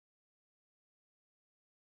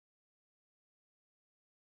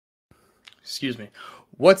Excuse me.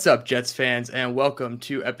 What's up, Jets fans, and welcome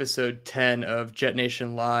to episode 10 of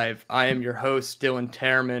JetNation Live. I am your host, Dylan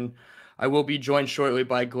Tereman. I will be joined shortly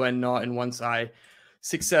by Glenn Naughton once I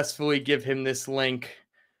successfully give him this link.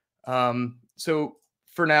 So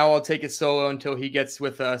for now, I'll take it solo until he gets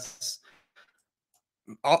with us.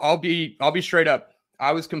 I'll be straight up.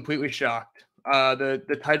 I was completely shocked.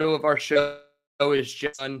 The title of our show is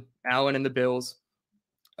John Allen and the Bills.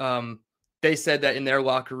 They said that in their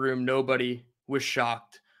locker room, nobody was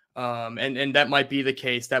shocked. And that might be the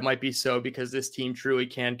case. That might be so because this team truly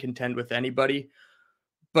can contend with anybody.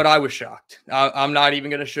 But I was shocked. I'm not even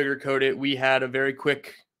going to sugarcoat it. We had a very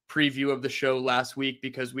quick preview of the show last week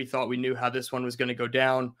because we thought we knew how this one was going to go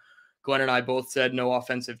down. Glenn and I both said no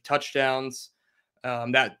offensive touchdowns.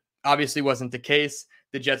 That obviously wasn't the case.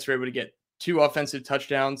 The Jets were able to get 2 offensive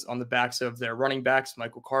touchdowns on the backs of their running backs,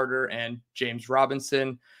 Michael Carter and James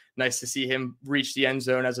Robinson. Nice to see him reach the end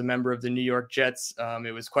zone as a member of the New York Jets.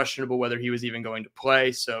 It was questionable whether he was even going to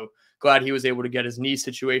play. So glad he was able to get his knee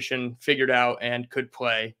situation figured out and could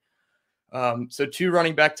play. So 2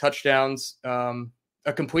 running back touchdowns,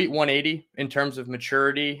 a complete 180 in terms of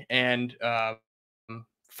maturity and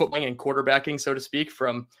footballing and quarterbacking, so to speak,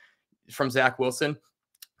 from Zach Wilson.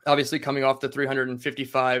 Obviously coming off the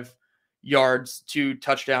 355 yards, 2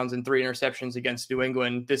 touchdowns, and 3 interceptions against New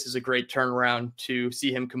England. This is a great turnaround to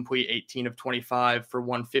see him complete 18 of 25 for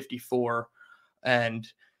 154 and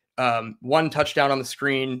 1 touchdown on the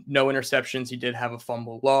screen, no interceptions. He did have a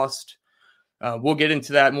fumble lost. We'll get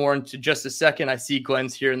into that more into just a second. I see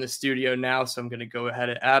Glenn's here in the studio now, so I'm going to go ahead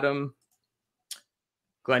and add him.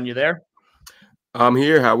 Glenn, you there? I'm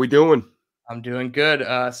here. How we doing? I'm doing good.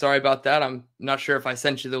 Sorry about that. I'm not sure if I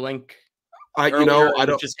sent you the link. I don't know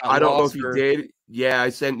if you did. Yeah, I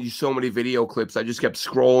sent you so many video clips. I just kept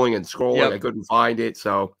scrolling and scrolling. Yep. I couldn't find it.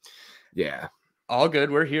 So, yeah. All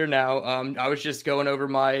good. We're here now. I was just going over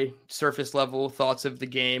my surface level thoughts of the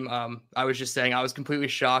game. I was just saying I was completely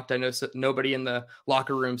shocked. I know nobody in the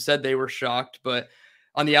locker room said they were shocked, but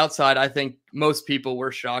on the outside, I think most people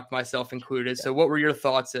were shocked, myself included. So what were your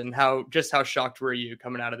thoughts and how shocked were you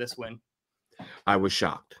coming out of this win? I was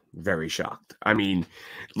shocked, very shocked. I mean,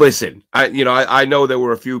 listen, I know there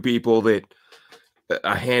were a few people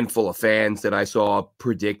a handful of fans that I saw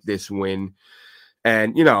predict this win.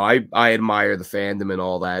 And, I admire the fandom and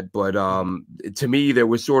all that. But to me, there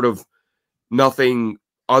was sort of nothing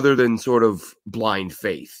other than sort of blind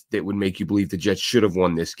faith that would make you believe the Jets should have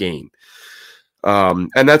won this game.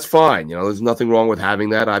 And that's fine. There's nothing wrong with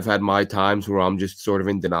having that. I've had my times where I'm just sort of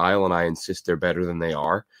in denial and I insist they're better than they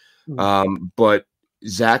are. But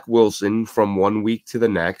Zach Wilson from one week to the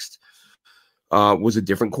next was a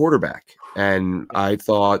different quarterback. And I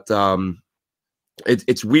thought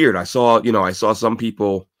it's weird. I saw some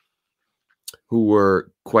people who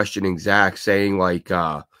were questioning Zach saying like,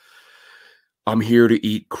 I'm here to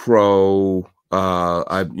eat crow.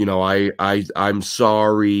 I'm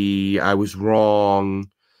sorry. I was wrong.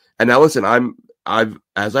 And now listen,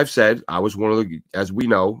 as I've said, I was one of the, as we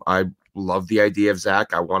know, I loved the idea of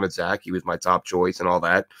Zach. I wanted Zach. He was my top choice and all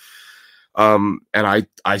that. And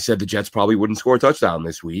I said the Jets probably wouldn't score a touchdown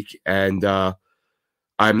this week. And I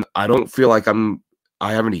don't feel like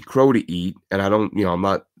I have any crow to eat. And I don't, I'm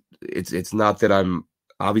not, it's not that I'm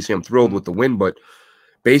thrilled with the win, but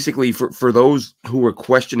basically for those who were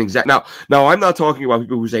questioning Zach. Now I'm not talking about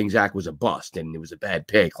people who were saying Zach was a bust and it was a bad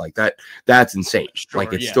pick like that. That's insane. Sure,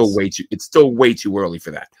 like it's still way too early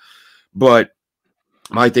for that. But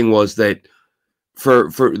my thing was that for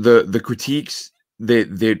the critiques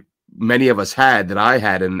that many of us had, that I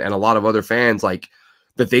had, and a lot of other fans, like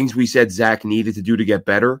the things we said Zach needed to do to get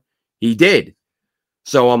better, he did.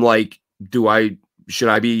 So I'm like, should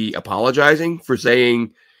I be apologizing for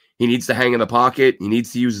saying he needs to hang in the pocket, he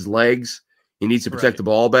needs to use his legs, he needs to protect the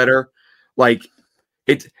ball better? Like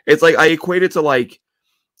it's like I equate it to like,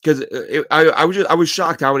 because I was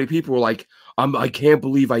shocked how many people were like, I can't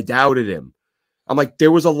believe I doubted him. I'm like,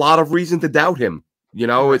 there was a lot of reason to doubt him.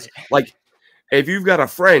 It's like if you've got a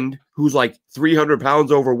friend who's like 300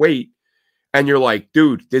 pounds overweight and you're like,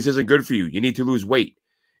 dude, this isn't good for you. You need to lose weight.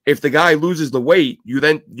 If the guy loses the weight, you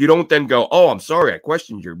don't then go, oh, I'm sorry, I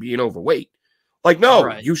questioned your being overweight. Like,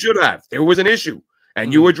 no, you should have. There was an issue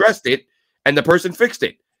and you addressed it and the person fixed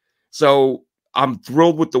it. So I'm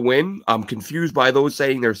thrilled with the win. I'm confused by those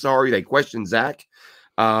saying they're sorry. They questioned Zach.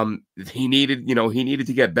 He needed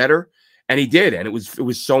to get better. And he did, and it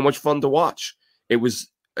was so much fun to watch. It was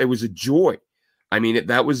a joy. I mean,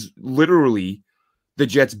 that was literally the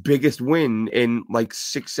Jets' biggest win in like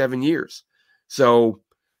 6-7 years. So,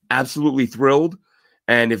 absolutely thrilled.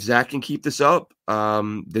 And if Zach can keep this up,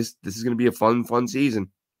 this is going to be a fun season.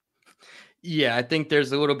 Yeah, I think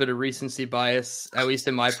there's a little bit of recency bias, at least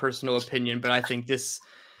in my personal opinion, but I think this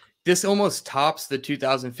almost tops the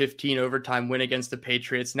 2015 overtime win against the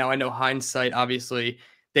Patriots. Now, I know hindsight, obviously,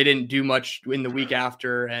 they didn't do much in the week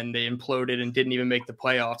after and they imploded and didn't even make the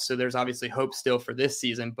playoffs. So there's obviously hope still for this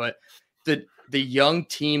season. But the young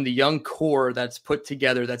team, the young core that's put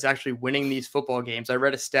together that's actually winning these football games. I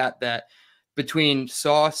read a stat that between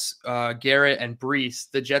Sauce, Garrett, and Brees,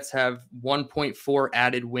 the Jets have 1.4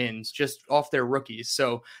 added wins just off their rookies.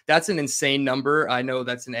 So that's an insane number. I know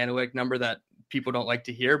that's an analytic number that people don't like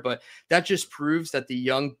to hear, but that just proves that the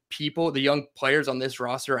young people, the young players on this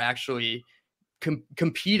roster are actually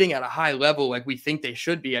competing at a high level like we think they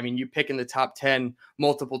should be. I mean, you pick in the top 10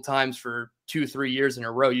 multiple times for 2-3 years in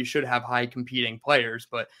a row, you should have high competing players,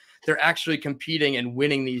 but they're actually competing and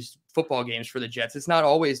winning these football games for the Jets. It's not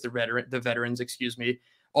always the veterans, excuse me,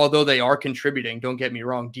 although they are contributing. Don't get me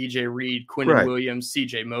wrong, DJ Reed, Quinnen Williams,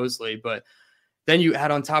 CJ Mosley, but then you add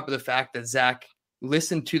on top of the fact that Zach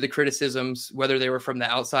listened to the criticisms, whether they were from the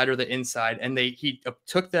outside or the inside, and he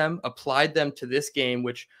took them, applied them to this game,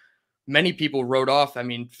 which many people wrote off. I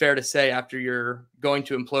mean, fair to say, after you're going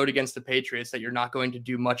to implode against the Patriots, that you're not going to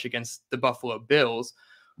do much against the Buffalo Bills.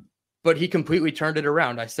 But he completely turned it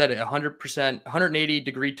around. I said it, 100%,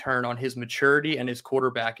 180-degree turn on his maturity and his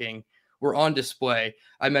quarterbacking were on display.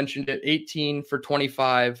 I mentioned it, 18 for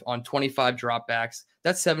 25 on 25 dropbacks.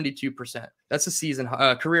 That's 72%. That's a season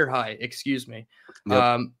career high, excuse me.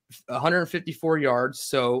 Yep. 154 yards.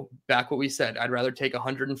 So back what we said, I'd rather take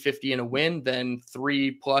 150 in a win than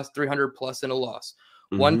 300 plus in a loss.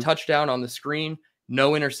 Mm-hmm. One touchdown on the screen,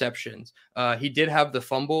 no interceptions. He did have the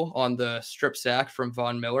fumble on the strip sack from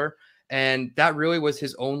Von Miller, and that really was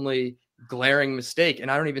his only glaring mistake.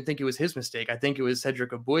 And I don't even think it was his mistake. I think it was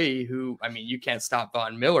Cedric Abui, who, I mean, you can't stop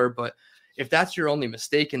Von Miller, but if that's your only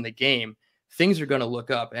mistake in the game, things are going to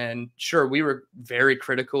look up. And sure, we were very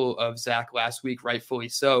critical of Zach last week, rightfully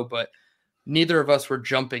so, but neither of us were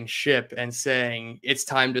jumping ship and saying it's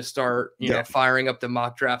time to start, you know, firing up the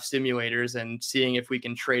mock draft simulators and seeing if we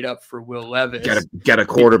can trade up for Will Levis. Get a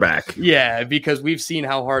quarterback. Yeah, because we've seen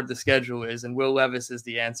how hard the schedule is, and Will Levis is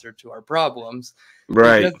the answer to our problems.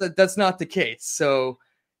 Right. That's not the case. So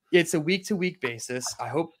it's a week-to-week basis. I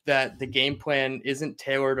hope that the game plan isn't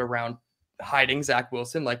tailored around hiding Zach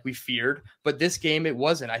Wilson like we feared, but this game it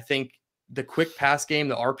wasn't. I think the quick pass game,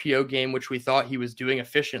 the RPO game, which we thought he was doing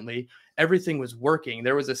efficiently, everything was working.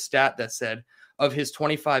 There was a stat that said of his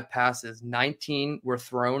 25 passes, 19 were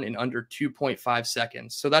thrown in under 2.5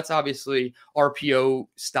 seconds. So that's obviously RPO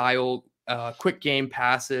style, quick game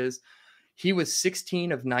passes. He was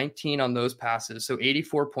 16 of 19 on those passes. So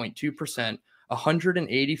 84.2%,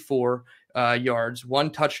 184 yards, one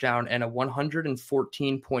touchdown, and a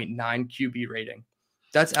 114.9 QB rating.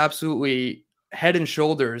 That's absolutely head and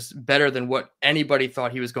shoulders better than what anybody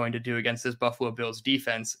thought he was going to do against this Buffalo Bills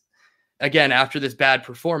defense. Again, after this bad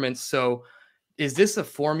performance. So is this a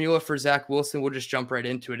formula for Zach Wilson? We'll just jump right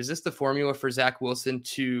into it. Is this the formula for Zach Wilson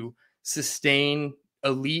to sustain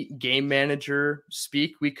elite game manager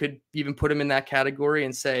speak? We could even put him in that category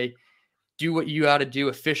and say, do what you got to do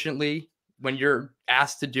efficiently when you're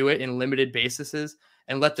asked to do it in limited bases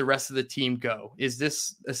and let the rest of the team go. Is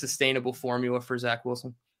this a sustainable formula for Zach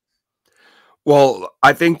Wilson? Well,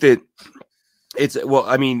 I think that his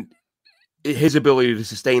ability to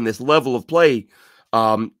sustain this level of play,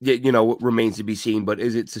 remains to be seen, but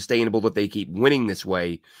is it sustainable that they keep winning this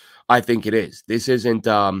way? I think it is. This isn't,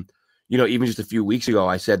 even just a few weeks ago,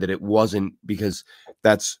 I said that it wasn't, because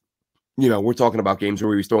that's, we're talking about games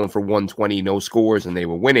where he was throwing for 120, no scores, and they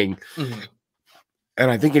were winning. Mm-hmm.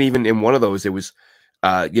 And I think even in one of those, it was,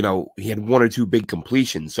 he had one or two big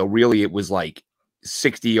completions. So really it was like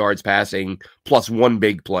 60 yards passing plus one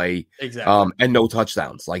big play, exactly, and no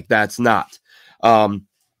touchdowns. Like, that's not.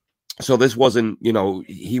 So this wasn't,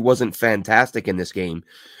 he wasn't fantastic in this game,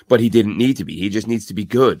 but he didn't need to be. He just needs to be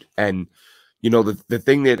good. And, the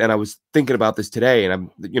thing that, and I was thinking about this today, and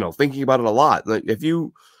I'm, thinking about it a lot. Like,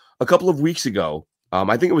 a couple of weeks ago,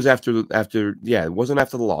 I think it was after, it wasn't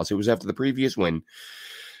after the loss. It was after the previous win.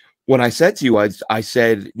 When I said to you, I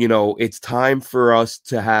said, it's time for us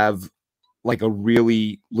to have like a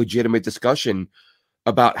really legitimate discussion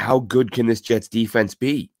about how good can this Jets defense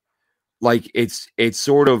be. Like, it's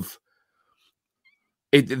sort of,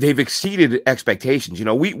 they've exceeded expectations.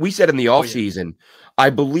 We said in the offseason, I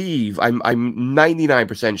believe, I'm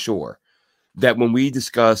 99% sure that when we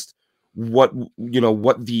discussed what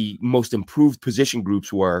the most improved position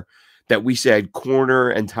groups were, that we said corner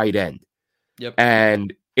and tight end. Yep.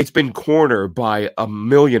 And it's been corner by a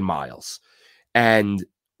million miles. And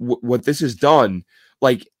what this has done,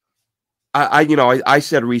 like, I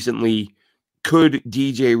said recently could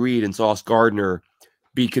DJ Reed and Sauce Gardner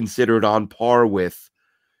be considered on par with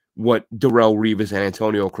what Darrelle Revis and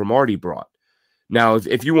Antonio Cromartie brought? Now,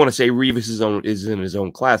 if you want to say Revis is in his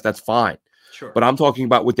own class, that's fine. Sure. But I'm talking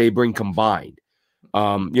about what they bring combined.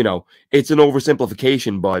 It's an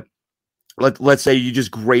oversimplification, but let's say you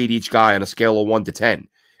just grade each guy on a scale of 1 to 10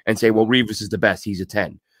 and say, well, Revis is the best. He's a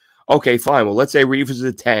 10. Okay, fine. Well, let's say Revis is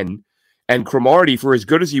a 10. And Cromartie, for as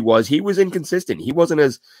good as he was inconsistent. He wasn't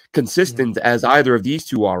as consistent as either of these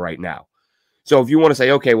two are right now. So if you want to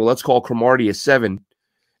say, okay, well, let's call Cromartie a 7,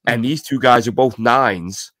 and these two guys are both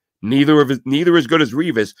 9s, neither as good as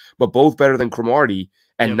Revis, but both better than Cromartie,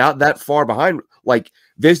 and not that far behind. Like,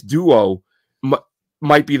 this duo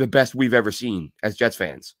might be the best we've ever seen as Jets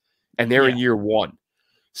fans, and they're in year 1.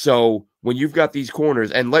 So when you've got these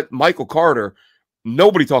corners, and let Michael Carter,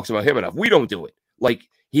 nobody talks about him enough. We don't do it. Like,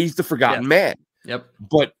 he's the forgotten man. Yep.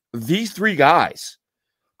 But these three guys,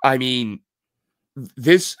 I mean,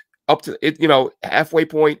 this up to it, halfway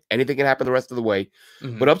point, anything can happen the rest of the way.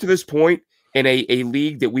 But up to this point, in a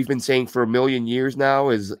league that we've been saying for a million years now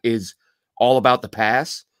is all about the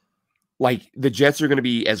pass, like, the Jets are going to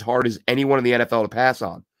be as hard as anyone in the NFL to pass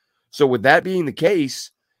on. So with that being the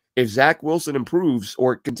case, if Zach Wilson improves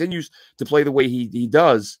or continues to play the way he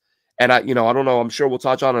does, and I don't know, I'm sure we'll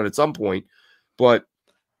touch on it at some point, but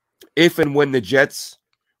if and when the Jets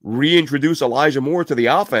reintroduce Elijah Moore to the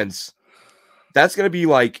offense, that's going to be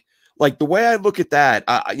like the way I look at that.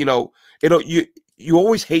 You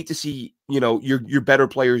always hate to see your better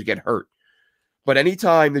players get hurt, but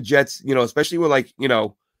anytime the Jets, especially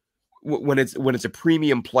when it's a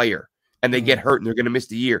premium player and they get hurt and they're going to miss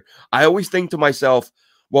the year, I always think to myself,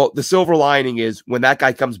 well, the silver lining is when that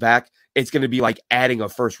guy comes back, it's going to be like adding a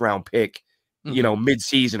first-round pick,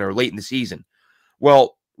 mid-season or late in the season.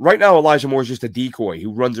 Well, right now, Elijah Moore is just a decoy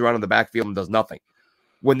who runs around in the backfield and does nothing.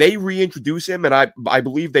 When they reintroduce him, and I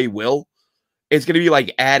believe they will, it's going to be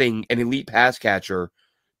like adding an elite pass catcher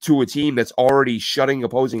to a team that's already shutting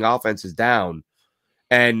opposing offenses down.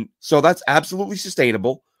 And so that's absolutely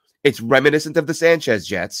sustainable. It's reminiscent of the Sanchez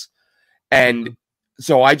Jets. And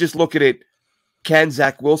so I just look at it, can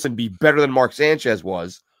Zach Wilson be better than Mark Sanchez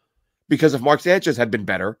was? Because if Mark Sanchez had been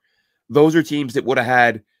better, those are teams that would have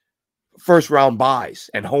had first-round buys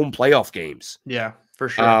and home playoff games. Yeah, for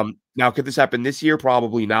sure. Now, could this happen this year?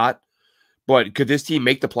 Probably not. But could this team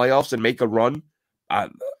make the playoffs and make a run? I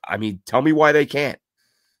mean, tell me why they can't.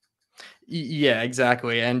 Yeah,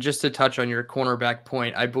 exactly. And just to touch on your cornerback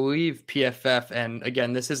point, I believe PFF, and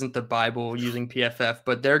again, this isn't the Bible using PFF,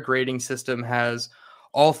 but their grading system has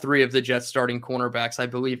all three of the Jets starting cornerbacks, I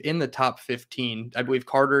believe, in the top 15. I believe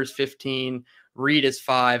Carter is 15, Reed is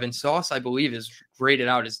 5, and Sauce, I believe, is rated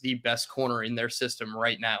out as the best corner in their system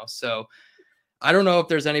right now. So I don't know if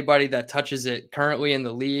there's anybody that touches it currently in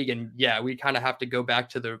the league. And yeah, we kind of have to go back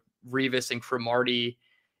to the Revis and Cromartie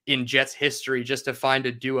in Jets history just to find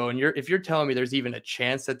a duo. And if you're telling me there's even a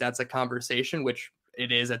chance that that's a conversation, which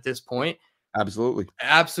it is at this point,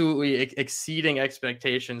 absolutely exceeding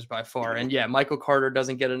expectations by far. And yeah, Michael Carter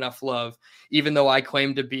doesn't get enough love, even though I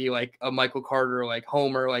claim to be like a Michael Carter, like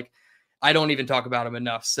homer, like I don't even talk about him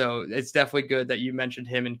enough. So it's definitely good that you mentioned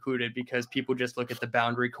him included, because people just look at the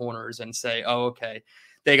boundary corners and say, oh, okay,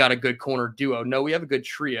 they got a good corner duo. No, we have a good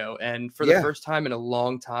trio. And for the first time in a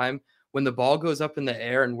long time, when the ball goes up in the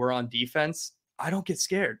air and we're on defense, I don't get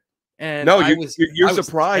scared. And no, you're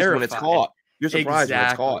surprised when it's caught. You're surprised when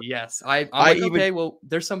it's caught. Yes. I'm like, okay, well,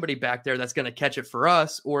 there's somebody back there that's going to catch it for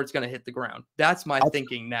us, or it's going to hit the ground. That's my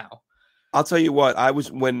thinking now. I'll tell you what, I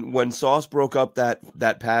was when Sauce broke up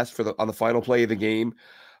that pass on the final play of the game.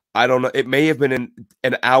 I don't know. It may have been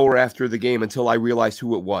an hour after the game until I realized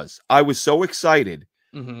who it was. I was so excited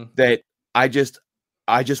that I just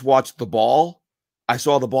watched the ball. I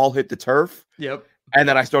saw the ball hit the turf. Yep. And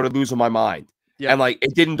then I started losing my mind. Yep. And like,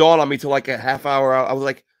 it didn't dawn on me till like a half hour. I was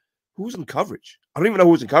like, who's in coverage? I don't even know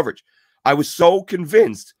who's in coverage. I was so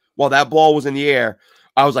convinced while that ball was in the air.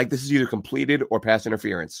 I was like, this is either completed or pass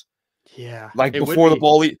interference. Yeah. Like before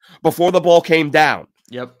the ball came down.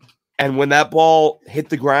 Yep. And when that ball hit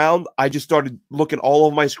the ground, I just started looking all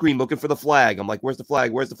over my screen, looking for the flag. I'm like, where's the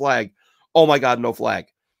flag? Where's the flag? Oh my God, no flag.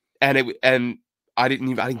 And I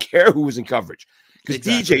didn't care who was in coverage. Because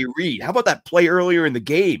DJ Reed, how about that play earlier in the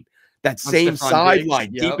game? That same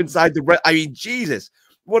sideline, deep inside the red. I mean, Jesus.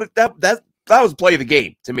 That was play of the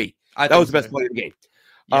game to me. That was the best play of the game.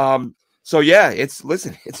 Yeah. So yeah, it's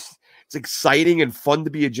exciting and fun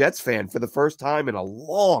to be a Jets fan for the first time in a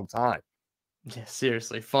long time. Yeah,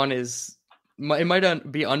 seriously. Fun is it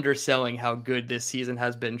might be underselling how good this season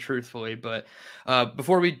has been, truthfully. But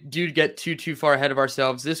before we do get too far ahead of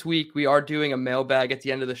ourselves, this week we are doing a mailbag at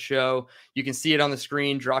the end of the show. You can see it on the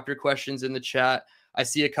screen. Drop your questions in the chat. I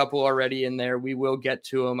see a couple already in there. We will get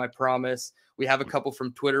to them, I promise. We have a couple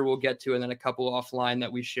from Twitter we'll get to, and then a couple offline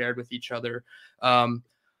that we shared with each other.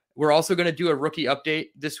 We're also going to do a rookie update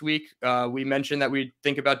this week. We mentioned that we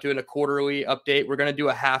think about doing a quarterly update. We're going to do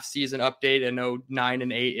a half season update. I know 9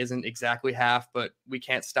 and 8 isn't exactly half, but we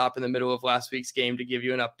can't stop in the middle of last week's game to give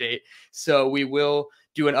you an update. So we will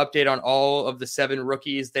do an update on all of the 7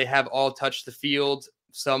 rookies. They have all touched the field,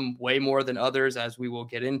 some way more than others, as we will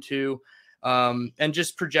get into. And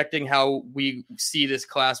just projecting how we see this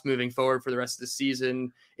class moving forward for the rest of the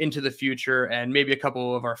season, into the future, and maybe a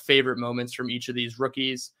couple of our favorite moments from each of these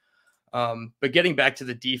rookies. But getting back to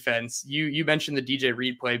the defense, you mentioned the DJ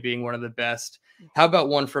Reed play being one of the best. How about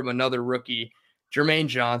one from another rookie, Jermaine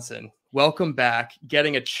Johnson? Welcome back,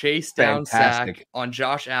 getting a chase down sack on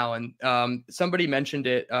Josh Allen. Somebody mentioned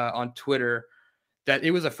it on Twitter that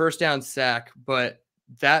it was a first down sack, but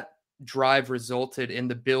that drive resulted in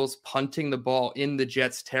the Bills punting the ball in the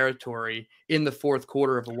Jets territory in the fourth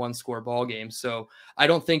quarter of a 1-score ball game. So I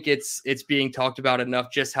don't think it's being talked about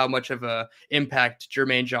enough just how much of a impact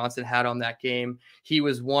Jermaine Johnson had on that game. He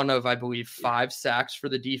was one of, I believe, 5 sacks for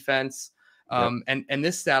the defense. And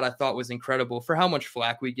this stat I thought was incredible for how much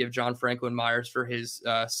flack we give John Franklin Myers for his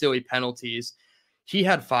silly penalties. He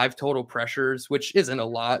had 5 total pressures, which isn't a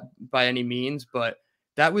lot by any means, but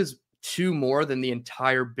that was 2 more than the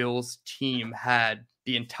entire Bills team had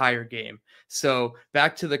the entire game. So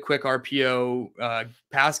back to the quick RPO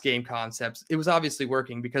pass game concepts, it was obviously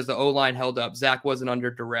working because the O-line held up. Zach wasn't under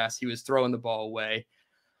duress. He was throwing the ball away.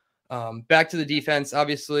 Back to the defense,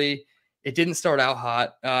 obviously, it didn't start out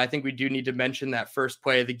hot. I think we do need to mention that first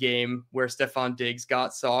play of the game where Stephon Diggs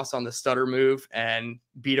got Sauce on the stutter move and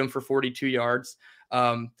beat him for 42 yards.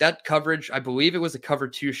 That coverage, I believe it was a cover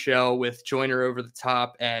 2 shell with Joyner over the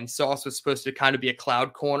top, and Sauce was supposed to kind of be a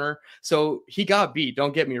cloud corner. So he got beat.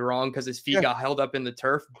 Don't get me wrong, because his feet got held up in the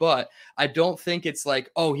turf, but I don't think it's like,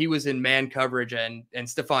 oh, he was in man coverage and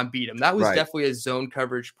Stephon beat him. That was definitely a zone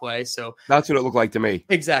coverage play. So that's what it looked like to me.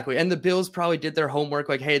 Exactly. And the Bills probably did their homework.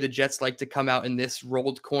 Like, hey, the Jets like to come out in this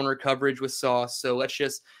rolled corner coverage with Sauce. So let's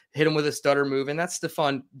just hit him with a stutter move. And that's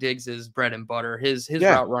Stephon Diggs' bread and butter. His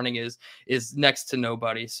route running is next to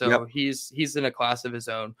nobody. So he's in a class of his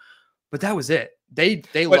own. But that was it. They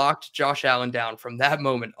locked Josh Allen down from that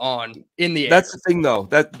moment on in the air. That's the thing, though.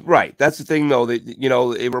 That's the thing, though, that, you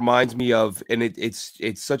know, it reminds me of, and it's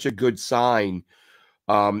such a good sign.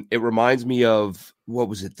 It reminds me of, what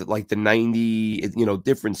was it, like the 90,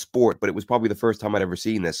 different sport, but it was probably the first time I'd ever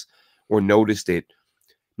seen this or noticed it.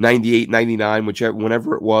 98, 99,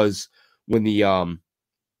 whenever it was, when the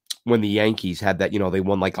Yankees had that, they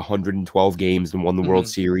won like 112 games and won the World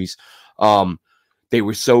Series. They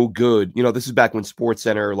were so good. This is back when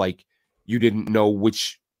SportsCenter, like, you didn't know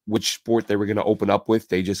which sport they were going to open up with.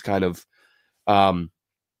 They just kind of,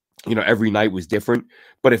 every night was different.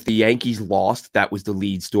 But if the Yankees lost, that was the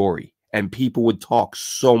lead story. And people would talk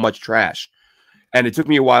so much trash. And it took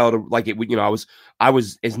me a while to like it. I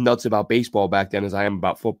was as nuts about baseball back then as I am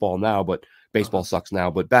about football now, but baseball sucks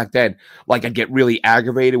now. But back then, like, I'd get really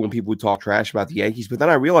aggravated when people would talk trash about the Yankees. But then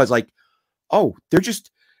I realized, like, oh,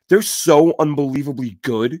 they're so unbelievably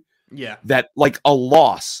good. Yeah. That, like, a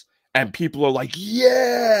loss and people are like,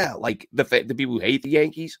 yeah, like the people who hate the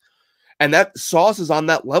Yankees. And that Sauce is on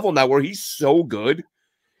that level now where he's so good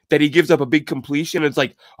that he gives up a big completion. It's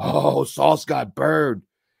like, oh, Sauce got burned.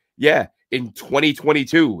 Yeah. In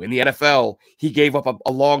 2022 in the NFL, he gave up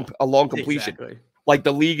a long completion. Exactly. Like,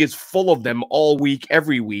 the league is full of them all week,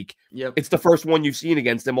 every week. Yep. It's the first one you've seen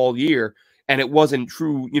against them all year, and it wasn't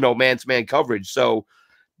true, man-to-man coverage. So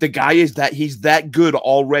the guy he's that good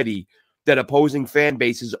already that opposing fan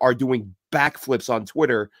bases are doing backflips on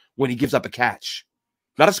Twitter when he gives up a catch.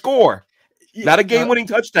 Not a score, not a game-winning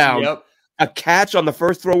touchdown, a catch on the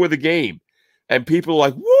first throw of the game. And people are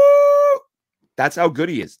like, woo! That's how good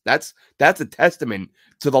he is. That's a testament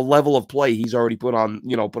to the level of play he's already put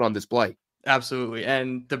on display. Absolutely.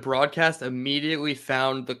 And the broadcast immediately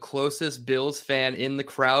found the closest Bills fan in the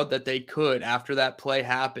crowd that they could after that play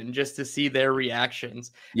happened, just to see their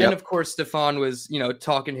reactions. Yep. And of course, Stephon was,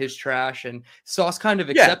 talking his trash, and Sauce kind of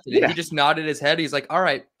accepted it. He just nodded his head. He's like, all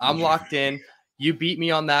right, I'm locked in. You beat me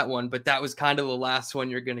on that one, but that was kind of the last one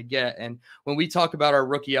you're going to get. And when we talk about our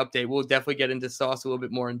rookie update, we'll definitely get into Sauce a little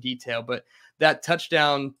bit more in detail, but that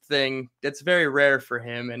touchdown thing, that's very rare for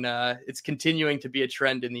him. And it's continuing to be a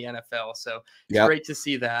trend in the NFL. So it's great to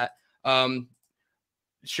see that.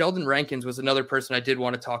 Sheldon Rankins was another person I did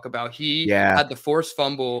want to talk about. He Yeah. had the forced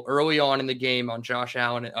fumble early on in the game on Josh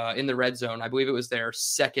Allen in the red zone. I believe it was their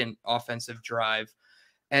second offensive drive.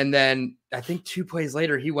 And then I think 2 plays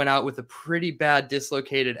later, he went out with a pretty bad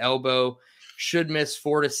dislocated elbow, should miss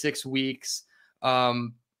 4 to 6 weeks.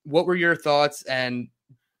 What were your thoughts, and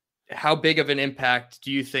how big of an impact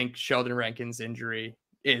do you think Sheldon Rankins' injury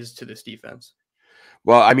is to this defense?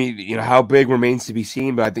 Well, I mean, how big remains to be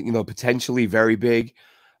seen, but I think, potentially very big.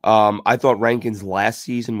 I thought Rankins last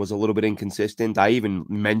season was a little bit inconsistent. I even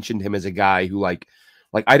mentioned him as a guy who like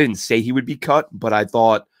I didn't say he would be cut, but I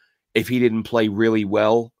thought if he didn't play really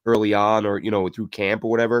well early on or, through camp or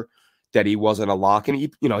whatever, that he wasn't a lock. And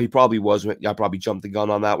he probably was. I probably jumped the gun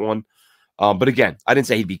on that one. But again, I didn't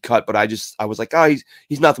say he'd be cut, but I was like,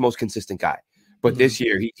 he's not the most consistent guy. But this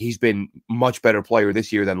year, he's been much better player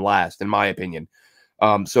this year than last, in my opinion.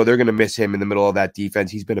 So they're going to miss him in the middle of that defense.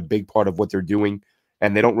 He's been a big part of what they're doing,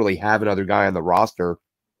 and they don't really have another guy on the roster.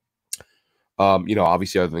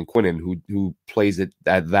 Obviously other than Quinnen, who plays it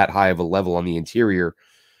at that high of a level on the interior.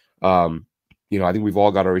 I think we've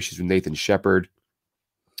all got our issues with Nathan Shepard.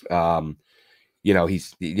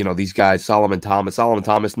 He's these guys, Solomon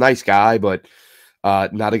Thomas, nice guy, but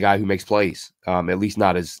not a guy who makes plays. At least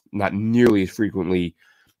not nearly as frequently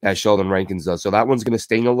as Sheldon Rankins does. So that one's going to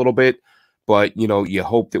sting a little bit. But, you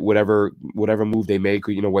hope that whatever move they make,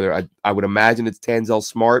 whether I would imagine it's Tanzel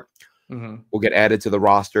Smart will get added to the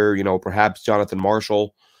roster, perhaps Jonathan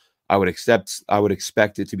Marshall. I would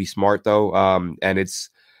expect it to be Smart, though. And it's,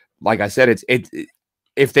 like I said,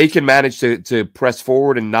 if they can manage to press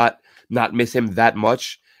forward and not miss him that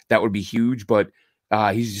much, that would be huge. But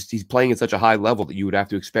he's playing at such a high level that you would have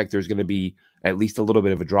to expect there's going to be at least a little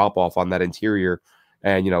bit of a drop off on that interior.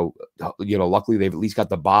 And, luckily they've at least got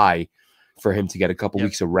the bye for him to get a couple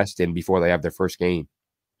weeks of rest in before they have their first game.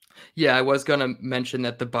 Yeah, I was going to mention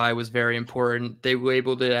that the bye was very important. They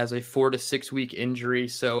labeled it as a 4 to 6 week injury.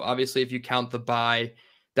 So obviously if you count the bye,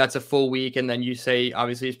 that's a full week. And then you say,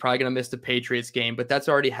 obviously he's probably going to miss the Patriots game, but that's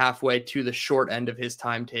already halfway to the short end of his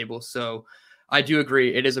timetable. So I do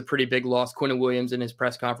agree. It is a pretty big loss. Quinnen Williams in his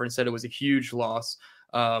press conference said it was a huge loss.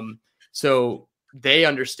 So they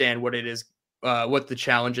understand what it is. What the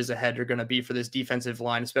challenges ahead are going to be for this defensive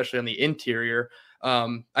line, especially on the interior.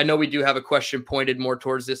 I know we do have a question pointed more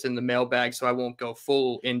towards this in the mailbag, so I won't go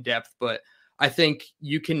full in depth, but I think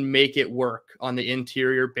you can make it work on the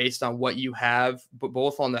interior based on what you have, but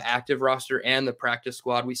both on the active roster and the practice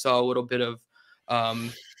squad. We saw a little bit of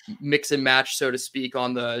mix and match, so to speak,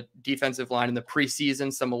 on the defensive line in the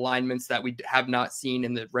preseason, some alignments that we have not seen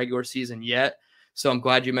in the regular season yet. So I'm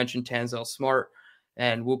glad you mentioned Tanzel Smart.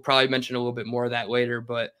 And we'll probably mention a little bit more of that later,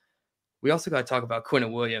 but we also got to talk about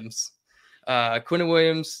Quinnen Williams. Quinnen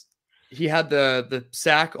Williams, he had the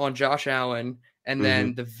sack on Josh Allen, and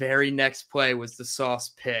then the very next play was the sauce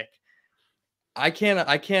pick. I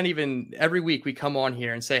can't even, every week we come on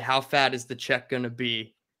here and say, how fat is the check going to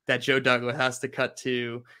be that Joe Douglas has to cut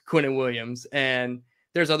to Quinnen Williams? And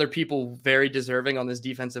there's other people very deserving on this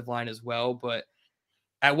defensive line as well, but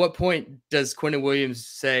at what point does Quinnen Williams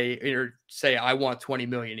say, I want $20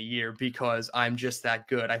 million a year because I'm just that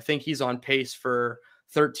good? I think he's on pace for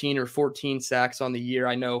 13 or 14 sacks on the year.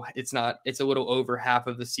 I know it's a little over half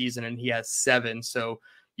of the season and he has 7. So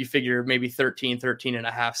you figure maybe 13 and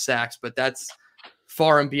a half sacks, but that's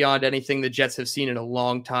far and beyond anything the Jets have seen in a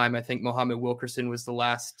long time. I think Muhammad Wilkerson was the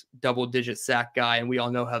last double-digit sack guy, and we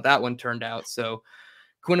all know how that one turned out. So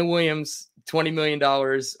Quinnen Williams, $20 million.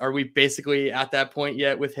 Are we basically at that point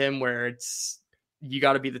yet with him where you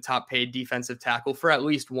got to be the top paid defensive tackle for at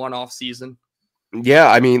least one off season? Yeah,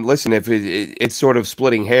 I mean, listen, if it's sort of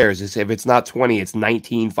splitting hairs. If it's not 20, it's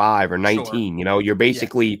 19.5 or 19. Sure. You're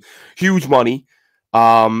basically huge money.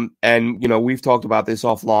 And we've talked about this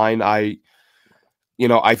offline.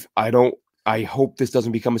 I hope this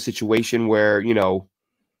doesn't become a situation where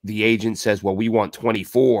the agent says, well, we want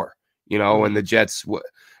 24. And the Jets,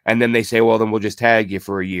 and then they say, well, then we'll just tag you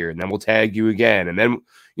for a year, and then we'll tag you again, and then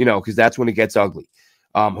because that's when it gets ugly.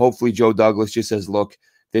 Hopefully, Joe Douglas just says, look,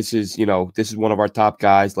 this is one of our top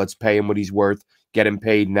guys. Let's pay him what he's worth. Get him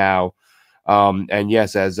paid now. And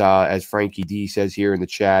yes, as Frankie D says here in the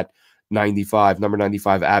chat, number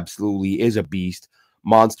 95 absolutely is a beast,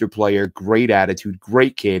 monster player, great attitude,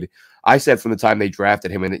 great kid. I said from the time they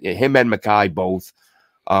drafted him, and him and Mekhi both.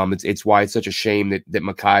 It's why it's such a shame that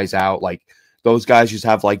Mekhi's out. Like, those guys just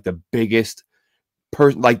have like the biggest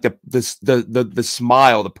the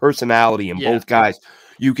smile, the personality in both guys.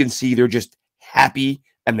 You can see they're just happy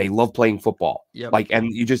and they love playing football. Yep.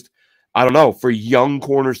 And you just, I don't know, for young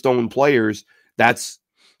cornerstone players,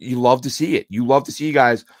 you love to see it. You love to see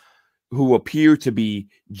guys, who appear to be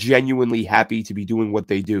genuinely happy to be doing what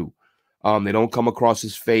they do. They don't come across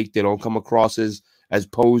as fake. They don't come across as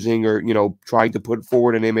posing or, trying to put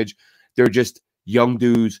forward an image. They're just young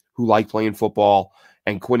dudes who like playing football.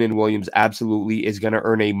 And Quinnen Williams absolutely is going to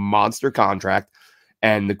earn a monster contract.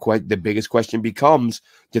 And the biggest question becomes,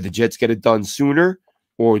 do the Jets get it done sooner,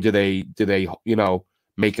 or do they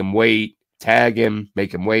make him wait, tag him,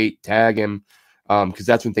 make him wait, tag him? Because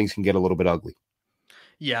that's when things can get a little bit ugly.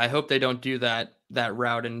 Yeah, I hope they don't do that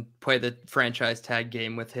route and play the franchise tag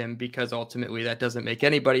game with him, because ultimately that doesn't make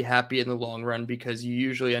anybody happy in the long run, because you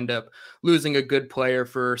usually end up losing a good player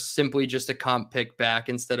for simply just a comp pick back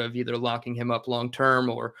instead of either locking him up long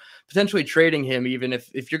term or potentially trading him. Even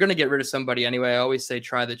if you're going to get rid of somebody anyway, I always say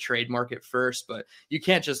try the trade market first, but you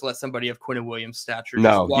can't just let somebody of Quinnen Williams' stature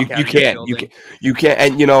just walk out you of your can't. building. You can't.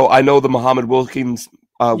 And I know the Muhammad Wilkins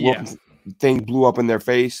thing blew up in their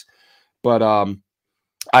face, but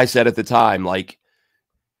I said at the time,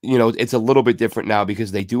 it's a little bit different now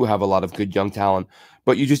because they do have a lot of good young talent,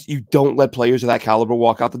 but you don't let players of that caliber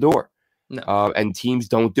walk out the door. No. And teams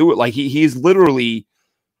don't do it. Like he's literally,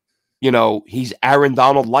 he's Aaron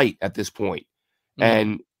Donald light at this point.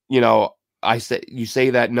 Mm-hmm. And, you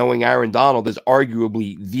say that knowing Aaron Donald is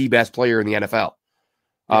arguably the best player in the NFL.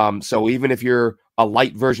 Yeah. So even if you're a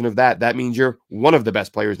light version of that, that means you're one of the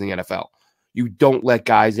best players in the NFL. You don't let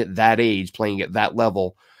guys at that age playing at that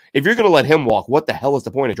level. If you're going to let him walk, what the hell is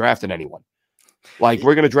the point of drafting anyone? Like,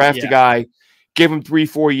 we're going to draft a guy, give him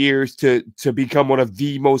 3-4 years to become one of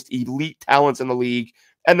the most elite talents in the league,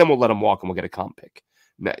 and then we'll let him walk and we'll get a comp pick.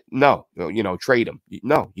 No, trade him.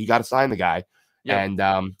 No, you got to sign the guy. Yep.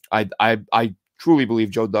 And I truly believe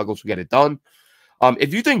Joe Douglas will get it done.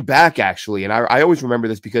 If you think back, actually, and I always remember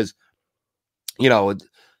this because,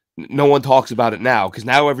 no one talks about it now because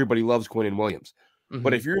now everybody loves Quinnen Williams. Mm-hmm.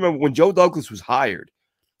 But if you remember when Joe Douglas was hired,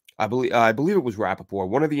 I believe it was Rappaport,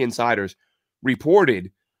 one of the insiders,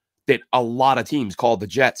 reported that a lot of teams called the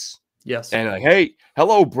Jets. Yes. And like, hey,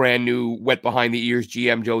 hello, brand new wet behind the ears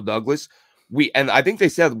GM Joe Douglas. And I think they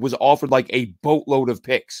said was offered like a boatload of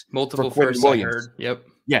picks. Multiple firsts, I heard. Yep.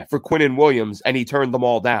 Yeah, for Quinnen Williams, and he turned them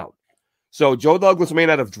all down. So Joe Douglas may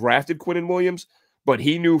not have drafted Quinnen Williams, but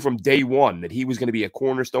he knew from day one that he was going to be a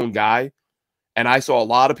cornerstone guy. And I saw a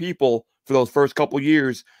lot of people for those first couple of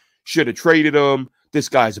years should have traded him. This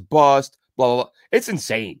guy's a bust, blah, blah, blah. It's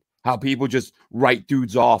insane how people just write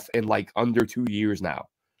dudes off in like under 2 years now.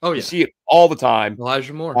 Oh, yeah. You see it all the time.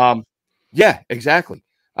 Elijah Moore. Yeah, exactly.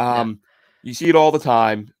 You see it all the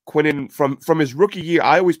time. Quinnen, from his rookie year,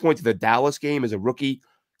 I always point to the Dallas game as a rookie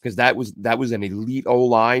because that was an elite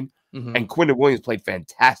O-line. Mm-hmm. And Quinnen Williams played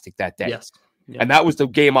fantastic that day. Yes. Yep. And that was the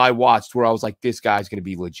game I watched where I was like, this guy's going to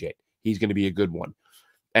be legit. He's going to be a good one.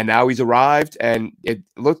 And now he's arrived, and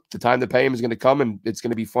the time to pay him is going to come, and it's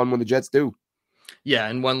going to be fun when the Jets do. Yeah,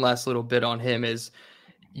 and one last little bit on him is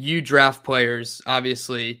you draft players,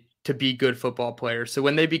 obviously, to be good football players. So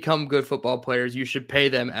when they become good football players, you should pay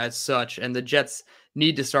them as such. And the Jets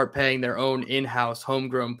need to start paying their own in-house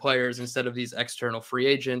homegrown players instead of these external free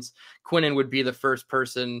agents. Quinnen would be the first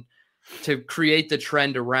person to create the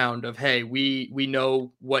trend around of, hey, we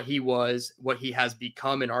know what he was, what he has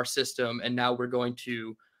become in our system, and now we're going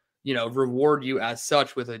to, reward you as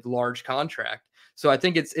such with a large contract. So I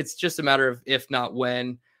think it's just a matter of if not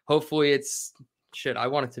when. Hopefully I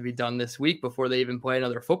want it to be done this week before they even play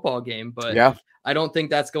another football game, but yeah. I don't think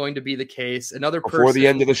that's going to be the case. Before the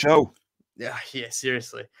end of the show. Yeah,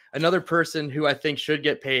 seriously. Another person who I think should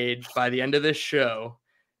get paid by the end of this show,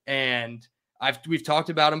 and we've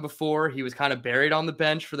talked about him before. He was kind of buried on the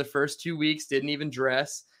bench for the first 2 weeks, didn't even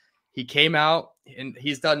dress. He came out, and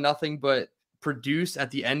he's done nothing but produce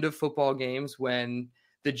at the end of football games when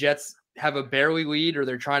the Jets have a barely lead or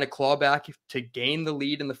they're trying to claw back to gain the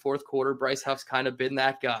lead in the fourth quarter. Bryce Huff's kind of been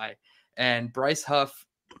that guy. And Bryce Huff,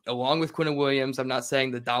 along with Quinnen Williams, I'm not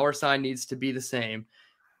saying the dollar sign needs to be the same.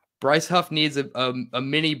 Bryce Huff needs a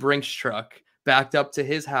mini Brinks truck backed up to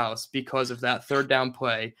his house because of that third down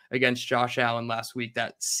play against Josh Allen last week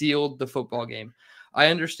that sealed the football game. I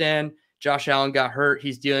understand Josh Allen got hurt.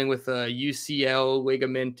 He's dealing with a UCL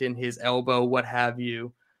ligament in his elbow, what have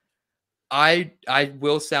you. I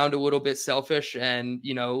will sound a little bit selfish and,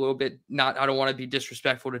 a little bit I don't want to be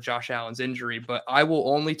disrespectful to Josh Allen's injury, but I will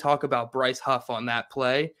only talk about Bryce Huff on that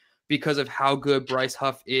play because of how good Bryce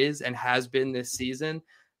Huff is and has been this season.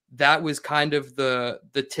 That was kind of the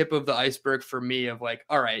tip of the iceberg for me of like,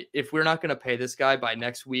 all right, if we're not going to pay this guy by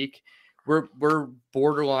next week, we're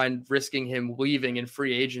borderline risking him leaving in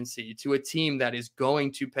free agency to a team that is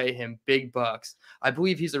going to pay him big bucks. I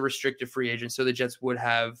believe he's a restricted free agent, so the Jets would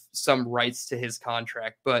have some rights to his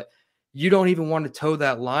contract. But you don't even want to toe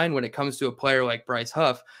that line when it comes to a player like Bryce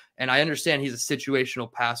Huff. And I understand he's a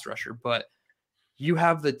situational pass rusher, but you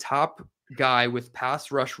have the top guy with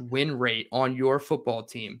pass rush win rate on your football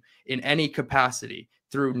team in any capacity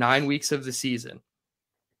through 9 weeks of the season.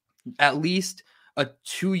 At least a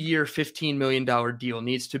 2-year, $15 million deal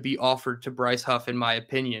needs to be offered to Bryce Huff, in my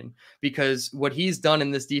opinion, because what he's done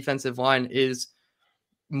in this defensive line is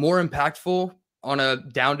more impactful on a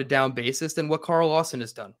down-to-down basis than what Carl Lawson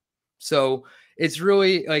has done. So it's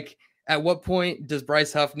really like, at what point does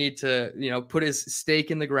Bryce Huff need to, put his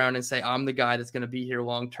stake in the ground and say, I'm the guy that's going to be here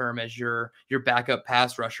long-term as your backup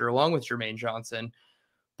pass rusher along with Jermaine Johnson?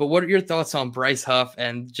 But what are your thoughts on Bryce Huff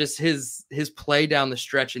and just his play down the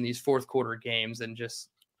stretch in these fourth quarter games? And just,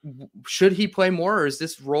 should he play more, or is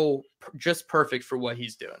this role just perfect for what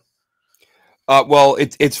he's doing? Well,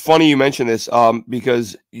 it's funny you mention this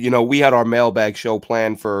because, we had our mailbag show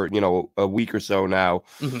planned for, a week or so now.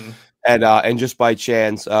 Mm-hmm. And just by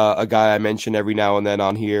chance, a guy I mention every now and then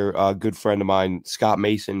on here, a good friend of mine, Scott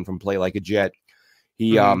Mason from Play Like a Jet,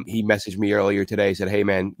 he messaged me earlier today, said, hey,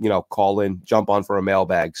 man, call in, jump on for a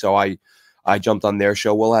mailbag. So I jumped on their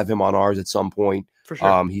show. We'll have him on ours at some point. For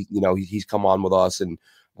sure. He's come on with us, and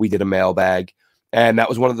we did a mailbag. And that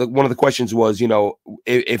was one of the questions was,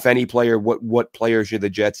 if any player, what player should the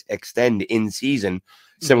Jets extend in season,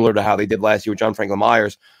 similar to how they did last year with John Franklin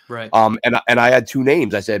Myers. Right. And I had two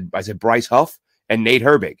names. I said Bryce Huff and Nate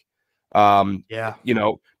Herbig. Yeah.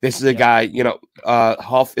 This is a guy,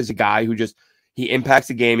 Huff is a guy who he impacts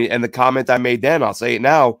the game. And the comment I made then, I'll say it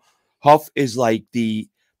now, Huff is like the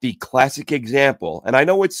classic example. And I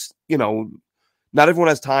know it's, not everyone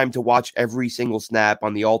has time to watch every single snap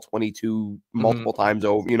on the all 22 multiple times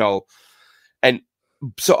over, and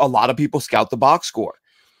so a lot of people scout the box score.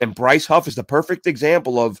 And Bryce Huff is the perfect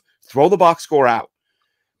example of throw the box score out,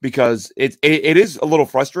 because it is a little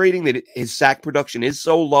frustrating that his sack production is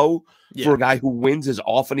so low for a guy who wins as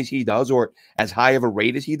often as he does, or as high of a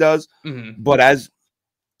rate as he does. Mm-hmm. But as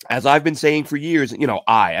I've been saying for years,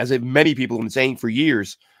 as many people have been saying for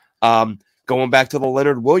years, going back to the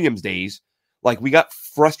Leonard Williams days, like, we got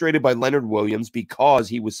frustrated by Leonard Williams because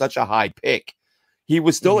he was such a high pick. He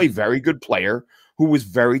was still a very good player who was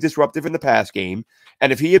very disruptive in the pass game.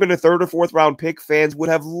 And if he had been a third or fourth round pick, fans would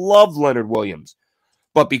have loved Leonard Williams.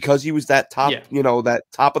 But because he was that top, that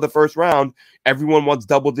top of the first round, everyone wants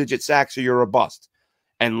double-digit sacks or you're a bust.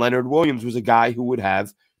 And Leonard Williams was a guy who would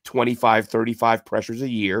have 25, 35 pressures a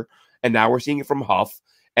year. And now we're seeing it from Huff.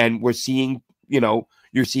 And we're seeing,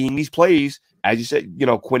 you're seeing these plays. As you said,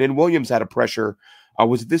 Quinnen Williams had a pressure.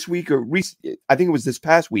 Was it this week or I think it was this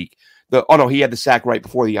past week? He had the sack right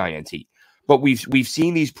before the INT. But we've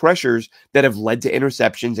seen these pressures that have led to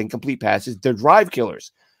interceptions and complete passes. They're drive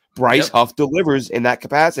killers. Bryce Huff delivers in that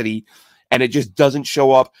capacity, and it just doesn't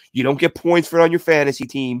show up. You don't get points for it on your fantasy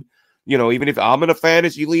team. Even if I'm in a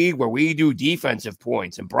fantasy league where we do defensive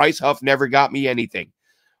points, and Bryce Huff never got me anything.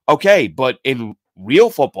 Okay, but in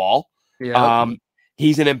real football,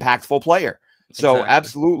 he's an impactful player. So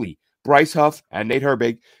absolutely, Bryce Huff and Nate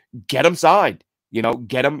Herbig, get him signed.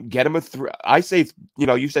 Get him I say,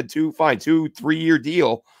 you said 2-3 year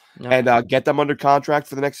deal, and get them under contract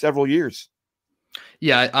for the next several years.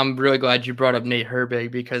 Yeah, I'm really glad you brought up Nate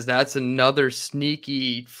Herbig, because that's another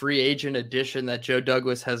sneaky free agent addition that Joe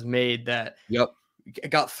Douglas has made that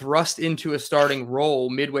got thrust into a starting role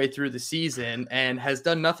midway through the season and has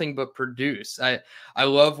done nothing but produce. I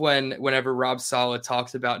love whenever Rob Saleh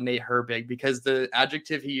talks about Nate Herbig, because the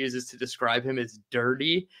adjective he uses to describe him is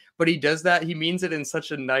dirty, but he does that. He means it in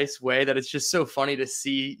such a nice way that it's just so funny to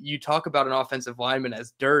see you talk about an offensive lineman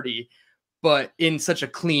as dirty, but in such a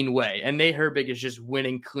clean way. And Nate Herbig is just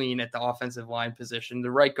winning clean at the offensive line position,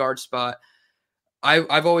 the right guard spot.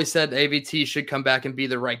 I've always said AVT should come back and be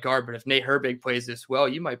the right guard, but if Nate Herbig plays this well,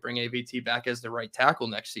 you might bring AVT back as the right tackle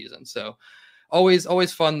next season. So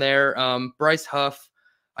always fun there. Bryce Huff,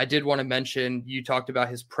 I did want to mention, you talked about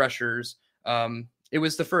his pressures. It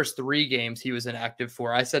was the first 3 games he was inactive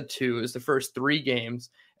for. I said 2. It was the first 3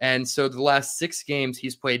 games. And so the last 6 games,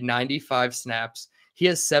 he's played 95 snaps. He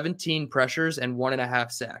has 17 pressures and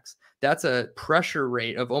 1.5 sacks. That's a pressure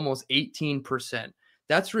rate of almost 18%.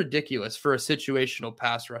 That's ridiculous for a situational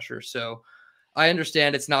pass rusher. So I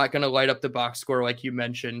understand it's not going to light up the box score like you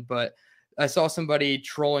mentioned, but I saw somebody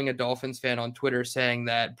trolling a Dolphins fan on Twitter saying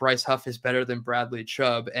that Bryce Huff is better than Bradley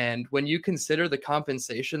Chubb. And when you consider the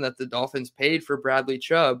compensation that the Dolphins paid for Bradley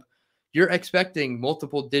Chubb, you're expecting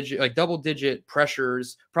double-digit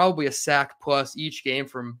pressures, probably a sack plus each game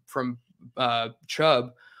from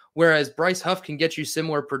Chubb, whereas Bryce Huff can get you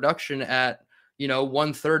similar production at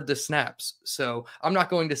 1/3 the snaps. So I'm not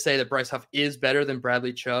going to say that Bryce Huff is better than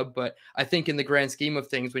Bradley Chubb, but I think in the grand scheme of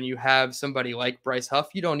things, when you have somebody like Bryce Huff,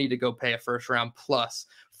 you don't need to go pay a first round plus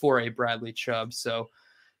for a Bradley Chubb. So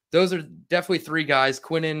those are definitely three guys: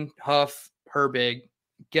 Quinnen, Huff, Herbig.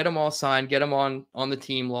 Get them all signed, get them on the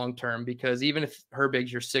team long term, because even if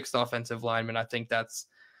Herbig's your sixth offensive lineman, I think that's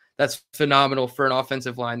phenomenal for an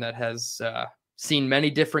offensive line that has seen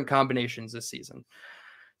many different combinations this season,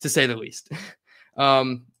 to say the least.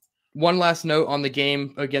 One last note on the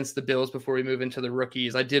game against the Bills before we move into the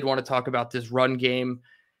rookies. I did want to talk about this run game.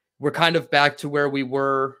 We're kind of back to where we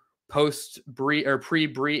were pre-Brees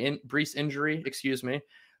injury,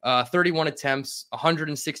 31 attempts,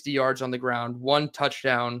 160 yards on the ground, 1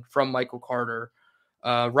 touchdown from Michael Carter.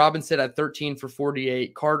 Robinson had 13 for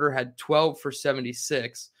 48. Carter had 12 for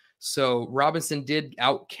 76. So Robinson did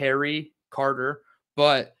out carry Carter,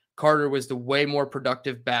 but Carter was the way more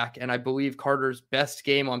productive back. And I believe Carter's best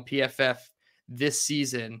game on PFF this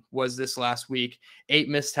season was this last week. 8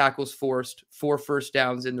 missed tackles forced, 4 first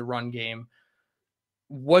downs in the run game.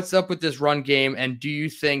 What's up with this run game? And do you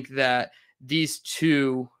think that these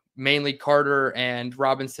two, mainly Carter and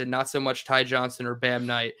Robinson, not so much Ty Johnson or Bam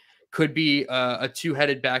Knight, could be a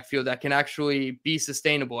two-headed backfield that can actually be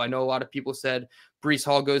sustainable? I know a lot of people said Breece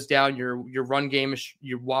Hall goes down, your run game is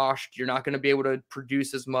you're washed, you're not going to be able to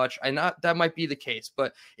produce as much. That might be the case,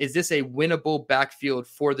 but is this a winnable backfield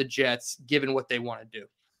for the Jets given what they want to do?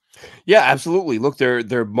 Yeah, absolutely. Look,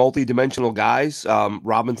 they're multi-dimensional guys.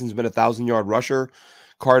 Robinson's been 1,000-yard rusher.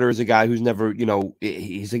 Carter is a guy who's never,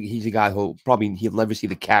 he's a guy he'll never see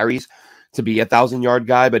the carries to be 1,000-yard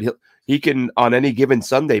guy, but he can on any given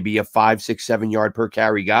Sunday be a 5, 6, 7-yard per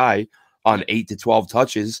carry guy on 8 to 12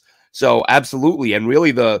 touches. So absolutely. And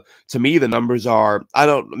really to me, the numbers are,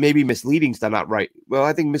 maybe misleading's not right. Well,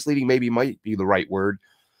 I think misleading might be the right word,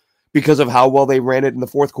 because of how well they ran it in the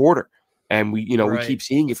fourth quarter. And we keep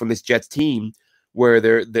seeing it from this Jets team where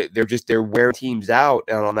they're wearing teams out,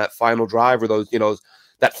 and on that final drive or those,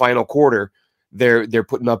 that final quarter, they're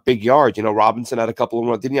putting up big yards. Robinson had a couple of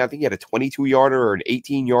them. I think he had a 22-yarder or an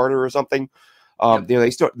 18-yarder or something. Yep.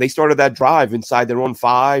 They started that drive inside their own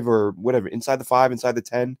 5 or whatever, inside the 5, inside the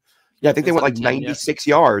 10. Yeah, I think they went like 96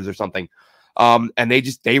 yards or something. And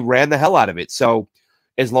they ran the hell out of it. So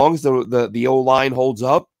as long as the O-line holds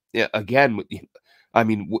up, again, I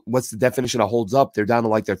mean, what's the definition of holds up? They're down to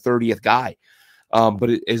like their 30th guy.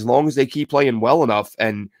 But as long as they keep playing well enough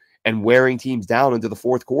and wearing teams down into the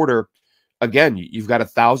fourth quarter, again, you've got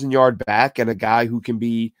 1,000-yard back and a guy who can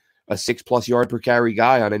be a 6+ yard per carry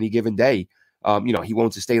guy on any given day. He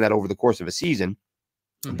won't sustain that over the course of a season,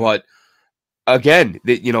 but again,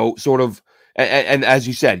 sort of, and as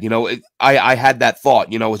you said, I had that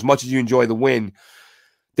thought, as much as you enjoy the win,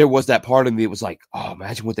 there was that part of me that was like, oh,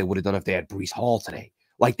 imagine what they would have done if they had Breece Hall today.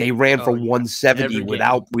 Like they ran for 170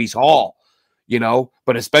 without Breece Hall,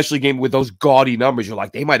 but especially game with those gaudy numbers, you're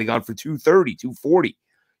like, they might have gone for 230, 240,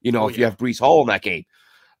 if you have Breece Hall in that game.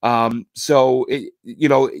 So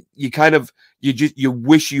you kind of, you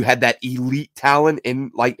wish you had that elite talent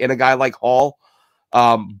in a guy like Hall.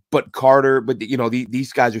 But Carter,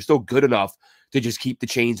 these guys are still good enough to just keep the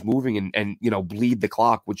chains moving and bleed the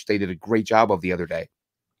clock, which they did a great job of the other day.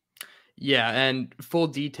 Yeah, and full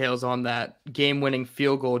details on that game-winning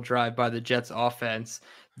field goal drive by the Jets offense.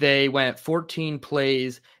 They went 14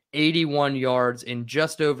 plays, 81 yards in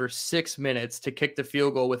just over 6 minutes to kick the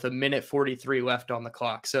field goal with 1:43 left on the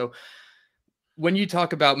clock. So when you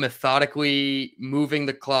talk about methodically moving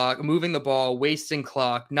the clock, moving the ball, wasting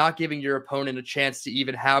clock, not giving your opponent a chance to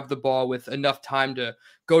even have the ball with enough time to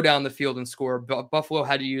go down the field and score, Buffalo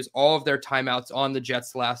had to use all of their timeouts on the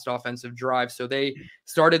Jets' last offensive drive. So they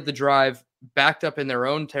started the drive backed up in their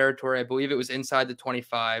own territory. I believe it was inside the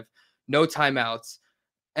 25, no timeouts.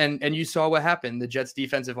 And you saw what happened. The Jets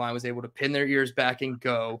defensive line was able to pin their ears back and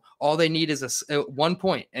go. All they need is a 1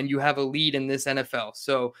 point, and you have a lead in this NFL.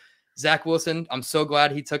 So Zach Wilson, I'm so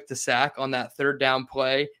glad he took the sack on that third down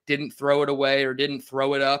play, didn't throw it away or didn't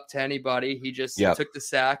throw it up to anybody. He just took the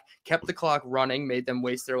sack, kept the clock running, made them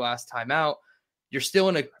waste their last timeout. You're still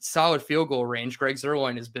in a solid field goal range. Greg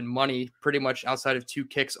Zuerlein has been money pretty much outside of 2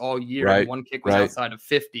 kicks all year. Right. And 1 kick was outside of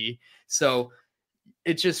 50. So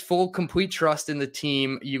it's just full, complete trust in the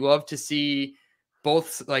team. You love to see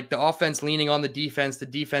both, like, the offense leaning on the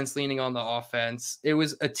defense leaning on the offense. It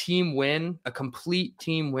was a team win, a complete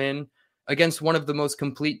team win against one of the most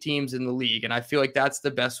complete teams in the league. And I feel like that's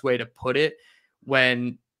the best way to put it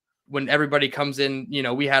when everybody comes in.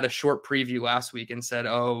 We had a short preview last week and said,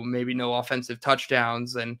 oh, maybe no offensive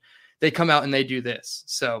touchdowns. And they come out and they do this.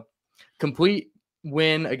 So complete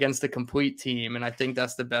win against a complete team, and I think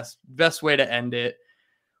that's the best way to end it.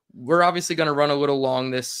 We're obviously going to run a little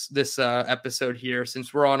long this episode here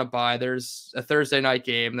since we're on a bye. There's a Thursday night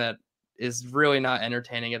game that is really not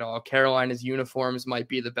entertaining at all. Carolina's uniforms might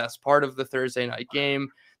be the best part of the Thursday night game.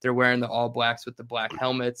 They're wearing the all blacks with the black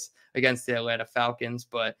helmets against the Atlanta Falcons,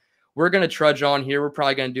 but we're going to trudge on here. We're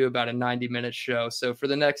probably going to do about a 90-minute show. So for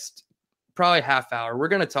the next probably half hour, we're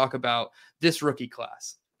going to talk about this rookie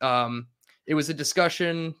class. It was a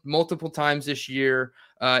discussion multiple times this year.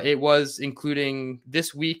 It was including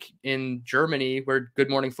this week in Germany, where Good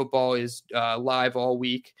Morning Football is live all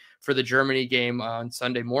week for the Germany game on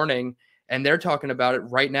Sunday morning. And they're talking about it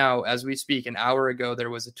right now as we speak. An hour ago, there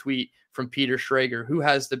was a tweet from Peter Schrager. Who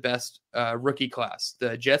has the best rookie class,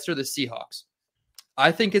 the Jets or the Seahawks?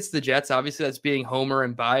 I think it's the Jets. Obviously, that's being homer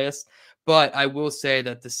and biased. But I will say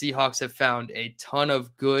that the Seahawks have found a ton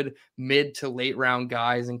of good mid to late round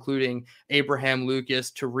guys, including Abraham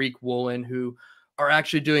Lucas, Tariq Woolen, who are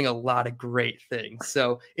actually doing a lot of great things.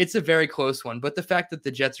 So it's a very close one. But the fact that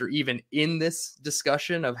the Jets are even in this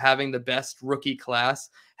discussion of having the best rookie class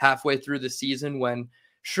halfway through the season, when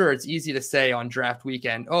sure, it's easy to say on draft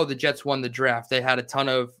weekend, oh, the Jets won the draft. They had a ton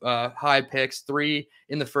of high picks, 3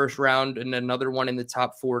 in the first round and another one in the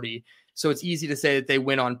top 40. So it's easy to say that they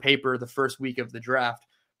win on paper the first week of the draft.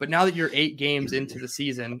 But now that you're 8 games into the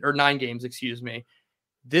season, or 9 games, excuse me,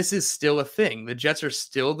 this is still a thing. The Jets are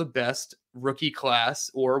still the best rookie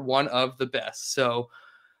class, or one of the best. So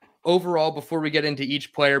overall, before we get into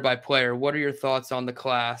each player by player, what are your thoughts on the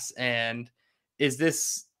class? And is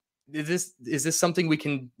this something we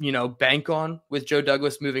can, bank on with Joe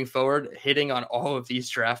Douglas moving forward, hitting on all of these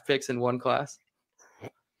draft picks in one class?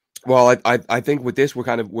 Well, I think with this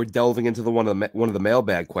we're delving into one of the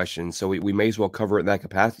mailbag questions, so we may as well cover it in that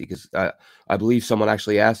capacity, because I believe someone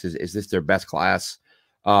actually asked, is this their best class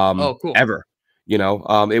cool. ever? It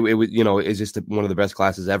was is this one of the best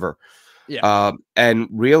classes ever? Yeah. And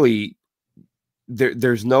really,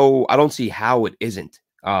 there's no, I don't see how it isn't.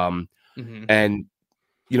 And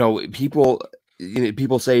people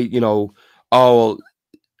say, oh,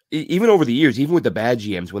 even over the years, even with the bad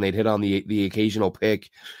GMs, when they'd hit on the occasional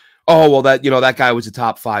pick, oh, well, that guy was a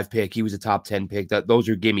top 5 pick. He was a top 10 pick. Those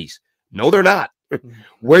are gimmies. No, they're not.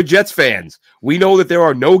 We're Jets fans. We know that there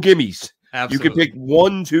are no gimmies. Absolutely. You can pick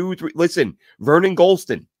 1, 2, 3. Listen, Vernon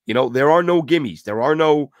Golston, there are no gimmies. There are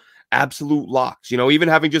no absolute locks. Even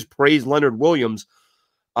having just praised Leonard Williams,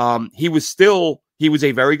 he was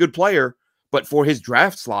a very good player, but for his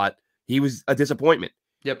draft slot, he was a disappointment.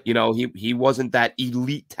 Yep. He wasn't that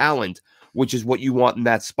elite talent, which is what you want in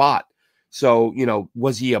that spot. So,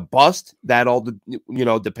 was he a bust? That all,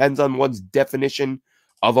 depends on one's definition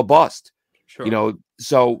of a bust. Sure.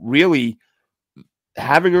 So really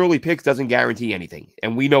having early picks doesn't guarantee anything.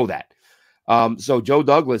 And we know that. So Joe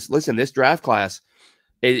Douglas, listen, this draft class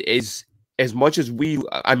is as much as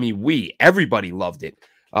everybody loved it.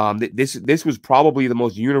 This was probably the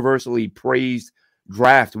most universally praised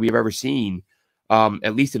draft we've ever seen.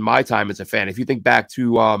 At least in my time as a fan. If you think back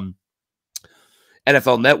to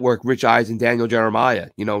NFL Network, Rich Eisen, Daniel Jeremiah,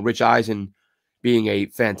 Rich Eisen being a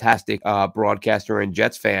fantastic broadcaster and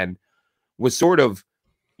Jets fan, was sort of,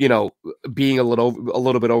 being a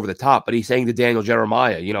little bit over the top. But he's saying to Daniel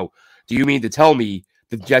Jeremiah, do you mean to tell me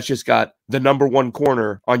the Jets just got the number 1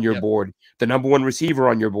 corner on your board, the number 1 receiver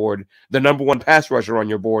on your board, the number 1 pass rusher on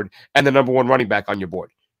your board, and the number 1 running back on your board?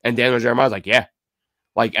 And Daniel Jeremiah's like, yeah.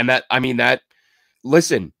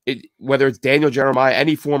 Listen, whether it's Daniel Jeremiah,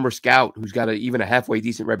 any former scout who's got even a halfway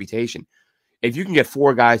decent reputation, if you can get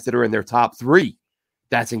 4 guys that are in their top 3,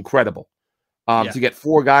 that's incredible. To get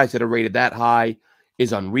 4 guys that are rated that high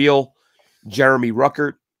is unreal. Jeremy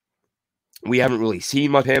Ruckert, we haven't really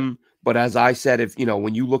seen much of him, but as I said, if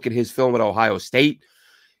when you look at his film at Ohio State,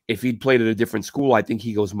 if he'd played at a different school, I think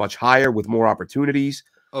he goes much higher with more opportunities.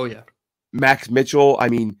 Oh yeah. Max Mitchell,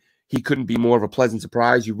 he couldn't be more of a pleasant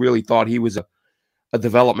surprise. You really thought he was a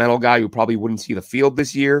developmental guy who probably wouldn't see the field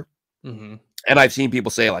this year. Mm-hmm. And I've seen people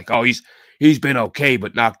say like, oh, he's been okay,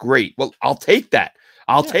 but not great. Well, I'll take that.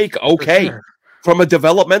 I'll take okay from a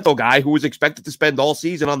developmental guy who was expected to spend all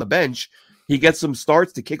season on the bench. He gets some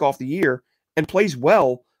starts to kick off the year and plays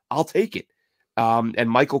well. I'll take it. And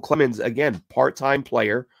Michael Clemens, again, part-time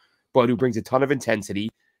player, but who brings a ton of intensity,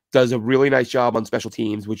 does a really nice job on special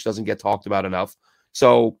teams, which doesn't get talked about enough.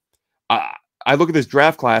 So I look at this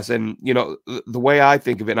draft class, and the way I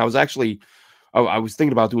think of it, and I was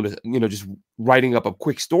thinking about doing just writing up a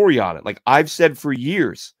quick story on it. Like I've said for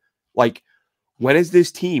years, like when is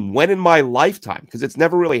this team? When in my lifetime? Because it's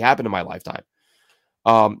never really happened in my lifetime.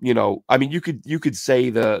 You could say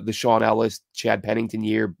the Sean Ellis, Chad Pennington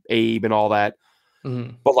year, Abe, and all that.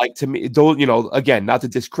 Mhm. But like to me, those, again, not to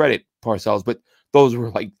discredit Parcells, but those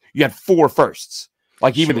were like you had 4 firsts.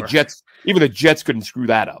 Like even Sure. the Jets couldn't screw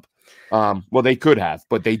that up. Well, they could have,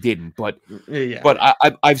 but they didn't. But Yeah.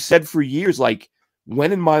 I've said for years, like,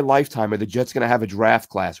 when in my lifetime are the Jets going to have a draft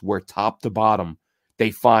class where top to bottom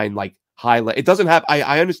they find like highlight? It doesn't have.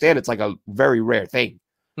 I understand it's like a very rare thing,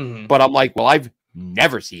 Mhm. but I'm like, well, I've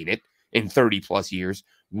never seen it in 30 plus years.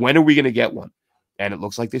 When are we going to get one? And it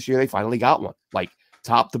looks like this year they finally got one. Like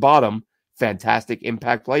top to bottom, fantastic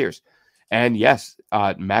impact players. And yes,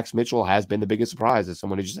 Max Mitchell has been the biggest surprise, as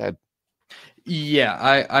someone who just said. Yeah,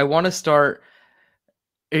 I want to start.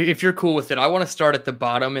 If you're cool with it, I want to start at the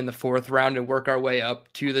bottom in the 4th round and work our way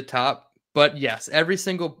up to the top. But yes,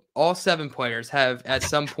 all 7 players have at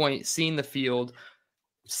some point seen the field.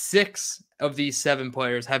 6 of these 7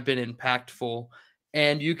 players have been impactful.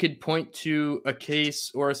 And you could point to a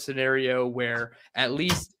case or a scenario where at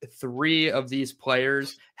least 3 of these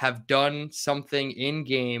players have done something in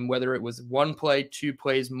game, whether it was 1 play, 2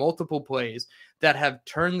 plays, multiple plays, that have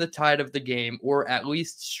turned the tide of the game or at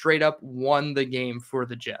least straight up won the game for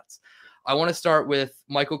the Jets. I want to start with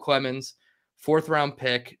Michael Clemens, 4th round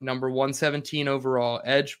pick, number 117 overall,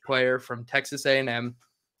 edge player from Texas A&M.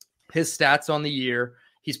 His stats on the year: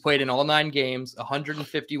 he's played in all 9 games,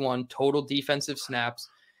 151 total defensive snaps.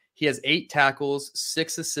 He has 8 tackles,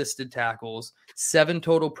 6 assisted tackles, 7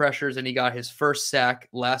 total pressures, and he got his first sack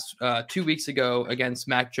 2 weeks ago against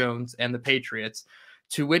Mac Jones and the Patriots,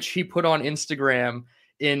 to which he put on Instagram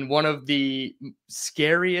in one of the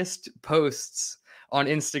scariest posts on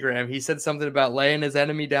Instagram. He said something about laying his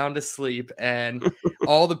enemy down to sleep, and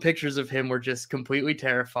all the pictures of him were just completely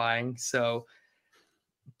terrifying. So,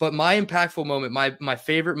 but my impactful moment, my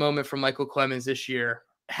favorite moment from Michael Clemens this year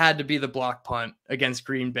had to be the block punt against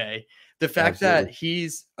Green Bay. The fact Absolutely. that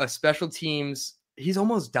he's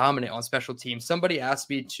almost dominant on special teams. Somebody asked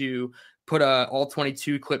me to put a all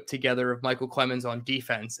 22 clip together of Michael Clemens on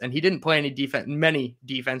defense, and he didn't play many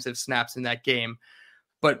defensive snaps in that game.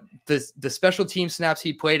 But the special team snaps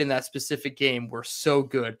he played in that specific game were so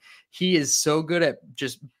good. He is so good at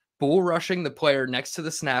just bull rushing the player next to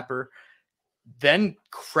the snapper, then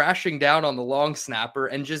crashing down on the long snapper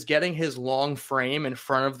and just getting his long frame in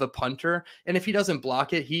front of the punter. And if he doesn't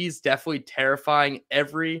block it, he's definitely terrifying.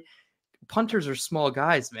 Punters are small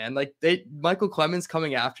guys, man. Like Michael Clemens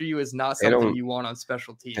coming after you is not something you want on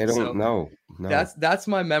special teams. They don't know. No. That's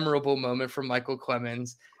my memorable moment from Michael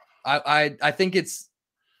Clemens. I think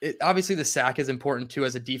obviously the sack is important too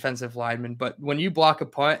as a defensive lineman, but when you block a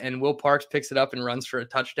punt and Will Parks picks it up and runs for a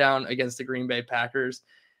touchdown against the Green Bay Packers,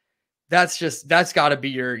 that's got to be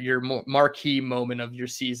your marquee moment of your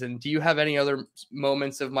season. Do you have any other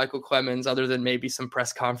moments of Michael Clemens other than maybe some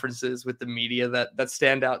press conferences with the media that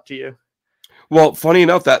stand out to you? Well, funny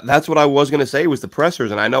enough, that's what I was going to say was the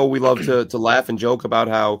pressers, and I know we love to laugh and joke about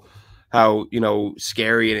how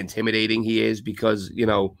scary and intimidating he is because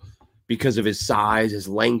of his size, his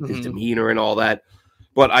length, his demeanor, and all that.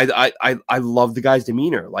 But I love the guy's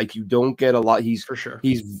demeanor. Like, you don't get a lot. He's for sure.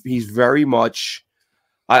 He's very much.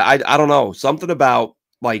 I don't know, something about,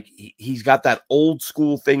 like, he's got that old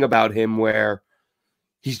school thing about him where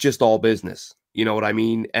he's just all business. You know what I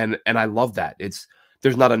mean? And I love that.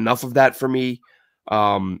 There's not enough of that for me.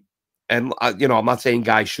 And I'm not saying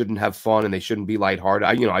guys shouldn't have fun and they shouldn't be lighthearted.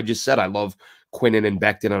 I just said I love Quinnen and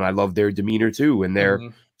Becton, and I love their demeanor too, and they're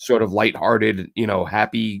sort of lighthearted,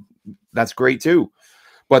 happy. That's great too.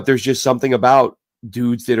 But there's just something about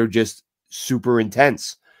dudes that are just super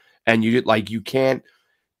intense, and you can't.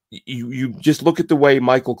 You just look at the way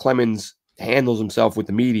Michael Clemens handles himself with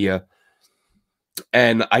the media,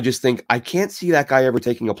 and I just think I can't see that guy ever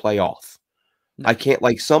taking a play off. No. I can't.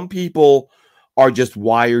 Like, some people are just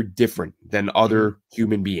wired different than other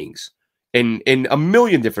human beings in a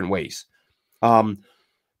million different ways.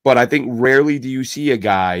 But I think rarely do you see a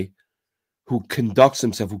guy who conducts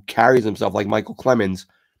himself, who carries himself like Michael Clemens,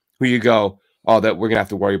 who you go, oh, that we're gonna have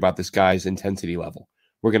to worry about this guy's intensity level.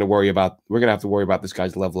 We're gonna have to worry about this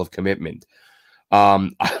guy's level of commitment. I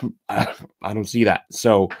don't see that.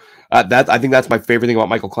 So I think that's my favorite thing about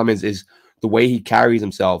Michael Clemens is the way he carries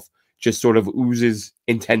himself. Just sort of oozes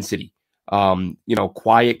intensity,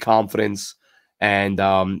 quiet confidence, and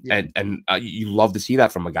you love to see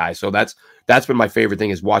that from a guy. So that's been my favorite thing,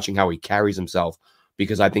 is watching how he carries himself,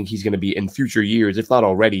 because I think he's going to be, in future years, if not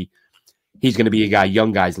already, he's going to be a guy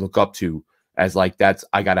young guys look up to as, like,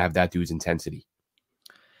 I got to have that dude's intensity.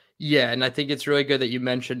 Yeah, and I think it's really good that you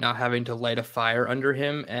mentioned not having to light a fire under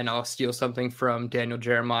him. And I'll steal something from Daniel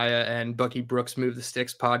Jeremiah and Bucky Brooks' Move the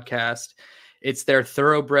Sticks podcast. It's their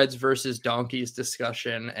thoroughbreds versus donkeys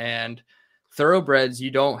discussion. And thoroughbreds,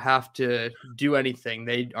 you don't have to do anything.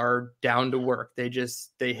 They are down to work. They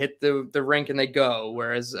hit the rink and they go.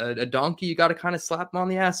 Whereas a donkey, you got to kind of slap them on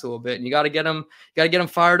the ass a little bit, and you got to get them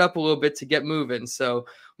fired up a little bit to get moving. So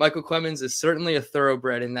Michael Clemens is certainly a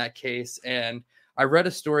thoroughbred in that case. And I read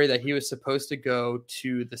a story that he was supposed to go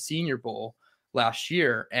to the Senior Bowl last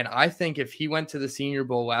year. And I think if he went to the Senior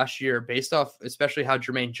Bowl last year, based off especially how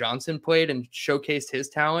Jermaine Johnson played and showcased his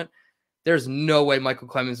talent, there's no way Michael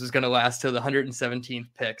Clemens was going to last till the 117th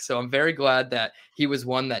pick. So I'm very glad that he was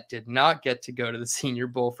one that did not get to go to the Senior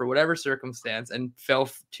Bowl for whatever circumstance and fell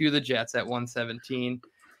to the Jets at 117.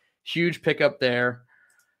 Huge pickup there.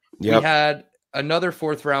 Yep. We had another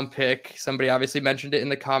 4th round pick. Somebody obviously mentioned it in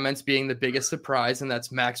the comments being the biggest surprise, and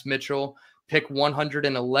that's Max Mitchell. Pick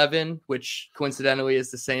 111, which coincidentally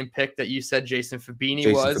is the same pick that you said Jason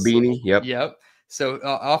Fabini was. Yep. So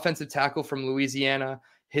offensive tackle from Louisiana.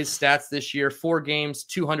 His stats this year, 4 games,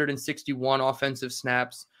 261 offensive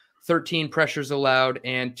snaps, 13 pressures allowed,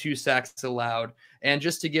 and 2 sacks allowed. And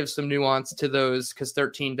just to give some nuance to those, because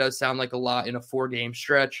 13 does sound like a lot in a 4-game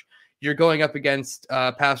stretch, you're going up against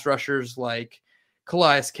pass rushers like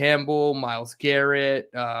Calais Campbell, Myles Garrett,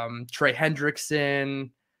 Trey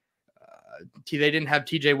Hendrickson. They didn't have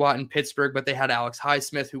TJ Watt in Pittsburgh, but they had Alex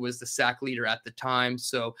Highsmith, who was the sack leader at the time.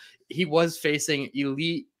 So he was facing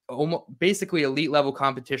basically elite level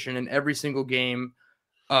competition in every single game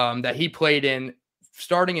that he played in,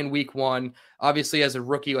 starting in week 1. Obviously, as a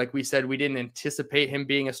rookie, like we said, we didn't anticipate him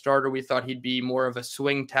being a starter. We thought he'd be more of a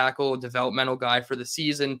swing tackle, developmental guy for the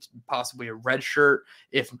season, possibly a red shirt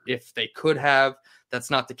if they could have. That's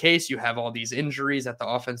not the case. You have all these injuries at the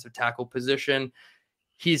offensive tackle position.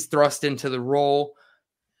 He's thrust into the role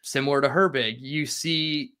similar to Herbig. You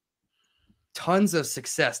see tons of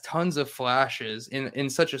success, tons of flashes in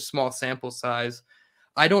such a small sample size.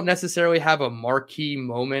 I don't necessarily have a marquee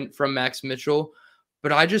moment from Max Mitchell,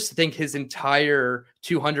 but I just think his entire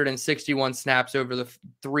 261 snaps over the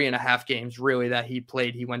 3.5 games really that he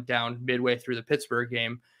played, he went down midway through the Pittsburgh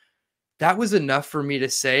game. That was enough for me to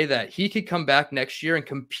say that he could come back next year and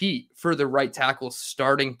compete for the right tackle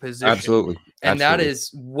starting position. Absolutely. And that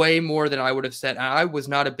is way more than I would have said. And I was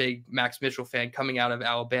not a big Max Mitchell fan coming out of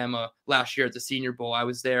Alabama last year at the Senior Bowl. I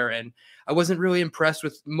was there, and I wasn't really impressed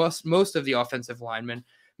with most of the offensive linemen.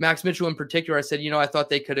 Max Mitchell in particular, I said, I thought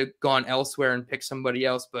they could have gone elsewhere and picked somebody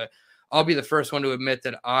else, but I'll be the first one to admit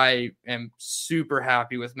that I am super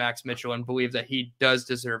happy with Max Mitchell and believe that he does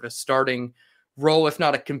deserve a starting role, if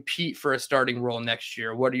not a compete for a starting role next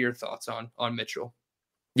year. What are your thoughts on Mitchell?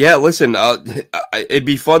 Yeah, listen, it'd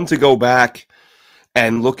be fun to go back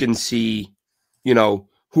and look and see, who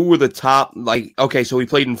were the top, okay, so he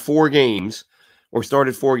played in 4 games or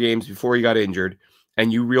started 4 games before he got injured,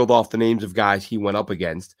 and you reeled off the names of guys he went up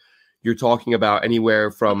against. You're talking about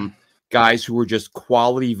anywhere from guys who were just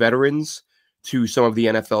quality veterans to some of the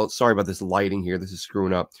NFL. Sorry about this lighting here. This is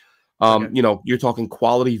screwing up. Okay. You're talking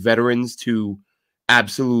quality veterans to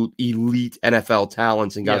absolute elite NFL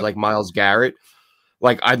talents and guys like Myles Garrett.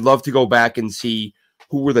 I'd love to go back and see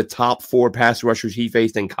who were the top 4 pass rushers he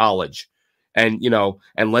faced in college. And,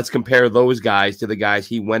 and let's compare those guys to the guys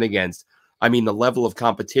he went against. I mean, the level of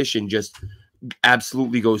competition just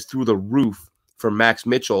absolutely goes through the roof for Max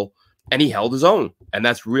Mitchell, and he held his own. And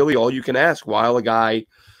that's really all you can ask while a guy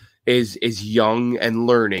is young and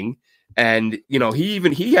learning. And,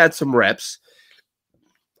 he had some reps.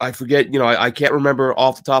 I forget, I can't remember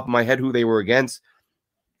off the top of my head who they were against.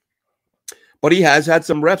 But he has had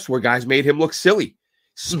some reps where guys made him look silly.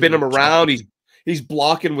 Spin him around. He's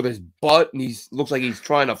blocking with his butt, and looks like he's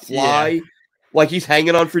trying to fly. Like he's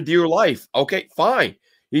hanging on for dear life. Okay, fine.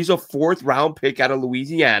 He's a 4th round pick out of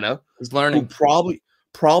Louisiana. He's learning. Who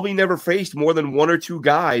probably never faced more than 1 or 2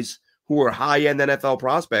 guys who are high-end NFL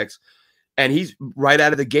prospects. And he's right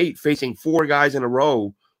out of the gate facing 4 guys in a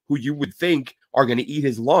row who you would think are going to eat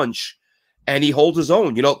his lunch, and he holds his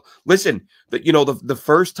own. Listen, the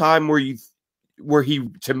first time where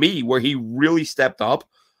he really stepped up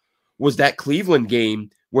was that Cleveland game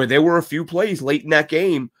where there were a few plays late in that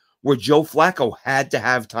game where Joe Flacco had to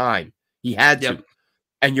have time. He had to.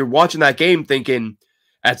 And you're watching that game thinking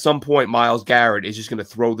at some point Myles Garrett is just going to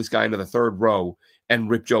throw this guy into the 3rd row and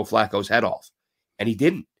rip Joe Flacco's head off. And he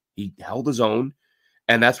didn't. He held his own.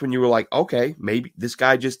 And that's when you were like, okay, maybe this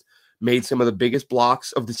guy just made some of the biggest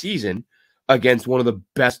blocks of the season against one of the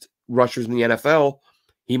best rushers in the NFL.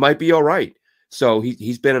 He might be all right. So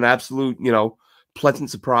he's been an absolute, pleasant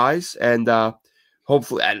surprise, and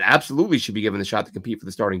hopefully and absolutely should be given the shot to compete for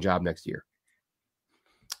the starting job next year.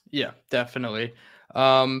 Yeah, definitely.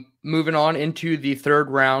 Moving on into the 3rd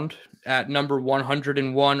round at number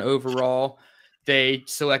 101 overall, They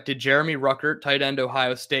selected Jeremy Ruckert, tight end,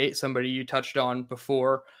 Ohio State, somebody you touched on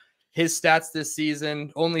before. His stats this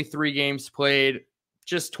season, only 3 games played,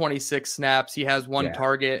 just 26 snaps. He has 1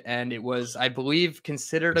 target, and it was, I believe,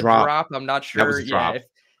 considered a drop. I'm not sure. That was a drop.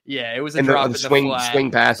 Yeah, it was a and drop the in the flat. swing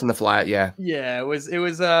pass in the flat. Yeah. Yeah, it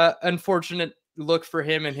was a unfortunate look for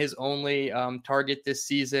him and his only target this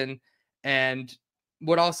season. And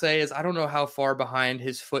what I'll say is I don't know how far behind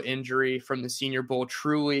his foot injury from the Senior Bowl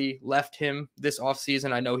truly left him this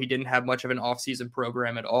offseason. I know he didn't have much of an offseason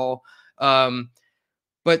program at all.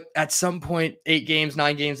 But at some point, 8 games,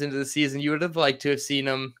 9 games into the season, you would have liked to have seen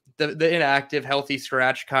him. The inactive, healthy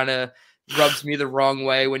scratch kind of rubs me the wrong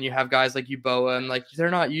way when you have guys like Uboa and like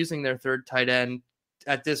they're not using their third tight end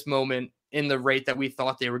at this moment in the rate that we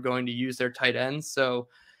thought they were going to use their tight ends. So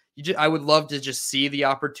I would love to just see the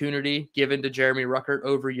opportunity given to Jeremy Ruckert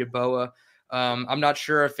over Uboa. I'm not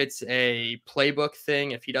sure if it's a playbook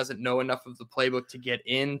thing, if he doesn't know enough of the playbook to get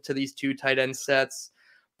into these 2 tight end sets.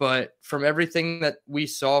 But from everything that we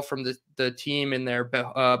saw from the team in their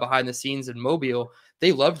behind the scenes in Mobile,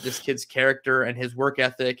 they loved this kid's character and his work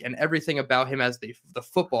ethic and everything about him as the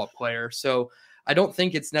football player. So I don't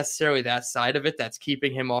think it's necessarily that side of it that's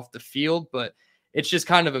keeping him off the field, but it's just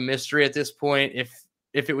kind of a mystery at this point if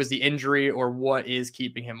it was the injury or what is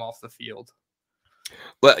keeping him off the field.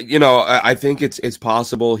 Well, I think it's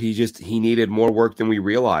possible he needed more work than we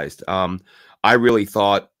realized. I really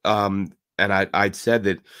thought, and I'd said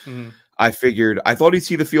that I thought he'd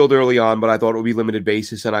see the field early on, but I thought it would be limited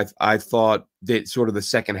basis. And I thought that sort of the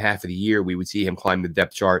second half of the year, we would see him climb the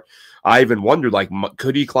depth chart. I even wondered, like,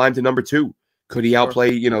 could he climb to number 2? Could he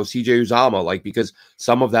outplay, CJ Uzama? Like, because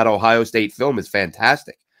some of that Ohio State film is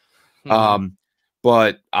fantastic.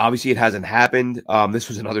 But obviously it hasn't happened. This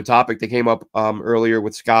was another topic that came up earlier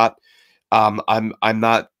with Scott. I'm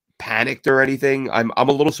not panicked or anything. I'm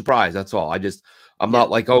a little surprised. That's all. I'm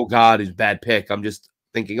not like, oh God, it's a bad pick. I'm just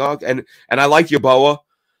thinking, oh, and I like Yeboah.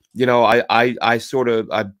 I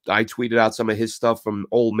tweeted out some of his stuff from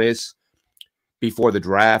Ole Miss before the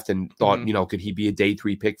draft and thought, could he be a day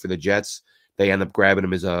 3 pick for the Jets? They end up grabbing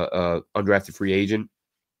him as a undrafted free agent,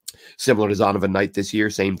 similar to Zonovan Knight this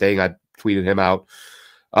year. Same thing. I tweeted him out.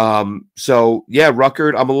 So yeah,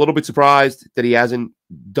 Ruckert, I'm a little bit surprised that he hasn't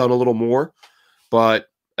done a little more, but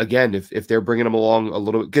again, if they're bringing him along a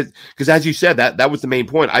little bit, because as you said, that was the main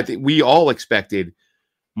point. I think we all expected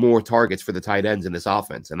more targets for the tight ends in this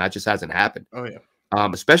offense, and that just hasn't happened. Oh yeah.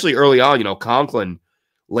 Especially early on, Conklin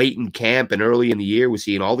late in camp and early in the year was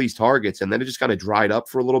seeing all these targets, and then it just kind of dried up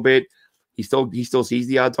for a little bit. He still sees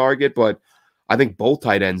the odd target, but I think both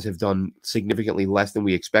tight ends have done significantly less than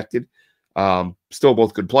we expected. Still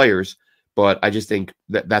both good players, but I just think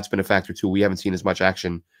that's been a factor too. We haven't seen as much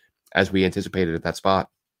action as we anticipated at that spot.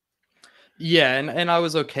 Yeah, and I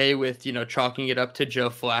was okay with, chalking it up to Joe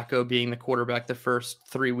Flacco being the quarterback the first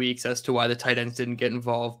 3 weeks as to why the tight ends didn't get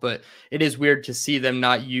involved. But it is weird to see them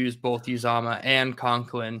not use both Uzama and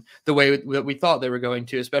Conklin the way that we thought they were going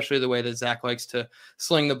to, especially the way that Zach likes to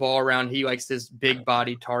sling the ball around. He likes this big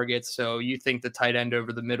body targets. So you think the tight end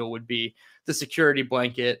over the middle would be the security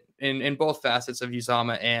blanket in both facets of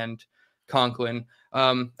Uzama and Conklin.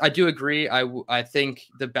 I do agree. I think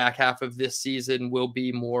the back half of this season will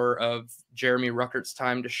be more of Jeremy Ruckert's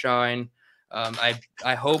time to shine.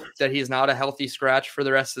 I hope that he's not a healthy scratch for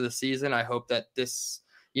the rest of the season. I hope that this,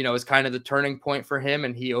 is kind of the turning point for him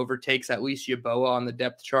and he overtakes at least Yeboah on the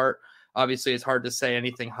depth chart. Obviously, it's hard to say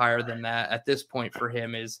anything higher than that at this point for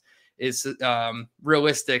him is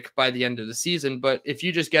realistic by the end of the season. But if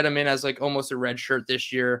you just get him in as like almost a red shirt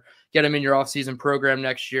this year, get him in your offseason program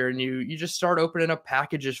next year, and you just start opening up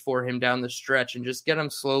packages for him down the stretch and just get him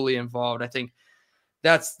slowly involved. I think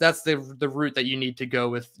that's the route that you need to go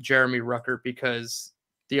with Jeremy Ruckert, because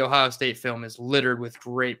the Ohio State film is littered with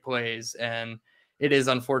great plays, and it is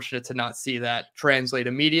unfortunate to not see that translate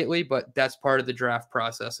immediately, but that's part of the draft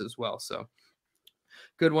process as well. So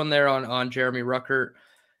good one there on Jeremy Ruckert.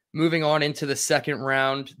 Moving on into the second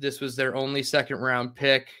round, this was their only second round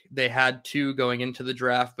pick. They had 2 going into the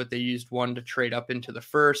draft, but they used 1 to trade up into the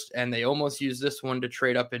first, and they almost used this one to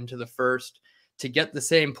trade up into the first to get the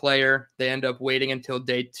same player. They end up waiting until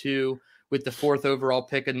day 2 with the 4th overall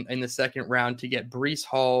pick in the second round to get Breece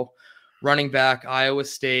Hall, running back, Iowa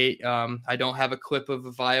State. I don't have a clip of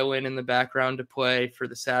a violin in the background to play for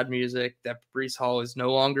the sad music. That Breece Hall is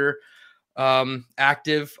no longer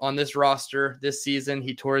active on this roster this season.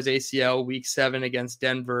 He tore his ACL week 7 against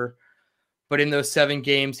Denver, but in those 7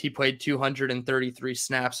 games, he played 233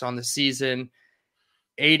 snaps on the season,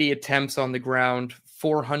 80 attempts on the ground,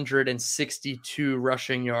 462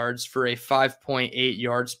 rushing yards for a 5.8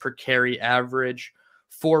 yards per carry average,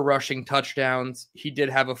 4 rushing touchdowns. He did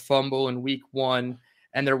have a fumble in week 1,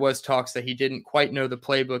 and there was talks that he didn't quite know the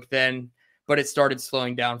playbook then, but it started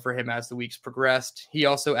slowing down for him as the weeks progressed. He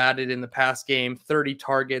also added in the pass game 30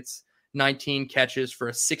 targets, 19 catches for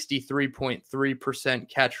a 63.3%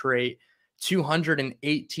 catch rate,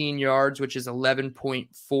 218 yards, which is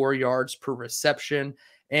 11.4 yards per reception,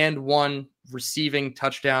 and 1 receiving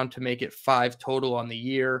touchdown to make it 5 total on the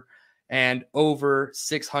year, and over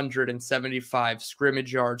 675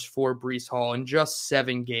 scrimmage yards for Breece Hall in just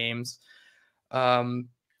 7 games. The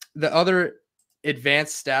other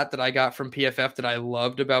advanced stat that I got from PFF that I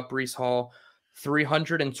loved about Breece Hall,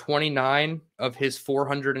 329 of his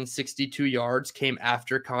 462 yards came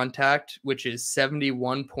after contact, which is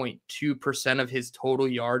 71.2% of his total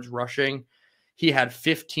yards rushing. He had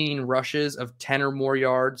 15 rushes of 10 or more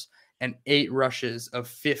yards and 8 rushes of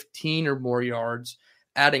 15 or more yards,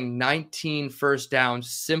 adding 19 first downs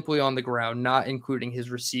simply on the ground, not including his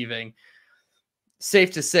receiving.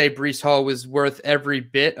 Safe to say Breece Hall was worth every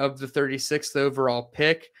bit of the 36th overall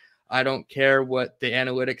pick. I don't care what the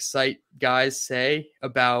analytics site guys say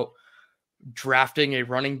about drafting a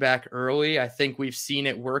running back early. I think we've seen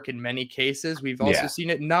it work in many cases. We've also seen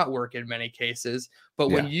it not work in many cases. But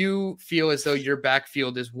when you feel as though your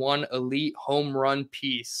backfield is one elite home run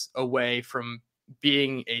piece away from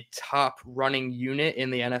being a top running unit in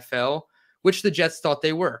the NFL, which the Jets thought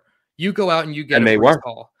they were, you go out and you get a Breece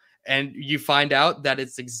Hall. And you find out that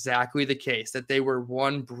it's exactly the case, that they were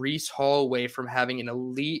one Breece Hall away from having an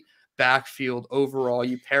elite backfield overall.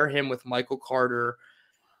 You pair him with Michael Carter.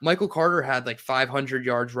 Michael Carter had like 500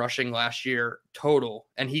 yards rushing last year total,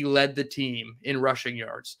 and he led the team in rushing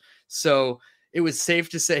yards. So it was safe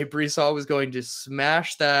to say Breece Hall was going to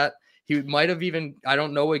smash that. He might have even, I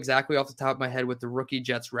don't know exactly off the top of my head what the rookie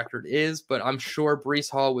Jets record is, but I'm sure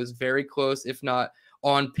Breece Hall was very close, if not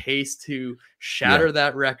on pace to shatter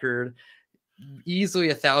that record. Easily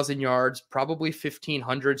 1,000 yards, probably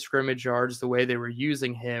 1,500 scrimmage yards the way they were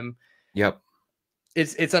using him. Yep.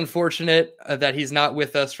 It's unfortunate that he's not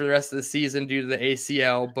with us for the rest of the season due to the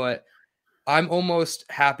ACL, but I'm almost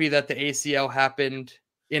happy that the ACL happened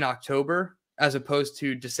in October as opposed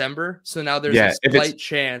to December. So now there's a slight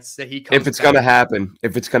chance that he comes back. If it's going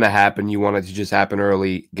to happen, you want it to just happen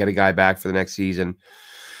early, get a guy back for the next season.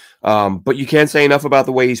 But you can't say enough about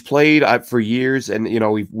the way he's played for years. And,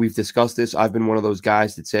 we've discussed this. I've been one of those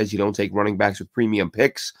guys that says you don't take running backs with premium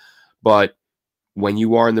picks, but when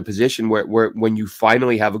you are in the position where when you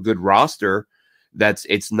finally have a good roster,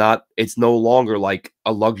 it's no longer like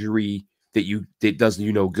a luxury that does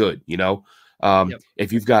you no good.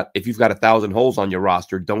 If you've got 1,000 holes on your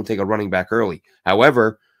roster, don't take a running back early.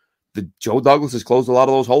 However, Joe Douglas has closed a lot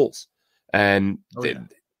of those holes, and they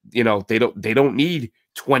don't need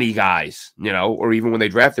 20 guys, or even when they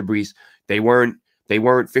drafted Breece, they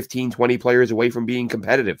weren't 15, 20 players away from being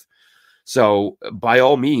competitive. So by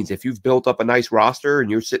all means, if you've built up a nice roster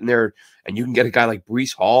and you're sitting there and you can get a guy like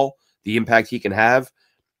Breece Hall, the impact he can have,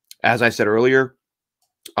 as I said earlier,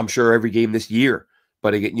 I'm sure every game this year,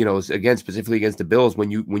 but again, specifically against the Bills,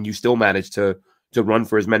 when you still manage to run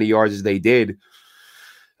for as many yards as they did,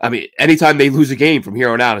 I mean, anytime they lose a game from here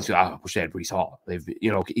on out, it's I wish they had Breece Hall.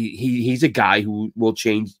 He's a guy who will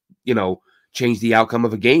change the outcome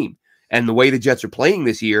of a game. And the way the Jets are playing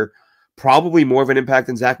this year, probably more of an impact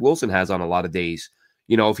than Zach Wilson has on a lot of days.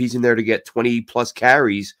 If he's in there to get 20 plus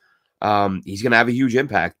carries, he's going to have a huge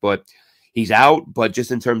impact. But he's out. But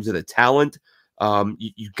just in terms of the talent,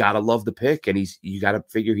 you got to love the pick, and you got to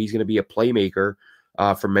figure he's going to be a playmaker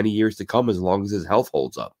for many years to come as long as his health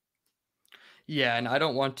holds up. Yeah, and I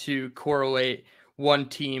don't want to correlate one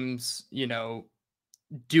team's,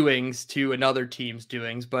 doings to another team's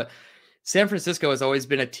doings, but San Francisco has always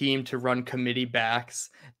been a team to run committee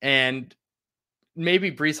backs, and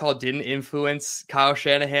maybe Breece Hall didn't influence Kyle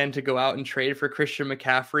Shanahan to go out and trade for Christian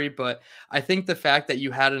McCaffrey, but I think the fact that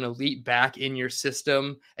you had an elite back in your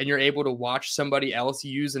system and you're able to watch somebody else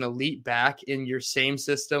use an elite back in your same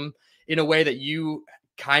system in a way that you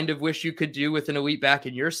kind of wish you could do with an elite back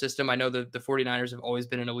in your system. I know that the 49ers have always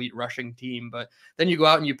been an elite rushing team, but then you go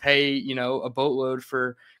out and you pay, a boatload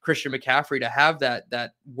for Christian McCaffrey to have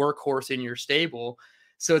that workhorse in your stable.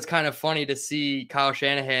 So it's kind of funny to see Kyle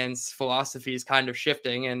Shanahan's philosophy is kind of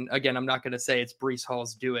shifting. And again, I'm not going to say it's Breece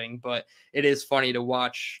Hall's doing, but it is funny to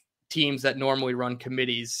watch teams that normally run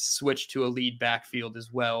committees switch to a lead backfield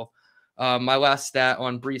as well. My last stat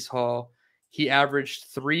on Breece Hall, he averaged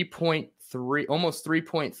almost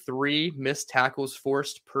 3.3 missed tackles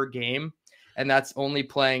forced per game. And that's only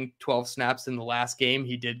playing 12 snaps in the last game.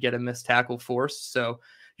 He did get a missed tackle forced. So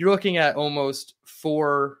you're looking at almost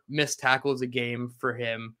 4 missed tackles a game for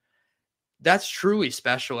him. that's truly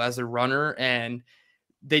special as a runner. And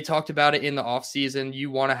they talked about it in the offseason.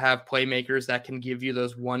 You want to have playmakers that can give you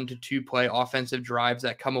those 1 to 2 play offensive drives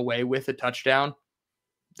that come away with a touchdown.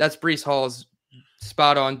 That's Breece Hall's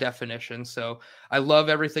spot on definition. So I love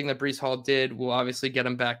everything that Breece Hall did. We'll obviously get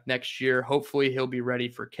him back next year. Hopefully he'll be ready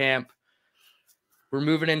for camp. We're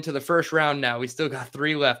moving into the first round now. We still got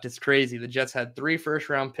 3 left. It's crazy. The Jets had 3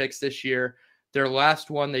 first-round picks this year. Their last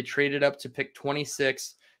one, they traded up to pick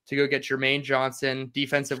 26 to go get Jermaine Johnson,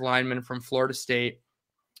 defensive lineman from Florida State.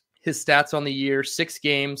 His stats on the year, 6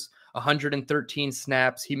 games, 113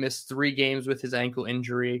 snaps. He missed 3 games with his ankle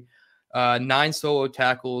injury, 9 solo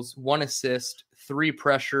tackles, 1 assist, 5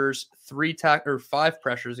 pressures, 3 tackles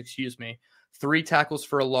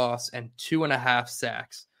for a loss, and 2.5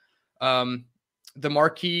 sacks. The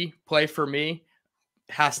marquee play for me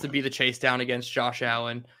has to be the chase down against Josh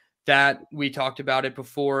Allen. That we talked about it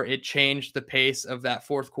before. It changed the pace of that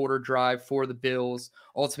fourth quarter drive for the Bills,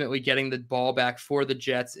 ultimately getting the ball back for the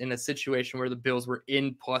Jets in a situation where the Bills were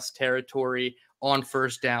in plus territory on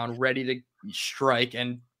first down, ready to strike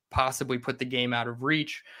and possibly put the game out of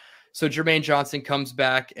reach. So Jermaine Johnson comes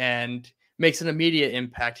back and makes an immediate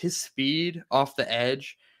impact. His speed off the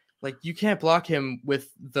edge, like you can't block him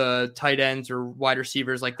with the tight ends or wide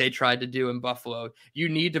receivers like they tried to do in Buffalo. You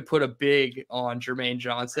need to put a big on Jermaine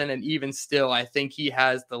Johnson. And even still, I think he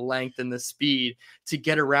has the length and the speed to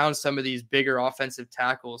get around some of these bigger offensive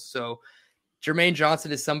tackles. So Jermaine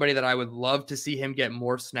Johnson is somebody that I would love to see him get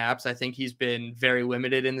more snaps. I think he's been very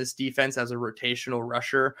limited in this defense as a rotational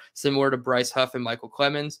rusher, similar to Bryce Huff and Michael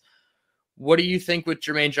Clemens. What do you think with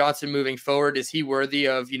Jermaine Johnson moving forward? Is he worthy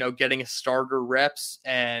of, getting a starter reps?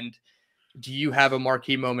 And do you have a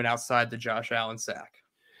marquee moment outside the Josh Allen sack?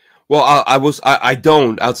 Well, I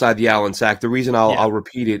don't outside the Allen sack. The reason I'll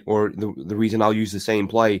repeat it, or the reason I'll use the same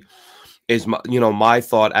play is, my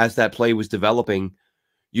thought as that play was developing,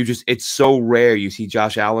 it's so rare you see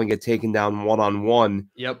Josh Allen get taken down one-on-one.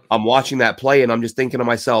 Yep. I'm watching that play and I'm just thinking to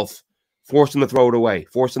myself, force him to throw it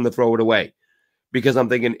away. Because I'm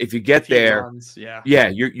thinking if you get there, runs,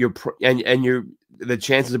 you're the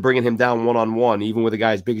chances of bringing him down one-on-one, even with a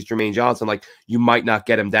guy as big as Jermaine Johnson, like you might not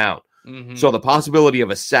get him down. Mm-hmm. So the possibility of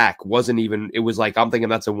a sack wasn't even. It was like I'm thinking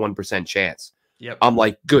that's a 1% chance. Yep. I'm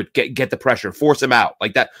like, good, get the pressure, force him out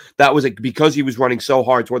like that. That was because he was running so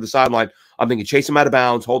hard toward the sideline. I'm thinking chase him out of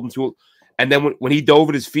bounds, hold him to it, and then when he dove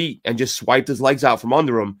at his feet and just swiped his legs out from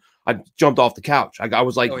under him, I jumped off the couch. I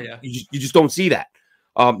was like, you just don't see that.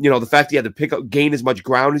 The fact he had to gain as much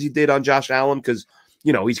ground as he did on Josh Allen because,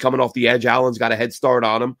 he's coming off the edge. Allen's got a head start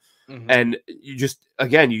on him. Mm-hmm. And you just,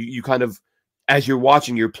 again, you kind of, as you're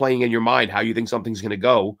watching, you're playing in your mind how you think something's going to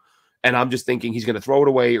go. And I'm just thinking he's going to throw it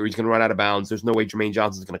away or he's going to run out of bounds. There's no way Jermaine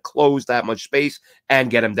Johnson's going to close that much space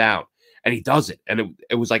and get him down. And he does it. And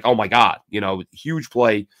it was like, oh my God, huge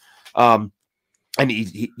play. And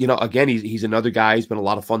he's another guy. He's been a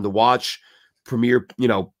lot of fun to watch. Premier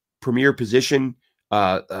position.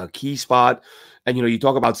 Key spot, and you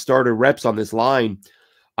talk about starter reps on this line.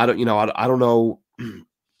 I don't know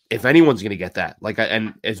if anyone's going to get that.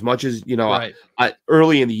 And as much as right.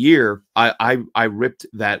 Early in the year, I ripped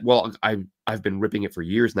that. Well, I've been ripping it for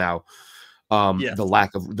years now. The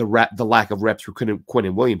lack of reps for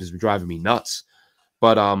Quinnen Williams has been driving me nuts.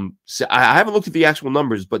 But so I haven't looked at the actual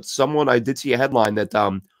numbers, but I did see a headline that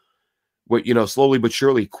slowly but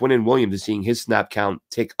surely Quinnen Williams is seeing his snap count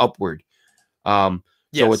tick upward. So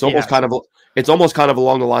it's almost kind of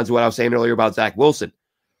along the lines of what I was saying earlier about Zach Wilson.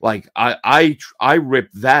 Like I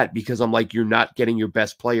ripped that because I'm like, you're not getting your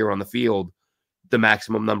best player on the field the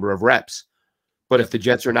maximum number of reps. But if the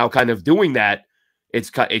Jets are now kind of doing that,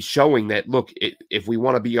 it's showing that, look, if we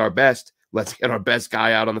want to be our best, let's get our best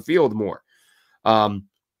guy out on the field more.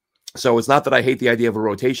 So it's not that I hate the idea of a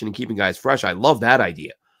rotation and keeping guys fresh. I love that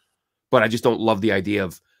idea, but I just don't love the idea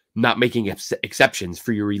of not making exceptions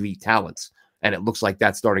for your elite talents. And it looks like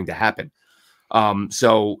that's starting to happen.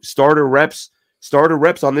 So starter reps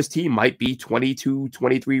on this team might be 22,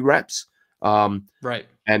 23 reps. Right.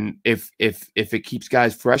 And if it keeps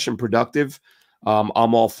guys fresh and productive, I'm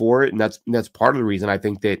all for it. And that's part of the reason I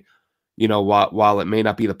think that, while it may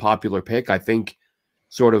not be the popular pick, I think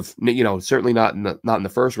sort of, certainly not in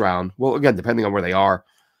the first round. Well, again, depending on where they are,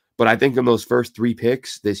 but I think in those first 3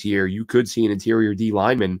 picks this year, you could see an interior D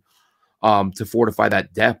lineman to fortify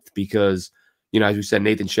that depth because, as we said,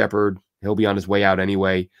 Nathan Shepard, he'll be on his way out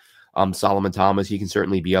anyway. Solomon Thomas, he can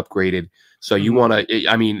certainly be upgraded. So you want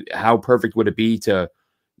to, how perfect would it be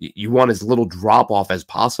you want as little drop off as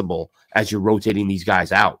possible as you're rotating these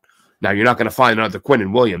guys out. Now, you're not going to find another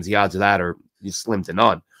Quinnen Williams. The odds of that are slim to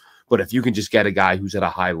none. But if you can just get a guy who's at a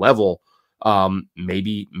high level,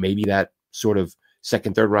 maybe that sort of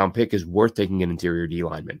second, third round pick is worth taking an interior D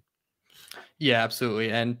lineman. Yeah,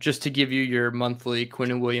 absolutely. And just to give you your monthly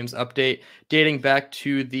Quinnen Williams update, dating back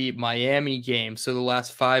to the Miami game, so the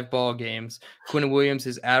last 5 ball games, Quinnen Williams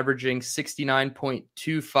is averaging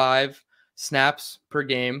 69.25 snaps per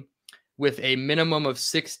game with a minimum of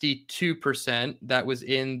 62%. That was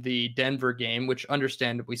in the Denver game, which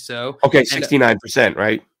understandably so. Okay, 69%,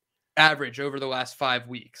 right? Average over the last 5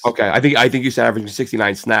 weeks. Okay, I think you said averaging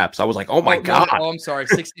 69 snaps. I was like, oh my God. No, I'm sorry,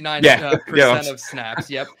 69% of snaps.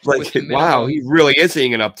 Yep. Like, wow, he really is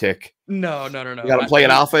seeing an uptick. No. You got him playing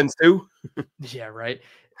offense too? Yeah, right.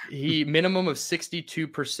 He minimum of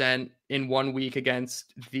 62% in 1 week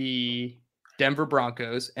against the Denver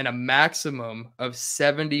Broncos and a maximum of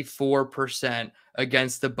 74%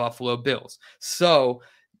 against the Buffalo Bills. So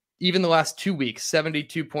even the last 2 weeks,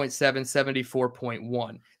 72.7,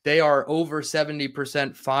 74.1. They are over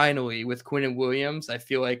 70% finally with Quinnen Williams. I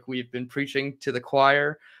feel like we've been preaching to the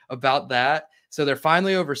choir about that. So they're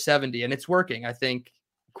finally over 70, and it's working. I think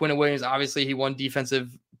Quinnen Williams, obviously, he won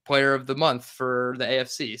Defensive Player of the Month for the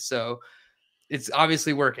AFC. So it's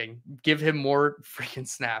obviously working. Give him more freaking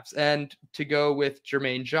snaps. And to go with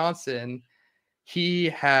Jermaine Johnson, he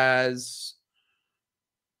has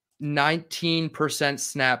 19%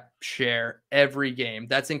 snap share every game.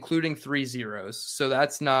 That's including 3 zeros. So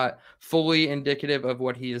that's not fully indicative of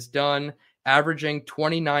what he has done, averaging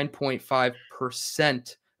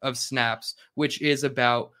 29.5% of snaps, which is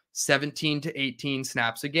about 17 to 18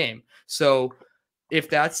 snaps a game. So if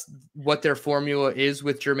that's what their formula is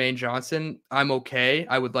with Jermaine Johnson, I'm okay.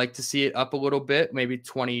 I would like to see it up a little bit, maybe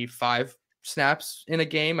 25 snaps in a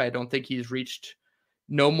game. I don't think he's reached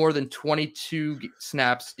no more than 22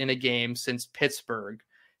 snaps in a game since Pittsburgh.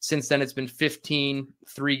 Since then, it's been 15,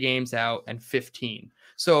 3 games out, and 15.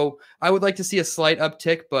 So I would like to see a slight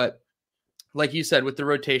uptick, but like you said, with the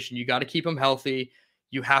rotation, you got to keep them healthy.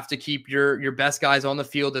 You have to keep your best guys on the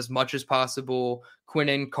field as much as possible.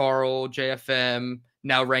 Quinnen, Carl, JFM,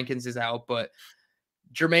 now Rankins is out, but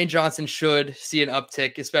Jermaine Johnson should see an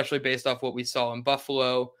uptick, especially based off what we saw in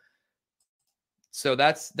Buffalo. So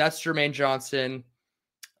that's Jermaine Johnson.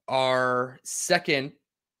 Our second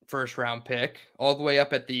first-round pick, all the way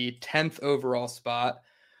up at the 10th overall spot,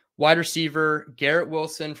 wide receiver Garrett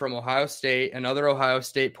Wilson from Ohio State, another Ohio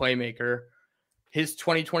State playmaker. His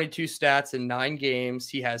 2022 stats in 9 games,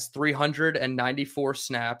 he has 394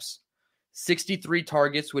 snaps, 63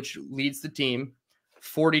 targets, which leads the team,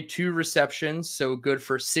 42 receptions, so good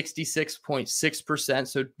for 66.6%.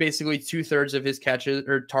 So basically 2/3 of his catches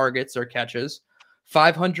or targets are catches,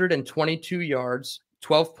 522 yards,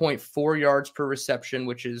 12.4 yards per reception,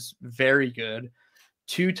 which is very good.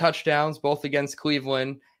 2 touchdowns, both against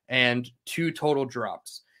Cleveland, and 2 total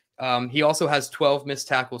drops. He also has 12 missed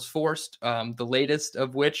tackles forced, the latest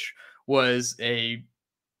of which was I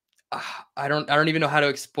don't even know how to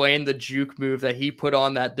explain the juke move that he put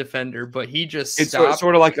on that defender, but he just stopped. It's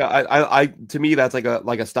sort of like to me that's like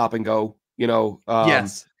a stop and go,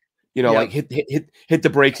 yes, like hit the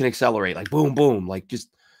brakes and accelerate, like boom boom, like just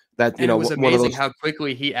that. It was amazing how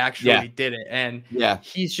quickly he actually did it, and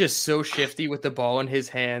he's just so shifty with the ball in his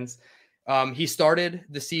hands. He started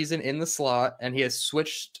the season in the slot, and he has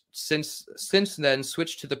switched since then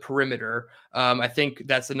to the perimeter. I think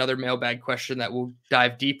that's another mailbag question that we'll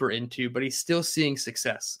dive deeper into, but he's still seeing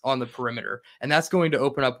success on the perimeter, and that's going to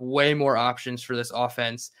open up way more options for this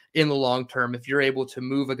offense in the long term. If you're able to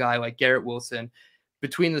move a guy like Garrett Wilson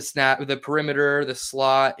between the perimeter, the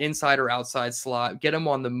slot, inside or outside slot, get him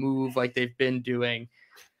on the move like they've been doing.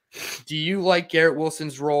 Do you like Garrett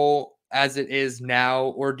Wilson's role as it is now,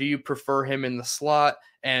 or do you prefer him in the slot?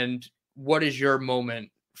 And what is your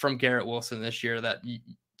moment from Garrett Wilson this year that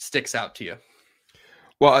sticks out to you?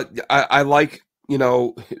 Well, I like,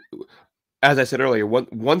 as I said earlier,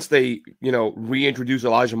 once they, reintroduce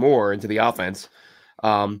Elijah Moore into the offense,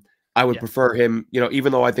 I would prefer him,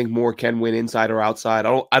 even though I think Moore can win inside or outside.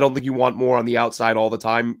 I don't think you want Moore on the outside all the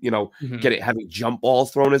time, having jump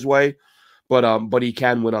balls thrown his way, but he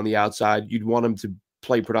can win on the outside. You'd want him to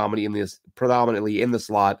play predominantly in the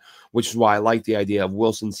slot, which is why I like the idea of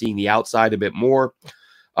Wilson seeing the outside a bit more.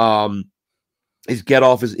 His get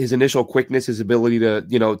off, his initial quickness, his ability to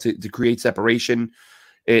to create separation,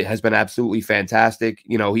 it has been absolutely fantastic.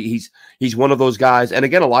 He's one of those guys, and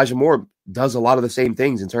again, Elijah Moore does a lot of the same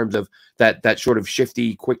things in terms of that sort of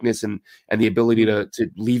shifty quickness and the ability to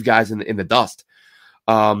leave guys in the dust.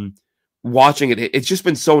 Watching it's just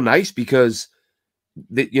been so nice because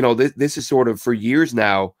this is sort of for years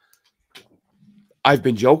now. I've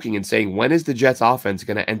been joking and saying, when is the Jets offense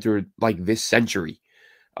going to enter like this century?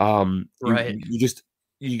 Right.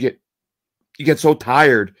 You get so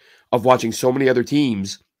tired of watching so many other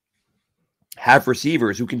teams have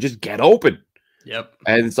receivers who can just get open. Yep.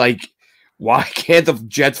 And it's like, why can't the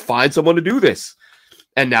Jets find someone to do this?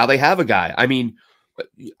 And now they have a guy. I mean,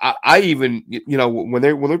 I even, when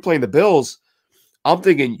they're playing the Bills, I'm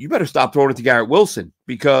thinking you better stop throwing it to Garrett Wilson,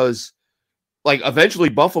 because like eventually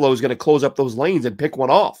Buffalo is going to close up those lanes and pick one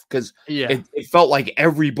off, because it felt like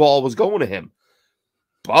every ball was going to him.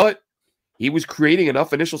 But he was creating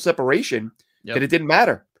enough initial separation that it didn't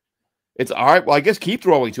matter. It's all right. Well, I guess keep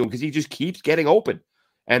throwing to him, because he just keeps getting open.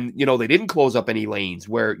 And, they didn't close up any lanes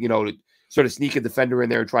where, to sort of sneak a defender in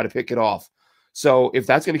there and try to pick it off. So if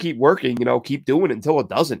that's going to keep working, keep doing it until it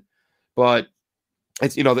doesn't. But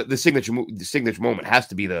it's, the signature moment has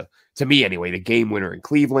to be to me anyway, the game winner in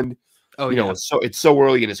Cleveland. It's so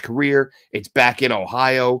early in his career. It's back in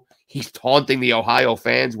Ohio. He's taunting the Ohio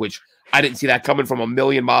fans, which I didn't see that coming from a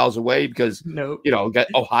million miles away, because, got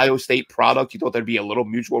Ohio State product. You thought there'd be a little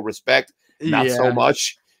mutual respect. Not so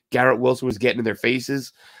much. Garrett Wilson was getting in their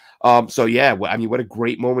faces. So yeah, I mean, what a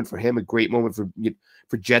great moment for him. A great moment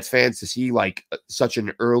for Jets fans to see like such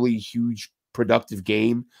an early, huge, productive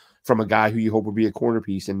game from a guy who you hope will be a corner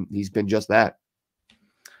piece, and he's been just that.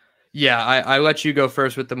 Yeah, I let you go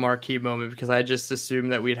first with the marquee moment, because I just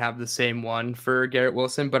assumed that we'd have the same one for Garrett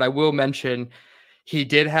Wilson. But I will mention he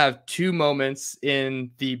did have two moments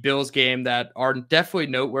in the Bills game that are definitely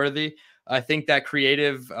noteworthy. I think that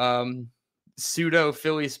creative pseudo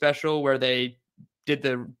Philly special where they did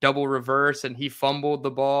the double reverse and he fumbled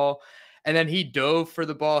the ball and then he dove for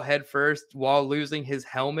the ball head first while losing his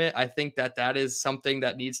helmet. I think that is something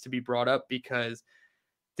that needs to be brought up, because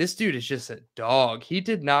this dude is just a dog. He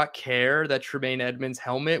did not care that Tremaine Edmonds'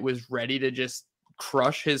 helmet was ready to just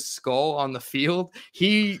crush his skull on the field.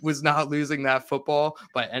 He was not losing that football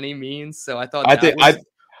by any means. So I thought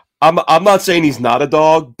I'm not saying he's not a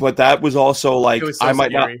dog, but that was also like, I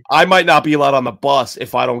might not be allowed on the bus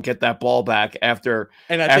if I don't get that ball back after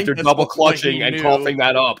double clutching and coughing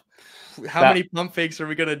that up. How many pump fakes are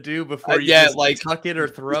we gonna do before you just tuck it or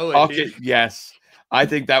throw it? Yes, I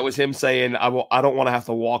think that was him saying, I don't want to have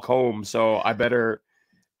to walk home, so I better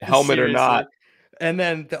helmet or not. And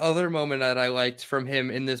then the other moment that I liked from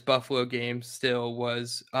him in this Buffalo game still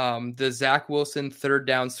was the Zach Wilson third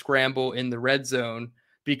down scramble in the red zone.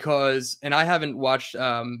 Because, and I haven't watched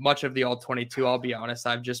much of the All-22, I'll be honest.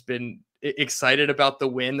 I've just been excited about the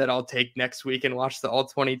win that I'll take next week and watch the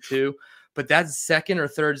All-22. But that second or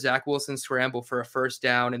third Zach Wilson scramble for a first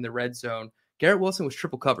down in the red zone, Garrett Wilson was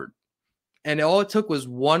triple covered. And all it took was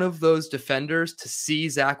one of those defenders to see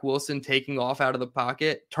Zach Wilson taking off out of the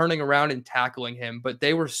pocket, turning around and tackling him. But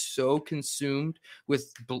they were so consumed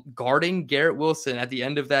with guarding Garrett Wilson at the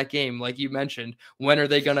end of that game. Like you mentioned, when are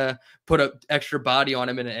they going to put an extra body on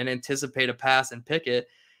him and anticipate a pass and pick it?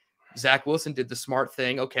 Zach Wilson did the smart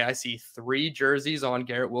thing. Okay, I see 3 jerseys on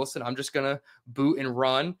Garrett Wilson. I'm just going to boot and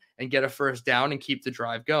run and get a first down and keep the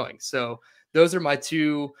drive going. So those are my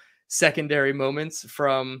two secondary moments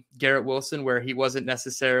from Garrett Wilson, where he wasn't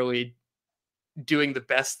necessarily doing the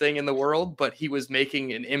best thing in the world, but he was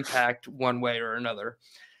making an impact one way or another.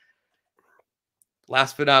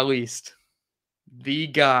 Last but not least, the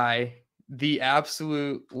guy, the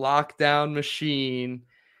absolute lockdown machine,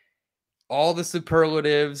 all the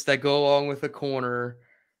superlatives that go along with a corner,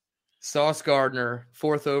 Sauce Gardner,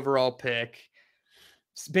 4th overall pick.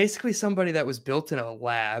 It's basically somebody that was built in a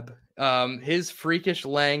lab. His freakish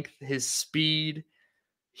length, his speed.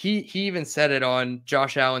 He even said it on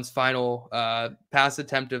Josh Allen's final pass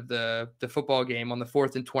attempt of the football game on the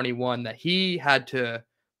 4th and 21 that he had to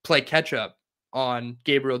play catch up on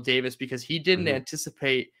Gabriel Davis, because he didn't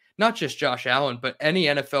anticipate not just Josh Allen, but any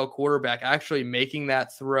NFL quarterback actually making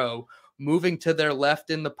that throw, moving to their left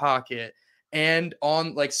in the pocket, and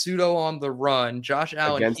on like pseudo on the run. Josh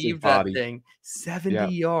Allen heaved that thing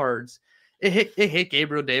 70 yards. It hit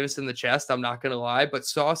Gabriel Davis in the chest, I'm not going to lie, but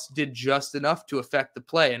Sauce did just enough to affect the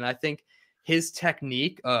play. And I think his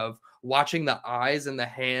technique of watching the eyes and the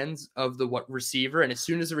hands of the receiver, and as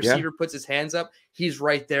soon as the receiver puts his hands up, he's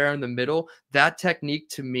right there in the middle. That technique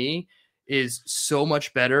to me is so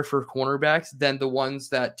much better for cornerbacks than the ones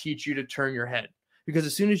that teach you to turn your head. Because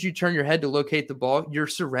as soon as you turn your head to locate the ball, you're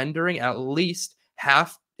surrendering at least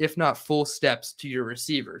half, if not full steps to your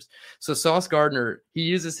receivers. So Sauce Gardner, he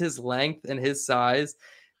uses his length and his size,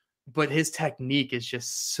 but his technique is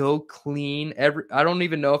just so clean. I don't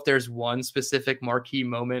even know if there's one specific marquee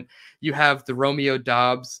moment. You have the Romeo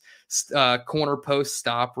Doubs corner post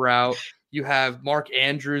stop route. You have Mark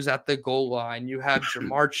Andrews at the goal line. You have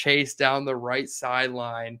Jamar Chase down the right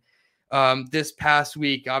sideline. This past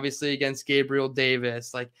week, obviously against Gabriel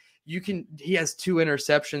Davis, like he has 2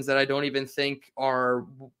 interceptions that I don't even think are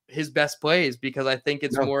his best plays, because I think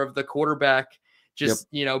it's more of the quarterback just,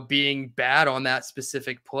 being bad on that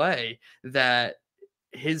specific play, that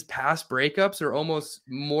his pass breakups are almost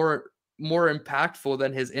more impactful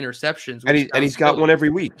than his interceptions. And he's got one every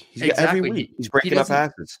week. Every week he's breaking up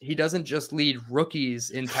passes. He doesn't just lead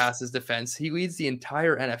rookies in passes defense. He leads the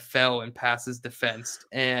entire NFL in passes defense.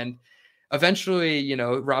 And eventually,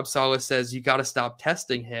 Rob Saleh says you got to stop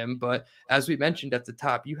testing him. But as we mentioned at the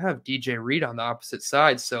top, you have DJ Reed on the opposite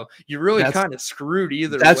side. So you're really kind of screwed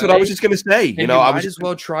either way. That's what I was just going to say. And I might as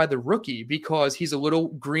well try the rookie, because he's a little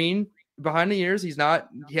green behind the ears. He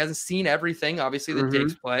hasn't seen everything, obviously, the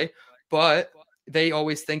Diggs play. But they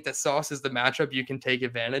always think that Sauce is the matchup you can take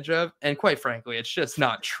advantage of, and quite frankly, it's just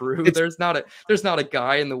not true. There's not a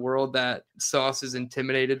guy in the world that Sauce is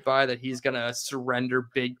intimidated by, that he's gonna surrender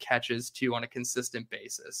big catches to on a consistent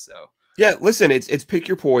basis. So yeah, listen, it's pick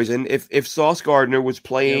your poison. If Sauce Gardner was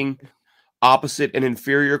playing opposite an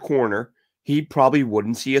inferior corner, he probably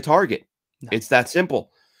wouldn't see a target. No. It's that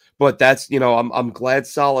simple. But that's I'm glad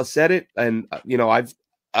Saleh said it, and I've.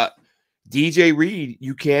 DJ Reed,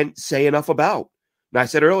 you can't say enough about. And I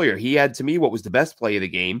said earlier, he had, to me, what was the best play of the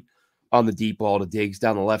game on the deep ball to Diggs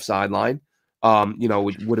down the left sideline.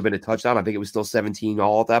 It would have been a touchdown. I think it was still 17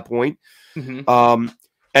 all at that point.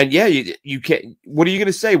 And yeah, you can't. What are you going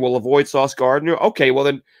to say? We'll avoid Sauce Gardner. Okay, well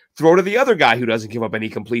then throw to the other guy who doesn't give up any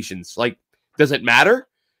completions. Like, does it matter?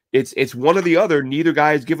 It's one or the other. Neither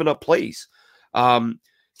guy has given up plays.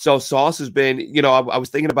 So Sauce has been. I was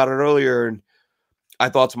thinking about it earlier, and I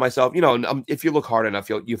thought to myself, if you look hard enough,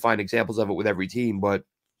 you find examples of it with every team. But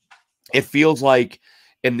it feels like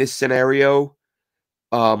in this scenario,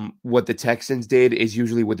 what the Texans did is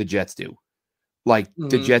usually what the Jets do. Like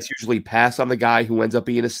the Jets usually pass on the guy who ends up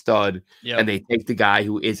being a stud, and they take the guy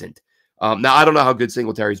who isn't. Now, I don't know how good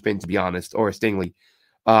Singletary's been, to be honest, or Stingley.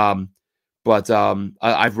 But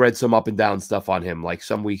I've read some up and down stuff on him. Like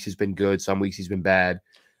some weeks he's been good, some weeks he's been bad.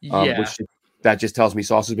 That just tells me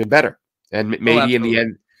Sauce has been better. And maybe in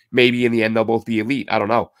the end they'll both be elite. I don't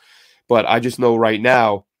know, but I just know right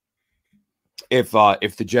now, if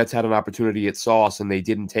the Jets had an opportunity at Sauce and they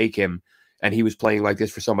didn't take him, and he was playing like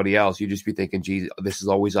this for somebody else, you'd just be thinking, "Geez, this is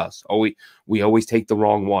always us. We always take the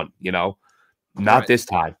wrong one." Not this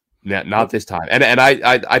time. Not this time. And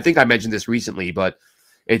I think I mentioned this recently, but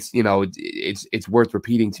it's worth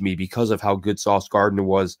repeating to me because of how good Sauce Gardner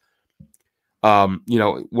was.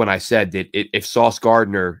 When I said that if Sauce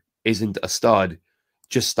Gardner isn't a stud,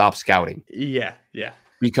 just stop scouting. Yeah.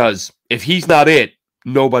 Because if he's not it,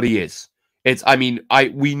 nobody is.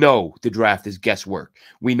 We know the draft is guesswork.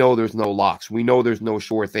 We know there's no locks. We know there's no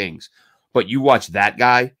sure things. But you watch that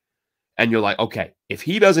guy, and you're like, okay, if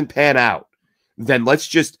he doesn't pan out, then let's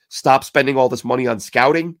just stop spending all this money on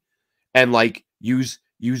scouting and use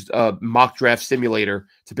a mock draft simulator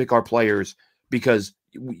to pick our players, because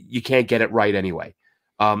you can't get it right anyway.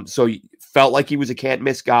 So felt like he was a can't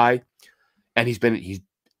miss guy, and he's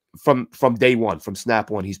from day one, from snap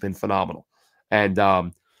one, he's been phenomenal. And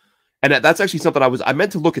that's actually something I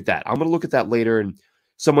meant to look at that. I'm going to look at that later. And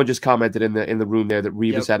someone just commented in the room there that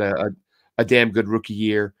Revis had a damn good rookie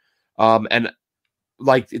year. And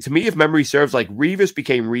to me, if memory serves, Revis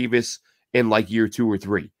became Revis in year 2 or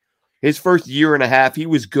 3. His first year and a half, he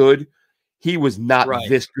was good. He was not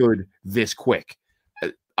this good this quick.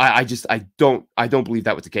 I don't believe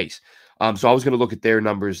that was the case. So I was going to look at their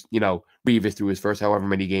numbers, Revis through his first however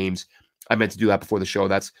many games. I meant to do that before the show.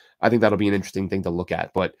 I think that'll be an interesting thing to look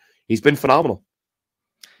at, but he's been phenomenal.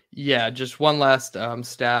 Yeah. Just one last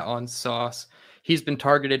stat on Sauce. He's been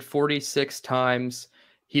targeted 46 times.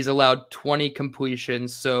 He's allowed 20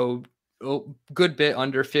 completions. So good bit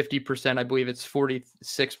under 50%. I believe it's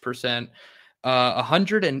 46%,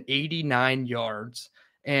 189 yards.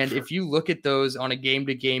 And if you look at those on a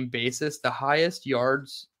game-to-game basis, the highest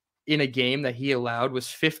yards in a game that he allowed was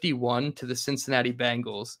 51 to the Cincinnati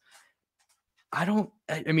Bengals. I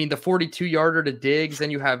mean, the 42-yarder to Diggs,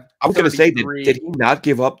 then you have I was going to say, did he not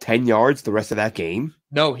give up 10 yards the rest of that game?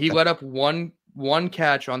 No, he let up one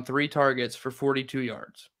catch on 3 targets for 42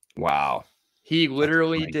 yards. Wow. He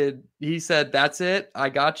literally did. He said, "That's it. I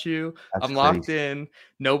got you. I'm locked in.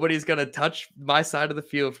 Nobody's going to touch my side of the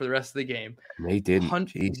field for the rest of the game." And they didn't.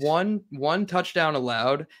 One touchdown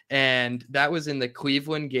allowed, and that was in the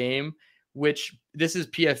Cleveland game, which this is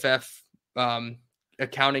PFF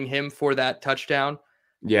accounting him for that touchdown.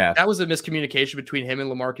 Yeah. That was a miscommunication between him and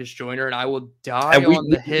LaMarcus Joyner, and I will die on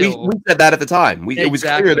the hill. We said that at the time. It was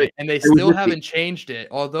clear that and they still haven't changed it.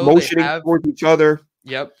 Although motioning towards each other.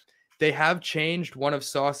 Yep. they have changed one of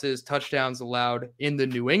Sauce's touchdowns allowed in the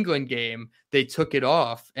New England game. They took it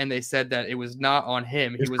off and they said that it was not on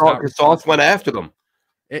him. He was not Because Sauce went after them.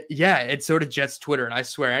 It's sort of Jets Twitter. And I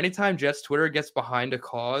swear, anytime Jets Twitter gets behind a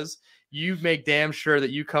cause, you make damn sure that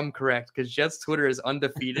you come correct, because Jets Twitter is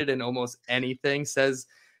undefeated in almost anything. Says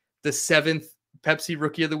the 7th Pepsi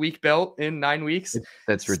Rookie of the Week belt in 9 weeks.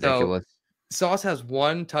 That's ridiculous. So, Sauce has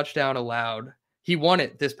 1 touchdown allowed. He won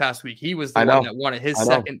it this past week. He was the one that won it his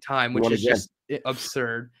second time, which is just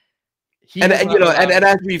absurd. And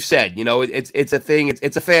as we've said, it's a thing.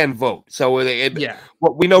 It's a fan vote. So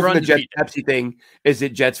what we know from the Jets Pepsi thing is that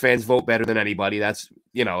Jets fans vote better than anybody. That's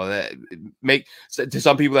to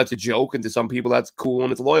some people that's a joke, and to some people that's cool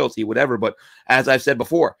and it's loyalty, whatever. But as I've said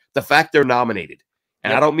before, the fact they're nominated,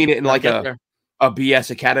 and I don't mean it in like a BS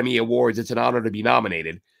Academy Awards. It's an honor to be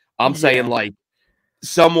nominated. I'm saying like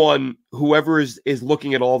whoever is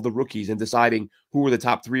looking at all of the rookies and deciding who are the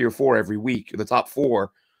top 3 or 4 every week, or the top 4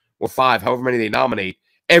 or 5, however many they nominate,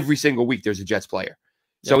 every single week there's a Jets player.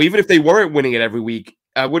 So even if they weren't winning it every week,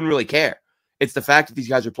 I wouldn't really care. It's the fact that these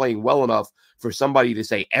guys are playing well enough for somebody to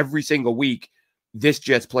say every single week, this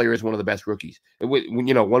Jets player is one of the best rookies. And when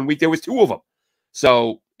 1 week there was 2 of them.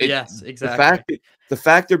 So yes, exactly. The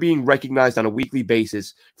fact they're being recognized on a weekly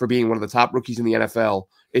basis for being one of the top rookies in the NFL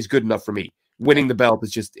is good enough for me. Winning the belt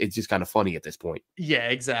is just kind of funny at this point. Yeah,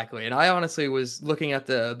 exactly. And I honestly was looking at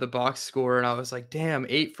the box score and I was like, damn,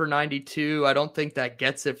 8 for 92. I don't think that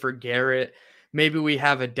gets it for Garrett. Maybe we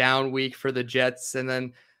have a down week for the Jets. And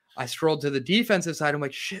then I scrolled to the defensive side. I'm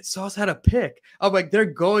like, shit, Sauce had a pick. I'm like, they're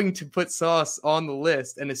going to put Sauce on the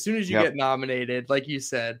list. And as soon as you get nominated, like you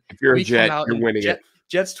said, if you're a Jet, you're winning it.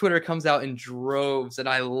 Jets Twitter comes out in droves, and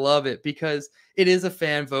I love it because it is a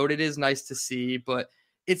fan vote. It is nice to see, but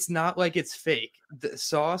it's not like it's fake. The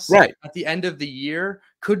Sauce at the end of the year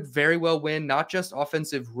could very well win not just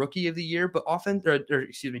offensive rookie of the year, but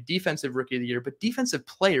defensive rookie of the year, but defensive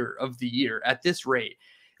player of the year at this rate.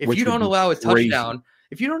 If you don't allow a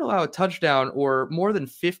touchdown or more than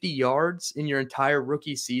 50 yards in your entire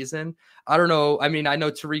rookie season, I don't know. I mean, I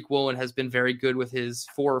know Tariq Woolen has been very good with his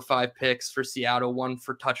 4 or 5 picks for Seattle, 1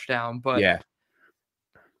 for touchdown, but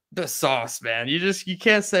the Sauce, man, you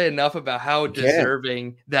can't say enough about how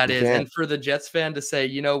deserving that is. And for the Jets fan to say,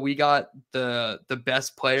 we got the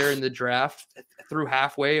best player in the draft through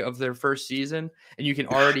halfway of their first season, and you can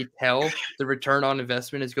already tell the return on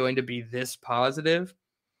investment is going to be this positive.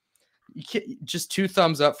 Just 2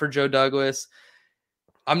 thumbs up for Joe Douglas.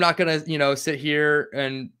 I'm not going to, sit here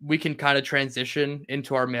and we can kind of transition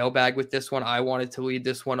into our mailbag with this one. I wanted to lead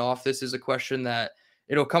this one off. This is a question that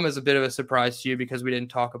it'll come as a bit of a surprise to you because we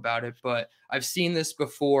didn't talk about it, but I've seen this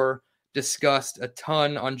before discussed a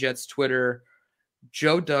ton on Jets Twitter.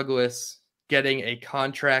 Joe Douglas getting a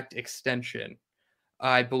contract extension.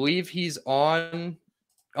 I believe he's under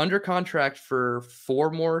contract for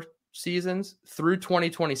 4 more seasons through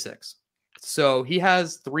 2026. So he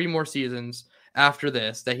has 3 more seasons after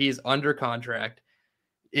this that he's under contract.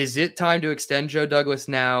 Is it time to extend Joe Douglas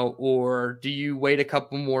now, or do you wait a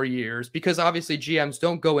couple more years? Because obviously GMs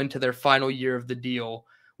don't go into their final year of the deal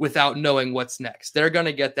without knowing what's next. They're going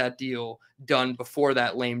to get that deal done before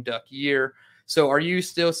that lame duck year. So are you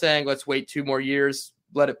still saying, let's wait 2 more years,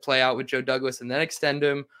 let it play out with Joe Douglas and then extend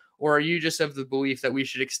him? Or are you just of the belief that we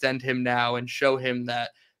should extend him now and show him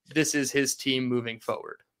that this is his team moving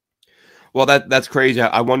forward? Well, that's crazy.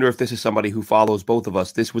 I wonder if this is somebody who follows both of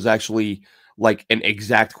us. This was actually like an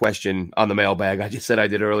exact question on the mailbag. I just said I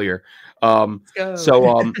did earlier. But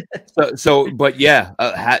yeah,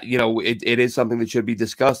 it is something that should be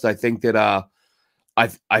discussed. I think that I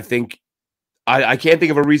can't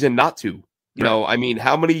think of a reason not to. I mean,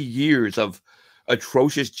 how many years of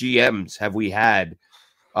atrocious GMs have we had?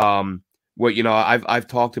 Where I've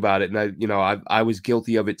talked about it, and I was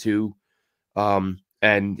guilty of it too.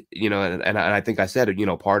 And I think I said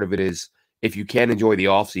it, part of it is if you can't enjoy the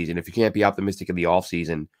offseason, if you can't be optimistic in the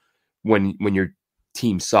offseason when your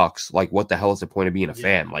team sucks, like what the hell is the point of being a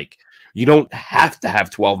fan? Like you don't have to have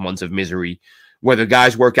 12 months of misery. Whether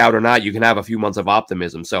guys work out or not, you can have a few months of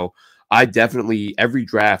optimism. So I definitely, every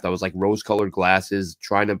draft, I was like rose-colored glasses,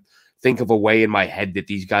 trying to think of a way in my head that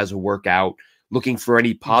these guys will work out, looking for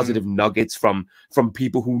any positive nuggets from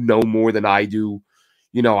people who know more than I do.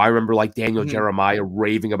 I remember like Daniel Jeremiah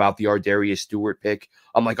raving about the Ardarius Stewart pick.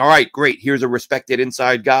 I'm like, all right, great. Here's a respected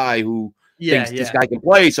inside guy who thinks this guy can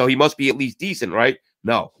play, so he must be at least decent, right?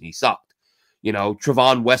 No, he sucked.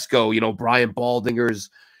 Trevon Wesco, Brian Baldinger's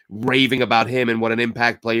raving about him and what an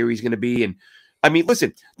impact player he's going to be. And I mean,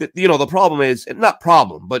 listen, the problem is, not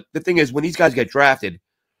problem, but the thing is when these guys get drafted,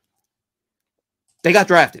 they got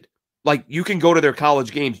drafted. like you can go to their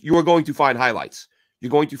college games. You are going to find highlights.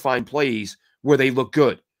 You're going to find plays where they look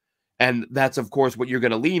good. And that's, of course, what you're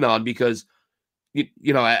going to lean on because,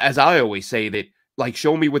 you know, as I always say that, like,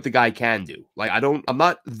 show me what the guy can do. Like, I'm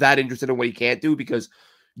not that interested in what he can't do because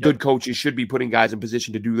good coaches should be putting guys in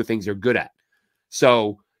position to do the things they're good at.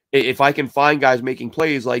 So if I can find guys making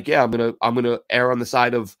plays, like, yeah, I'm gonna err on the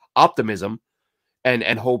side of optimism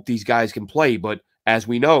and hope these guys can play. But as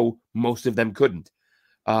we know, most of them couldn't.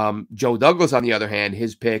 Joe Douglas, on the other hand,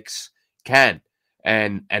 his picks can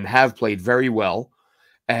and have played very well.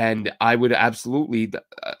 And I would absolutely,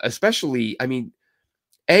 especially, I mean,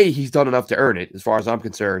 A, he's done enough to earn it, as far as I'm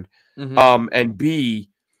concerned. Mm-hmm. And B,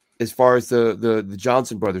 as far as the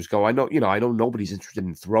Johnson brothers go, I know nobody's interested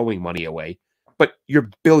in throwing money away, but you're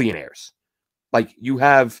billionaires. Like, you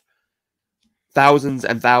have thousands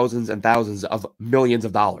and thousands and thousands of millions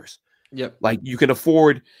of dollars. Yep. Like, you can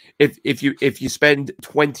afford, if you spend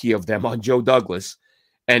 20 of them on Joe Douglas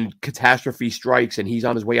and catastrophe strikes and he's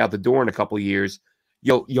on his way out the door in a couple of years,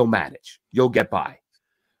 you'll manage. You'll get by.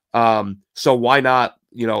 So why not,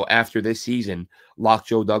 you know, after this season, lock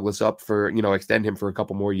Joe Douglas up for, you know, extend him for a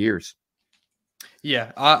couple more years?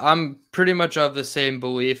 Yeah, I'm pretty much of the same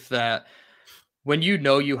belief that when you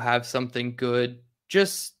know you have something good,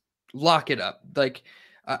 just lock it up. Like,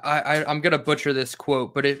 I'm gonna butcher this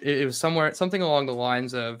quote, but it was something along the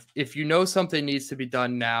lines of, if you know something needs to be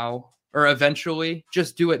done now or eventually,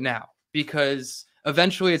 just do it now, because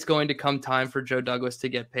eventually it's going to come time for Joe Douglas to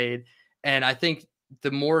get paid. And I think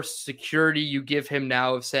the more security you give him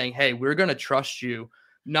now of saying, hey, we're going to trust you,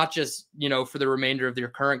 not just, you know, for the remainder of your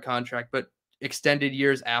current contract, but extended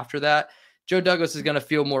years after that, Joe Douglas is going to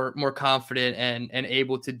feel more confident and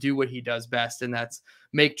able to do what he does best. And that's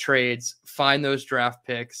make trades, find those draft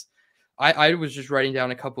picks. I was just writing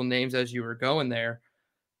down a couple names as you were going there.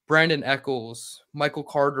 Brandon Eccles, Michael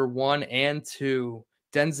Carter 1 and 2,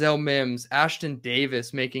 Denzel Mims, Ashton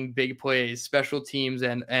Davis making big plays, special teams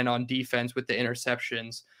and on defense with the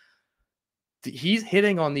interceptions. He's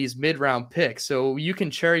hitting on these mid-round picks, so you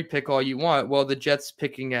can cherry pick all you want. Well, the Jets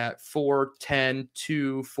picking at 4, 10,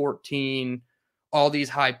 2, 14, all these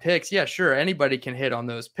high picks. Yeah, sure, anybody can hit on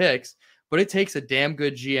those picks, but it takes a damn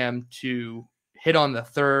good GM to hit on the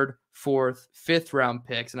 3rd, 4th, 5th round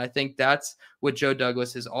picks, and I think that's what Joe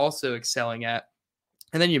Douglas is also excelling at.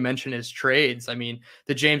 And then you mentioned his trades. I mean,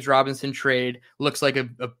 the James Robinson trade looks like a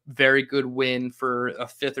very good win for a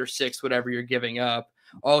 5th or 6th, whatever you're giving up.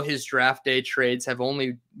 All his draft day trades have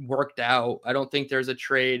only worked out. I don't think there's a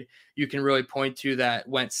trade you can really point to that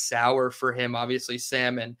went sour for him. Obviously,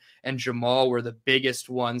 Sam and Jamal were the biggest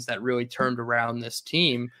ones that really turned around this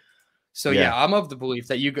team. So, yeah, I'm of the belief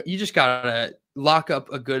that you just got to lock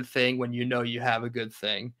up a good thing when you know you have a good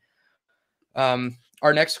thing.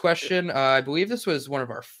 Our next question, I believe this was one of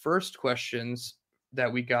our first questions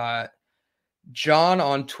that we got. John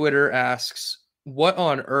on Twitter asks, what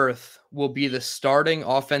on earth will be the starting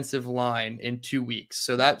offensive line in 2 weeks?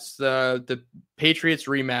 So that's the Patriots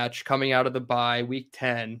rematch coming out of the bye, week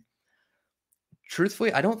 10.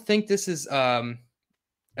 Truthfully, I don't think this is a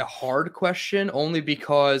hard question, only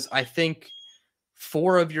because I think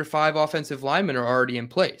 4 of your 5 offensive linemen are already in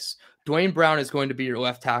place. Dwayne Brown is going to be your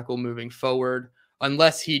left tackle moving forward,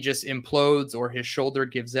 unless he just implodes or his shoulder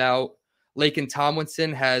gives out. Laken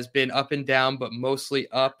Tomlinson has been up and down, but mostly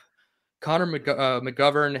up. Connor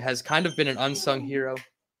McGovern has kind of been an unsung hero.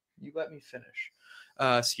 You let me finish.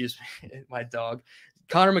 Excuse me, my dog.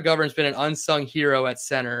 Connor McGovern's been an unsung hero at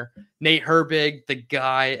center. Nate Herbig, the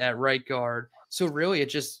guy at right guard. So really, it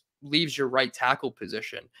just leaves your right tackle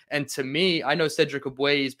position. And to me, I know Cedric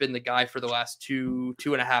Ogbuehi has been the guy for the last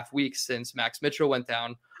 2.5 weeks since Max Mitchell went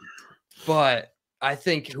down. But I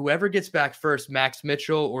think whoever gets back first, Max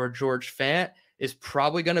Mitchell or George Fant, is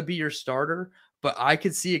probably going to be your starter. But I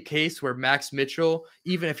could see a case where Max Mitchell,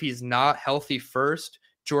 even if he's not healthy first,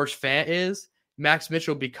 George Fant is, Max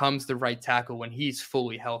Mitchell becomes the right tackle when he's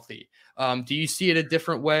fully healthy. Do you see it a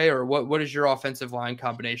different way, or what is your offensive line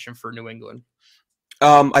combination for New England?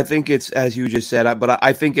 I think it's, as you just said, but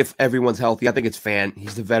I think if everyone's healthy, I think it's Fant.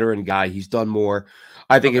 He's the veteran guy. He's done more.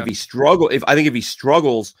 I think if he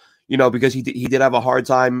struggles, you know, because he did have a hard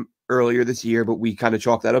time earlier this year, but we kind of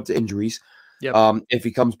chalked that up to injuries. Yep. If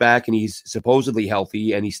he comes back and he's supposedly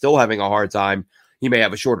healthy and he's still having a hard time, he may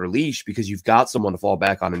have a shorter leash because you've got someone to fall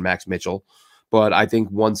back on in Max Mitchell. But I think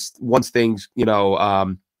once things, you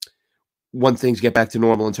know, once things get back to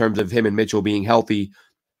normal in terms of him and Mitchell being healthy,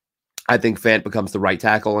 I think Fant becomes the right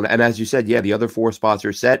tackle. And as you said, yeah, the other 4 spots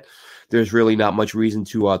are set. There's really not much reason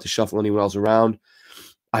to shuffle anyone else around.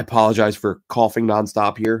 I apologize for coughing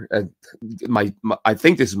nonstop here. I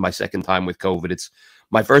think this is my second time with COVID. It's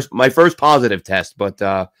my first positive test, but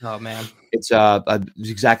oh man, it's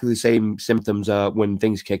exactly the same symptoms when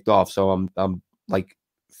things kicked off. So I'm like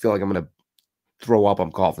feel like I'm gonna throw up.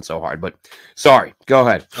 I'm coughing so hard, but sorry. Go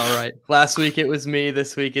ahead. All right. Last week it was me.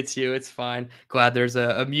 This week it's you. It's fine. Glad there's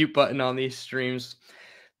a mute button on these streams.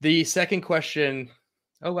 The second question,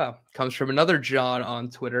 oh wow, comes from another John on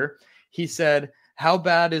Twitter. He said, "How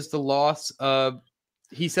bad is the loss of?"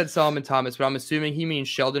 He said Solomon Thomas, but I'm assuming he means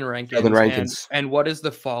Sheldon Rankins. And what is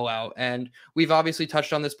the fallout? And we've obviously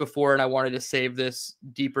touched on this before, and I wanted to save this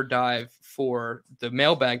deeper dive for the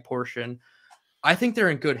mailbag portion. I think they're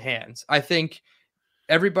in good hands. I think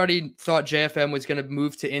everybody thought JFM was going to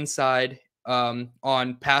move to inside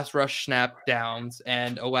on pass rush snap downs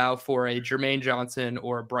and allow for a Jermaine Johnson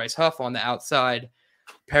or Bryce Huff on the outside,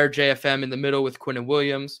 pair JFM in the middle with Quinnen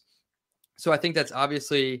Williams. So I think that's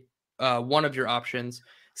obviously one of your options.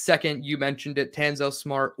 Second, you mentioned it, Tanzel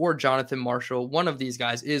Smart or Jonathan Marshall. One of these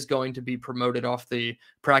guys is going to be promoted off the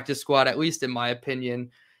practice squad, at least in my opinion.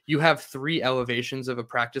 You have 3 elevations of a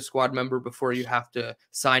practice squad member before you have to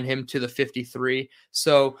sign him to the 53.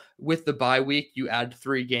 So with the bye week, you add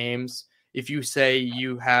 3 games. If you say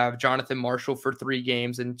you have Jonathan Marshall for 3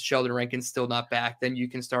 games and Sheldon Rankins still not back, then you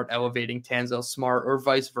can start elevating Tanzel Smart or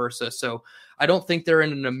vice versa. So I don't think they're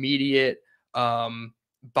in an immediate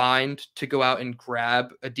bind to go out and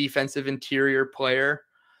grab a defensive interior player.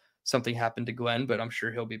 Something happened to Glenn, but I'm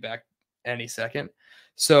sure he'll be back any second.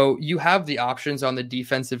 So you have the options on the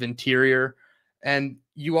defensive interior, and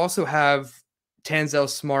you also have Tanzel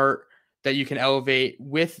Smart that you can elevate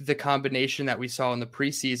with the combination that we saw in the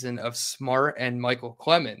preseason of Smart and Michael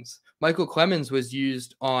Clemens. Michael Clemens was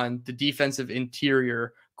used on the defensive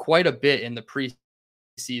interior quite a bit in the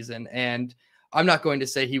preseason, and I'm not going to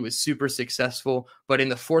say he was super successful, but in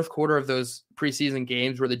the fourth quarter of those preseason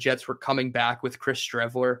games where the Jets were coming back with Chris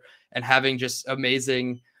Streveler and having just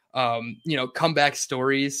amazing comeback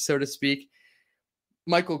stories, so to speak,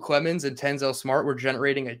 Michael Clemens and Tanzel Smart were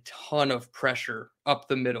generating a ton of pressure up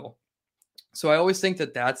the middle. So I always think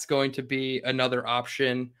that that's going to be another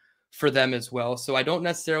option for them as well. So I don't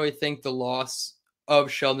necessarily think the loss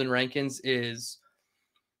of Sheldon Rankins is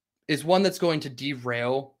one that's going to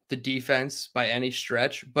derail the defense by any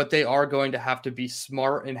stretch, but they are going to have to be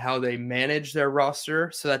smart in how they manage their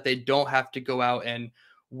roster so that they don't have to go out and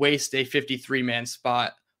waste a 53-man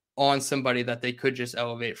spot on somebody that they could just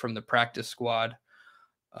elevate from the practice squad.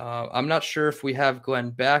 I'm not sure if we have Glenn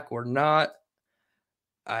back or not.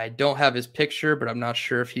 I don't have his picture, but I'm not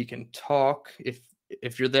sure if he can talk.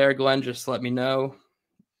 If you're there, Glenn, just let me know.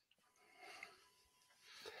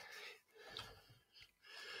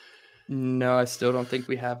 No, I still don't think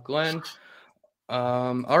we have Glenn.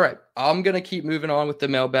 All right. I'm going to keep moving on with the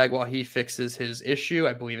mailbag while he fixes his issue.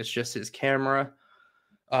 I believe it's just his camera.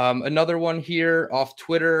 Another one here off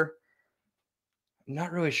Twitter. I'm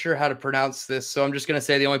not really sure how to pronounce this, so I'm just going to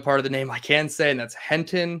say the only part of the name I can say, and that's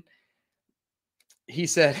Henton. He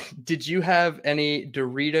said, "Did you have any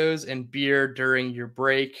Doritos and beer during your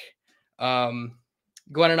break?" Glenn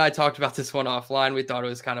and I talked about this one offline. We thought it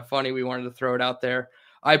was kind of funny. We wanted to throw it out there.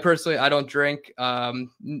 I don't drink.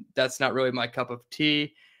 That's not really my cup of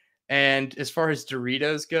tea. And as far as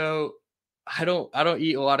Doritos go, I don't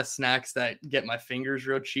eat a lot of snacks that get my fingers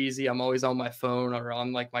real cheesy. I'm always on my phone or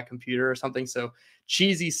on like my computer or something. So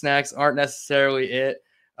cheesy snacks aren't necessarily it.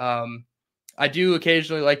 I do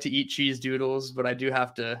occasionally like to eat cheese doodles, but I do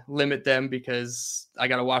have to limit them because I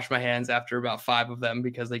got to wash my hands after about 5 of them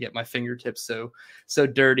because they get my fingertips so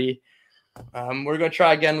dirty. We're going to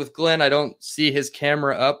try again with Glenn. I don't see his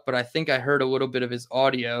camera up, but I think I heard a little bit of his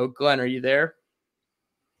audio. Glenn, are you there?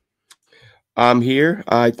 I'm here.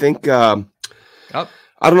 I think I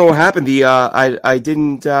don't know what happened. I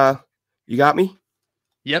didn't you got me?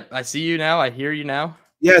 Yep, I see you now. I hear you now.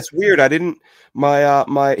 Yeah, it's weird. I didn't my I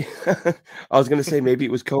was going to say maybe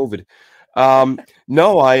it was COVID.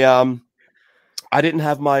 No, I didn't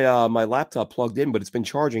have my my laptop plugged in, but it's been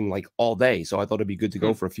charging like all day, so I thought it'd be good to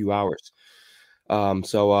go for a few hours.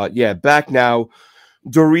 Yeah, back now.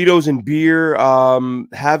 Doritos and beer.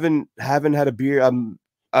 Haven't had a beer.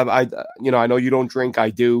 I know you don't drink.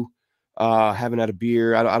 I do. Haven't had a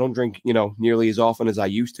beer. I don't drink nearly as often as I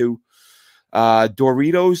used to.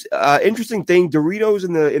 Doritos. Interesting thing. Doritos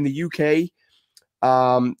in the UK.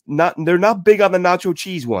 They're not big on the nacho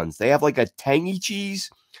cheese ones. They have like a tangy cheese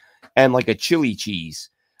and like a chili cheese.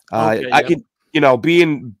 I can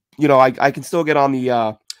I can still get on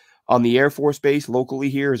the Air Force Base locally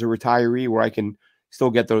here as a retiree where I can still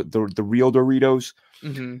get the real Doritos.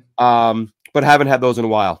 Mm-hmm. But haven't had those in a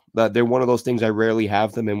while. They're one of those things I rarely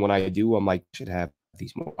have them, and when I do, I'm like, should have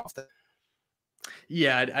these more often.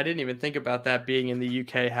 Yeah, I didn't even think about that being in the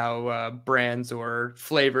UK, how brands or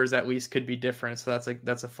flavors at least could be different. So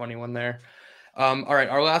that's a funny one there. All right,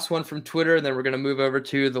 our last one from Twitter, and then we're going to move over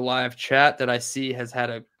to the live chat that I see has had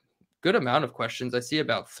a good amount of questions. I see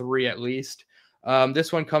about 3 at least.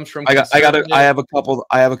 This one comes from I Conservative. have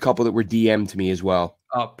a couple that were DM'd to me as well.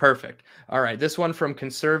 Oh, perfect. All right, this one from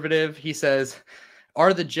Conservative. He says,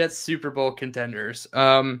 "Are the Jets Super Bowl contenders?"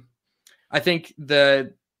 I think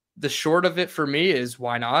the short of it for me is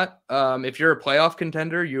why not? If you're a playoff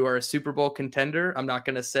contender, you are a Super Bowl contender. I'm not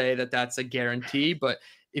going to say that that's a guarantee, but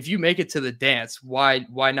if you make it to the dance, why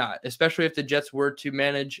not? Especially if the Jets were to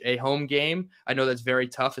manage a home game. I know that's very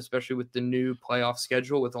tough, especially with the new playoff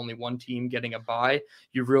schedule with only one team getting a bye.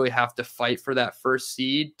 You really have to fight for that first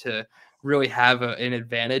seed to really have an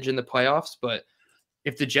advantage in the playoffs. But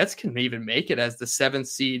if the Jets can even make it as the 7th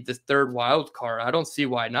seed, the third wild card, I don't see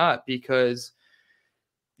why not, because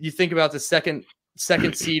you think about the second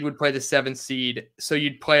seed would play the 7th seed, so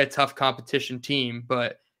you'd play a tough competition team.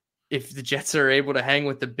 But if the Jets are able to hang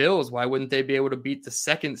with the Bills, why wouldn't they be able to beat the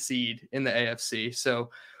 2nd seed in the AFC? So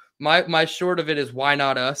my short of it is why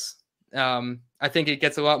not us? I think it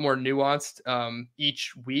gets a lot more nuanced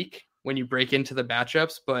each week when you break into the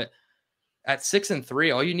matchups, but at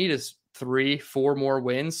 6-3, all you need is 3-4 more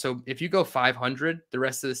wins. So if you go 500 the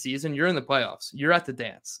rest of the season, you're in the playoffs. You're at the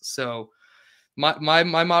dance. So my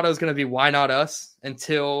motto is going to be why not us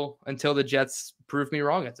until the Jets prove me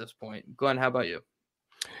wrong at this point. Glenn, how about you?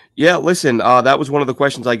 Yeah, listen, that was one of the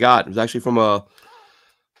questions I got. It was actually from a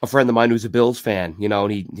friend of mine who's a Bills fan,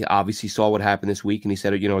 and he obviously saw what happened this week, and he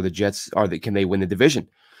said, the Jets can they win the division?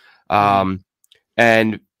 And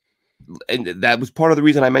that was part of the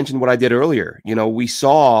reason I mentioned what I did earlier. We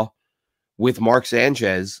saw with Mark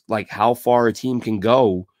Sanchez, like how far a team can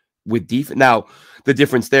go with defense. Now, the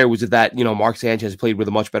difference there was that, Mark Sanchez played with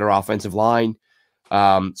a much better offensive line.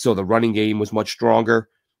 So the running game was much stronger.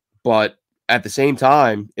 But at the same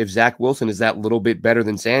time, if Zach Wilson is that little bit better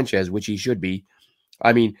than Sanchez, which he should be,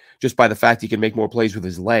 I mean, just by the fact he can make more plays with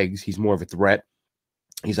his legs, he's more of a threat.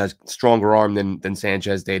 He's a stronger arm than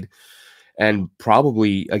Sanchez did. And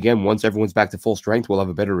probably, again, once everyone's back to full strength, we'll have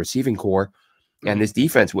a better receiving core. And this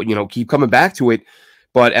defense would, keep coming back to it.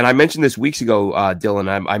 And I mentioned this weeks ago,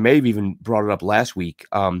 Dylan, I may have even brought it up last week.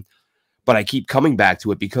 But I keep coming back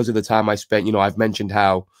to it because of the time I spent. I've mentioned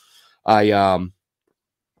how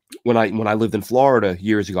when I lived in Florida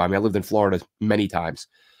years ago, I lived in Florida many times.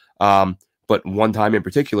 But one time in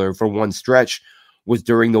particular, for one stretch, was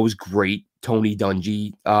during those great Tony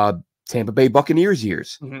Dungy Tampa Bay Buccaneers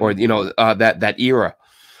years, or that era.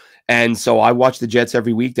 And so I watched the Jets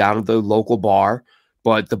every week down at the local bar,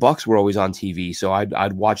 but the Bucs were always on TV. So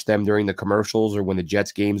I'd watch them during the commercials or when the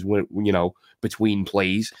Jets games went, between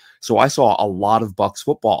plays. So I saw a lot of Bucs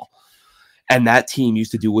football. And that team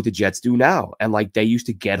used to do what the Jets do now. And they used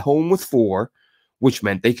to get home with 4, which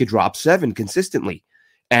meant they could drop 7 consistently.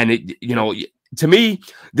 And to me,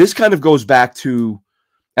 this kind of goes back to,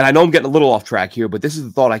 and I know I'm getting a little off track here, but this is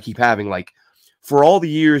the thought I keep having. For all the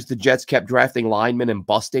years the Jets kept drafting linemen and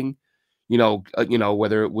busting,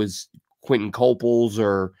 whether it was Quentin Coples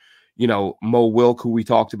or, Mo Wilk, who we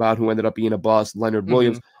talked about, who ended up being a bust, Leonard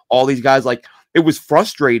Williams, all these guys, it was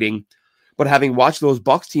frustrating. But having watched those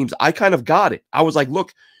Bucs teams, I kind of got it. I was like,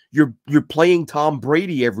 look, you're playing Tom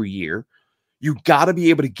Brady every year. You got to be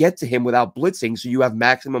able to get to him without blitzing so you have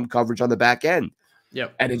maximum coverage on the back end.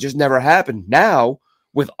 Yep. And it just never happened. Now,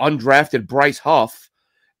 with undrafted Bryce Huff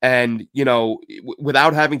and,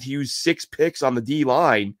 without having to use 6 picks on the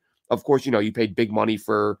D-line, of course, you paid big money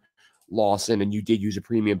for Lawson and you did use a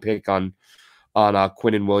premium pick on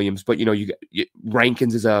Quinnen Williams. But,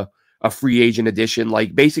 Rankins is a free agent addition,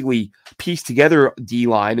 basically piece together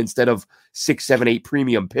D-line instead of 6, 7, 8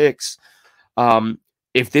 premium picks.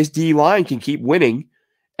 If this D-line can keep winning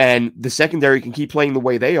and the secondary can keep playing the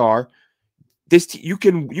way they are, you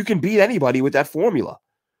can beat anybody with that formula.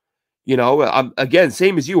 Again,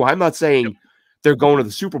 same as you. I'm not saying they're going to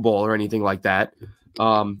the Super Bowl or anything like that,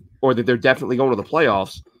 or that they're definitely going to the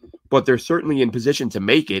playoffs, but they're certainly in position to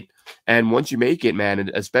make it. And once you make it, man, and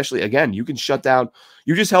especially, again, you can shut down.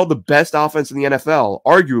 You just held the best offense in the NFL,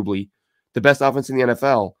 arguably the best offense in the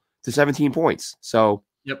NFL, to 17 points. So,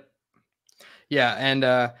 yep. Yeah,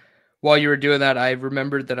 and while you were doing that, I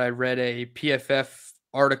remembered that I read a PFF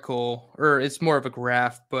article, or it's more of a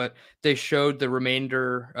graph, but they showed the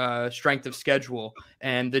remainder strength of schedule.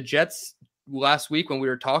 And the Jets last week when we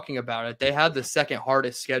were talking about it, they had the second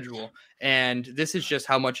hardest schedule. And this is just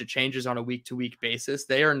how much it changes on a week-to-week basis.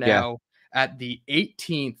 They are now at the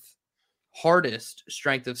 18th hardest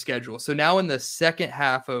strength of schedule. So now in the second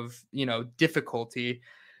half of, difficulty,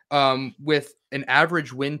 with an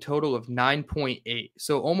average win total of 9.8.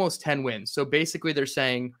 So almost 10 wins. So basically they're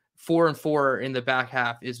saying 4-4 in the back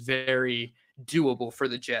half is very doable for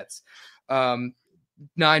the Jets.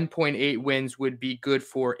 9.8 wins would be good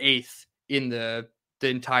for 8th in the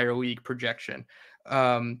entire league projection.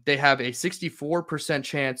 They have a 64%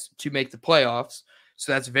 chance to make the playoffs.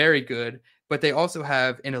 So that's very good. But they also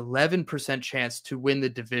have an 11% chance to win the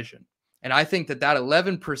division. And I think that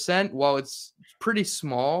 11%, while it's pretty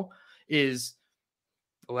small, is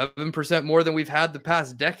 11% more than we've had the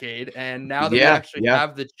past decade. And now that we actually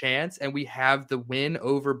have the chance and we have the win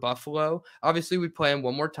over Buffalo, obviously we play them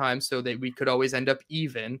one more time so that we could always end up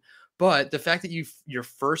even. But the fact that your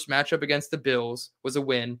first matchup against the Bills was a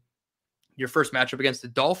win, your first matchup against the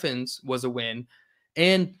Dolphins was a win,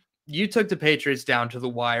 and you took the Patriots down to the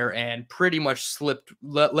wire and pretty much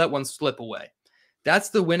let one slip away. That's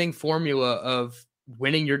the winning formula of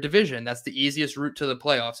winning your division. That's the easiest route to the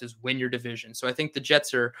playoffs, is win your division. So I think the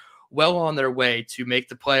Jets are well on their way to make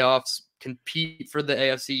the playoffs, compete for the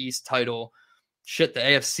AFC East title, the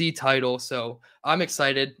AFC title. So I'm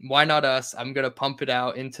excited. Why not us? I'm going to pump it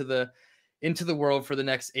out into the world for the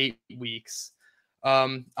next 8 weeks.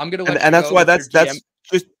 I'm going to let and that's why that's just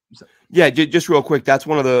real quick. That's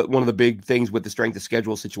one of the big things with the strength of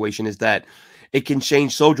schedule situation, is that it can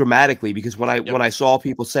change so dramatically, because when I saw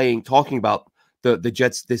people talking about the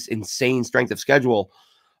Jets, this insane strength of schedule,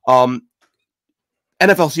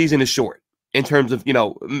 NFL season is short in terms of,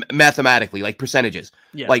 mathematically, like percentages.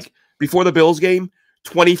 Yes. Like before the Bills game,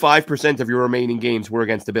 25% of your remaining games were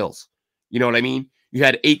against the Bills. You know what I mean? You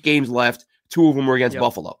had 8 games left. 2 of them were against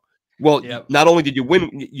Buffalo. Well, not only did you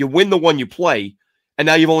win the one you play, and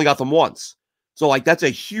now you've only got them once. So like, that's a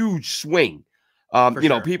huge swing.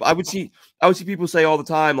 People, I would see people say all the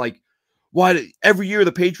time, like, why every year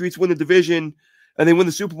the Patriots win the division and they win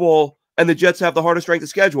the Super Bowl and the Jets have the hardest strength of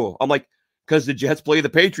schedule? I'm like, because the Jets play the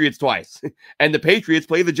Patriots twice and the Patriots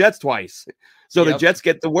play the Jets twice. So the Jets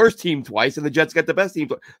get the worst team twice and the Jets get the best team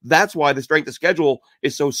twice. That's why the strength of schedule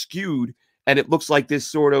is so skewed, and it looks like this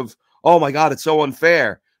sort of, oh my God, it's so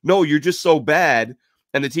unfair. No, you're just so bad,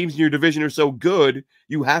 and the teams in your division are so good,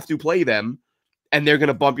 you have to play them, and they're going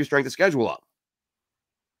to bump your strength of schedule up.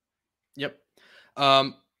 Yep.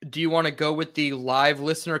 Do you want to go with the live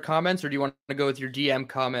listener comments, or do you want to go with your DM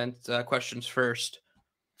comment questions first?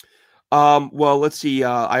 Well, let's see.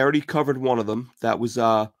 I already covered one of them. That was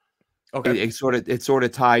okay. It sort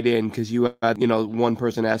of tied in, because you had, one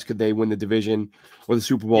person asked, could they win the division or the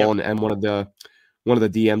Super Bowl, and one of the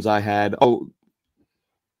DMs I had.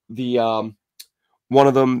 One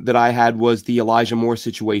of them that I had was the Elijah Moore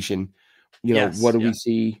situation. What do we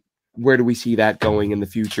see? Where do we see that going in the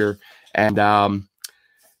future? And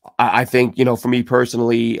I think, for me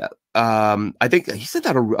personally, I think he sent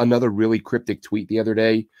out another really cryptic tweet the other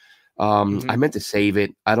day. I meant to save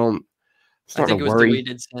it. I think it was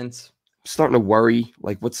deleted since. I'm starting to worry,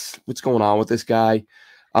 like, what's going on with this guy?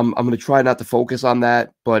 I'm going to try not to focus on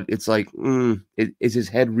that, but it's like, is his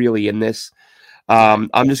head really in this? I'm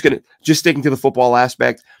just sticking to the football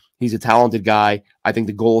aspect. He's a talented guy. I think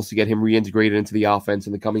the goal is to get him reintegrated into the offense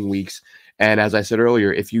in the coming weeks. And as I said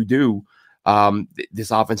earlier, if you do,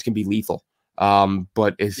 this offense can be lethal.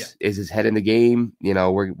 But is his head in the game?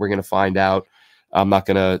 We're going to find out. I'm not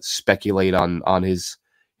going to speculate on his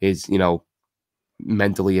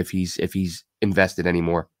mentally if he's invested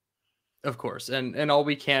anymore. Of course. And all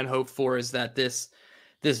we can hope for is that this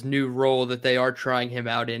new role that they are trying him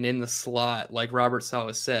out in the slot, like Robert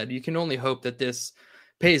Saleh said, you can only hope that this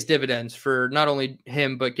pays dividends for not only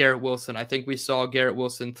him, but Garrett Wilson. I think we saw Garrett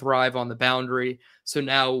Wilson thrive on the boundary. So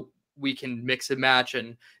now we can mix and match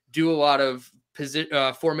and do a lot of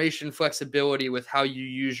formation flexibility with how you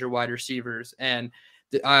use your wide receivers. And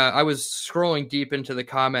I was scrolling deep into the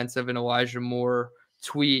comments of an Elijah Moore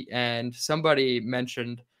tweet, and somebody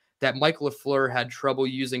mentioned that Mike LaFleur had trouble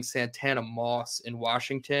using Santana Moss in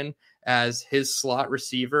Washington as his slot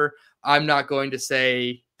receiver. I'm not going to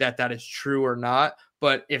say that is true or not,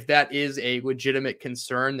 but if that is a legitimate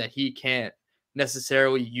concern that he can't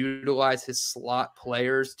necessarily utilize his slot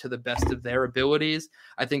players to the best of their abilities,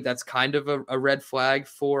 I think that's kind of a red flag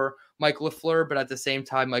for Mike LaFleur. But at the same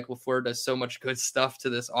time, Mike LaFleur does so much good stuff to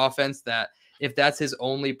this offense that if that's his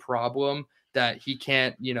only problem, that he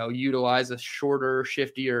can't, utilize a shorter,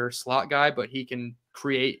 shiftier slot guy, but he can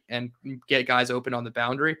create and get guys open on the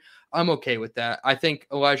boundary, I'm okay with that. I think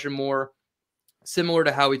Elijah Moore, similar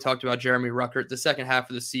to how we talked about Jeremy Ruckert, the second half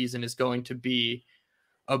of the season is going to be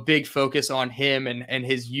a big focus on him and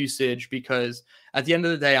his usage, because at the end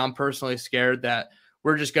of the day, I'm personally scared that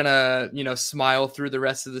we're just going to, smile through the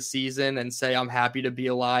rest of the season and say, I'm happy to be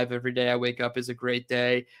alive. Every day I wake up is a great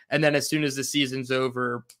day. And then as soon as the season's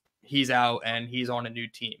over, he's out and he's on a new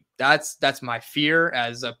team. That's my fear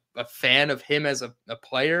as a fan of him as a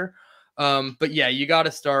player. But yeah, you got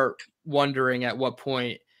to start wondering at what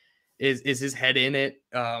point is his head in it.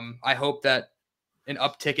 I hope that an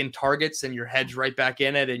uptick in targets and your head's right back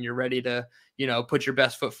in it and you're ready to, put your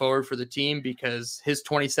best foot forward for the team, because his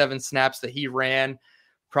 27 snaps that he ran,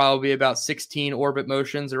 probably about 16 orbit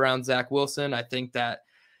motions around Zach Wilson. I think that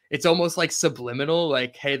it's almost like subliminal,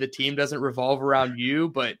 like, hey, the team doesn't revolve around you,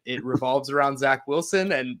 but it revolves around Zach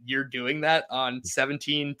Wilson, and you're doing that on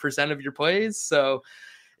 17% of your plays. So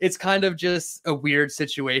it's kind of just a weird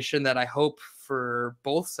situation that I hope for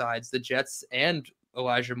both sides, the Jets and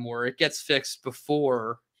Elijah Moore, it gets fixed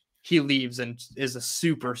before he leaves and is a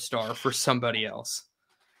superstar for somebody else.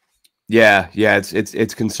 Yeah,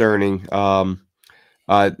 it's concerning.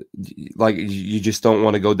 Like you just don't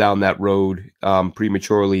want to go down that road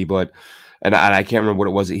prematurely, but I can't remember what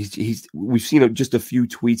it was. We've seen just a few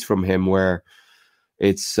tweets from him where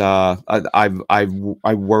it's I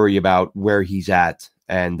worry about where he's at,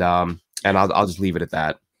 and I'll just leave it at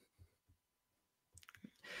that.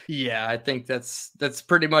 Yeah, I think that's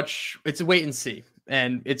pretty much, it's a wait and see.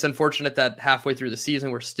 And it's unfortunate that halfway through the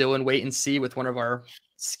season, we're still in wait and see with one of our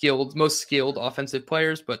most skilled offensive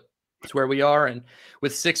players, but it's where we are. And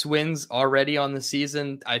with 6 wins already on the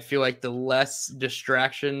season, I feel like the less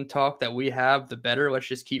distraction talk that we have, the better. Let's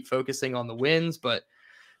just keep focusing on the wins, but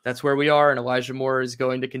that's where we are. And Elijah Moore is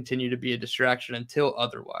going to continue to be a distraction until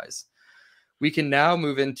otherwise. We can now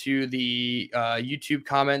move into the YouTube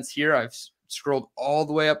comments here. I've scrolled all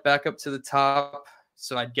the way back up to the top,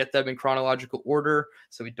 so I'd get them in chronological order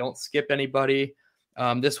so we don't skip anybody.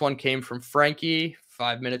 This one came from Frankie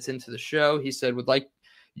 5 minutes into the show. He said, would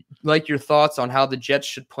like your thoughts on how the Jets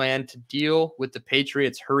should plan to deal with the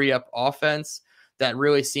Patriots' hurry-up offense that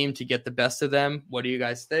really seemed to get the best of them. What do you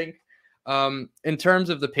guys think? In terms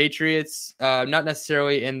of the Patriots, not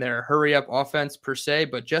necessarily in their hurry-up offense per se,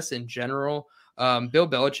 but just in general, Bill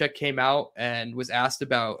Belichick came out and was asked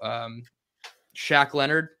about Shaq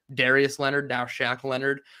Leonard, Darius Leonard, now Shaq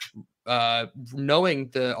Leonard, knowing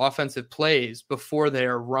the offensive plays before they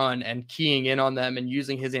are run and keying in on them and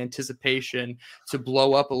using his anticipation to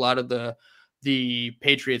blow up a lot of the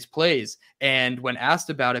Patriots plays. And when asked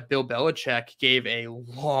about it, Bill Belichick gave a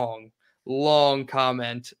long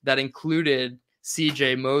comment that included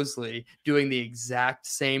CJ Mosley doing the exact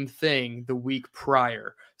same thing the week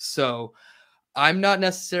prior. So I'm not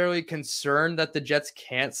necessarily concerned that the Jets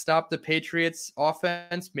can't stop the Patriots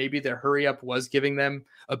offense. Maybe their hurry up was giving them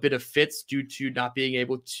a bit of fits due to not being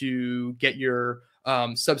able to get your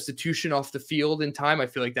substitution off the field in time. I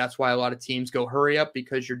feel like that's why a lot of teams go hurry up,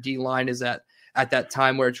 because your D line is at that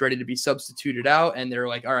time where it's ready to be substituted out. And they're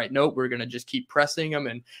like, all right, nope, we're going to just keep pressing them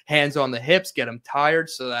and hands on the hips, get them tired,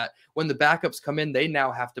 so that when the backups come in, they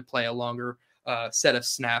now have to play a longer set of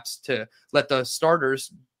snaps to let the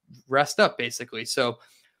starters rest up, basically. So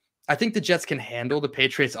I think the Jets can handle the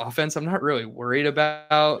Patriots offense. I'm not really worried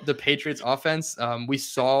about the Patriots offense. We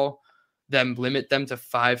saw them limit them to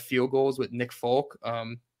 5 field goals with Nick Folk.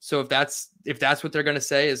 So if that's what they're going to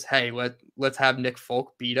say is, hey, let's have Nick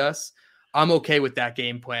Folk beat us, I'm okay with that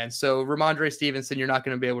game plan. So Ramondre Stevenson, you're not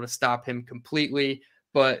going to be able to stop him completely,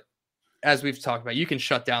 but as we've talked about, you can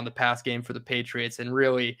shut down the pass game for the Patriots and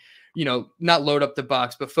really, not load up the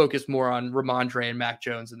box, but focus more on Ramondre and Mac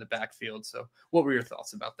Jones in the backfield. So what were your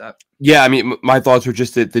thoughts about that? Yeah, I mean, my thoughts were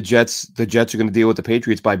just that the Jets are going to deal with the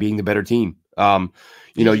Patriots by being the better team.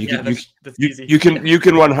 You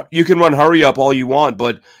can run hurry up all you want,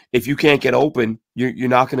 but if you can't get open, you're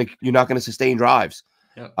not going to sustain drives.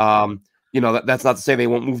 Yep. That's not to say they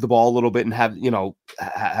won't move the ball a little bit and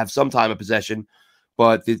have some time of possession,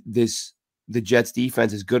 but the Jets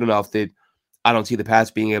defense is good enough that I don't see the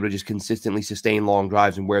Pats being able to just consistently sustain long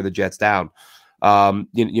drives and wear the Jets down.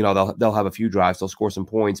 They'll have a few drives, they'll score some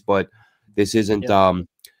points, but this isn't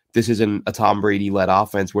a Tom Brady led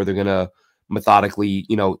offense where they're gonna methodically,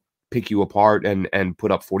 pick you apart and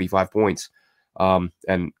put up 45 points.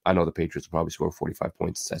 And I know the Patriots will probably score 45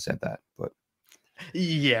 points since I said that, but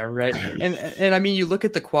yeah, right. And I mean, you look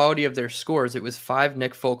at the quality of their scores. It was 5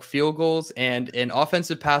 Nick Folk field goals and an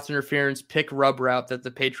offensive pass interference pick rub route that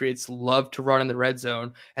the Patriots love to run in the red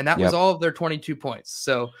zone. And that was all of their 22 points.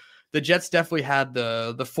 So the Jets definitely had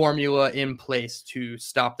the formula in place to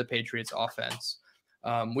stop the Patriots offense.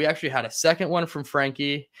 We actually had a second one from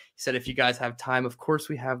Frankie. He said, if you guys have time, of course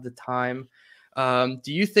we have the time.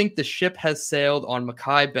 Do you think the ship has sailed on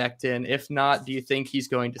Mekhi Becton? If not, do you think he's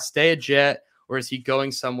going to stay a Jet, or is he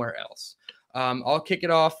going somewhere else? I'll kick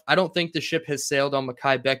it off. I don't think the ship has sailed on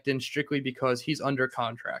Mekhi Becton strictly because he's under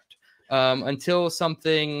contract. Until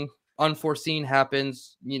something unforeseen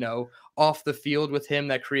happens, off the field with him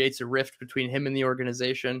that creates a rift between him and the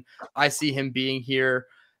organization, I see him being here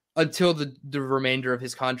until the remainder of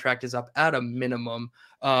his contract is up at a minimum.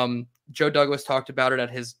 Joe Douglas talked about it at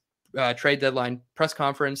his trade deadline press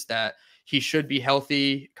conference that he should be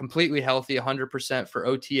healthy, completely healthy, 100% for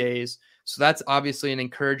OTAs. So that's obviously an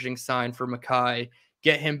encouraging sign for Mekhi.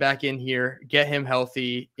 Get him back in here, get him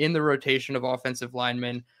healthy in the rotation of offensive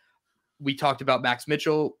linemen. We talked about Max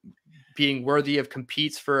Mitchell being worthy of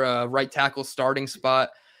competes for a right tackle starting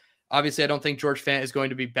spot. Obviously, I don't think George Fant is going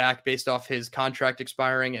to be back based off his contract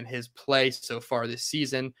expiring and his play so far this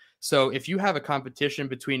season. So if you have a competition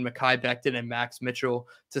between Mekhi Becton and Max Mitchell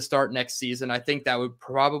to start next season, I think that would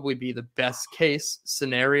probably be the best case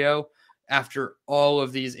scenario after all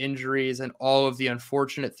of these injuries and all of the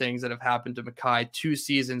unfortunate things that have happened to Mekhi 2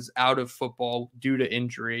 seasons out of football due to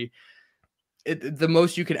injury. The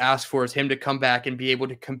most you could ask for is him to come back and be able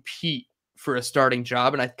to compete for a starting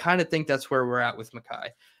job. And I kind of think that's where we're at with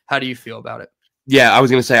Mekhi. How do you feel about it? Yeah, I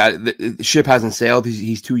was going to say the ship hasn't sailed.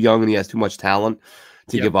 He's too young and he has too much talent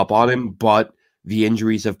to give up on him. But the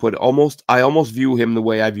injuries have I almost view him the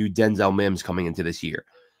way I view Denzel Mims coming into this year.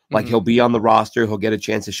 Like he'll be on the roster, he'll get a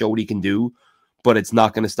chance to show what he can do, but it's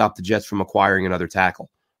not going to stop the Jets from acquiring another tackle.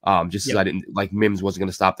 As I didn't like Mims wasn't going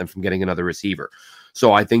to stop them from getting another receiver.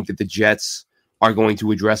 So I think that the Jets are going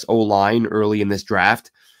to address O-line early in this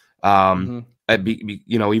draft. Even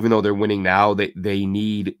though they're winning now, they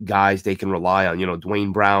need guys they can rely on.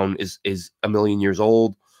 Dwayne Brown is a million years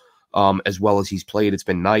old. As well as he's played, it's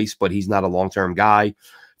been nice, but he's not a long-term guy.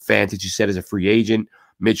 Fant, as you said, is a free agent.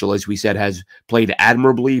 Mitchell, as we said, has played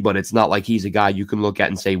admirably, but it's not like he's a guy you can look at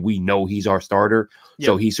and say, we know he's our starter. Yep.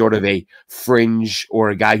 So he's sort of a fringe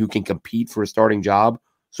or a guy who can compete for a starting job.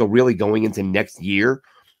 So really going into next year,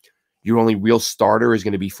 your only real starter is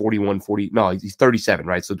going to be 40. No, he's 37,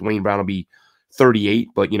 right? So Dwayne Brown will be 38,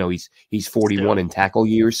 but he's 41 in tackle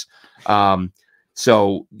years. Becton,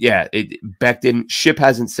 ship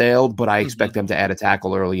hasn't sailed, but I expect them to add a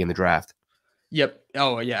tackle early in the draft. Yep.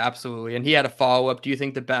 Oh, yeah, absolutely. And he had a follow-up. Do you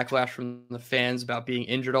think the backlash from the fans about being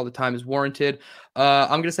injured all the time is warranted? I'm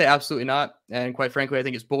going to say absolutely not. And quite frankly, I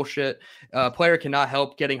think it's bullshit. A player cannot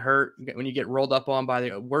help getting hurt when you get rolled up on by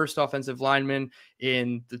the worst offensive lineman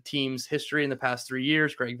in the team's history in the past 3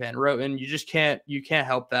 years, Greg Van Roten. You can't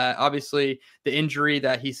help that. Obviously, the injury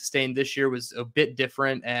that he sustained this year was a bit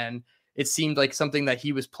different, and it seemed like something that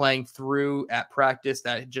he was playing through at practice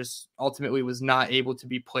that just ultimately was not able to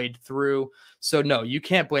be played through. So no, you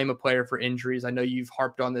can't blame a player for injuries. I know you've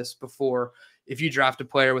harped on this before. If you draft a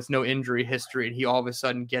player with no injury history and he all of a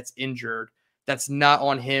sudden gets injured, that's not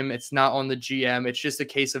on him. It's not on the GM. It's just a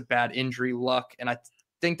case of bad injury luck. And I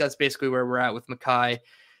think that's basically where we're at with Mekhi.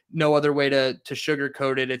 No other way to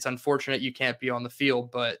sugarcoat it. It's unfortunate you can't be on the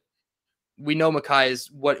field, but we know Mekhi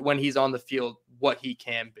is when he's on the field, what he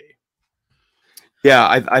can be.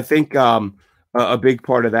 Yeah, I think a big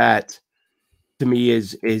part of that to me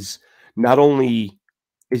is not only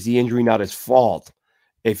is the injury not his fault.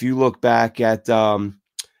 If you look back at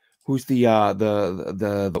who's the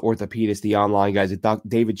orthopedist, the online guys,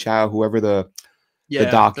 David Chow, whoever the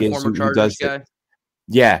doc is who does it.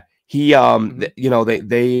 Yeah, he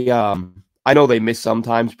they I know they miss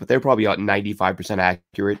sometimes, but they're probably about 95%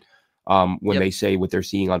 accurate. When they say what they're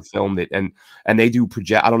seeing on film, and they do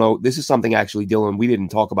project. I don't know. This is something actually, Dylan, we didn't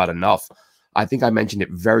talk about enough. I think I mentioned it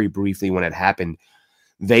very briefly when it happened.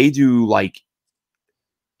 They do like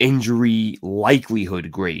injury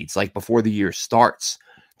likelihood grades, like before the year starts.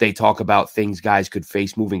 They talk about things guys could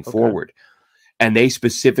face moving forward, and they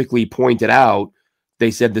specifically pointed out.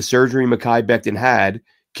 They said the surgery Mekhi Becton had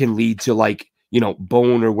can lead to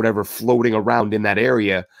bone or whatever floating around in that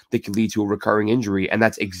area that could lead to a recurring injury. And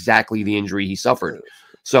that's exactly the injury he suffered.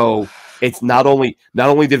 So it's not only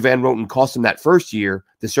did Van Roten cost him that first year,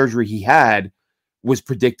 the surgery he had was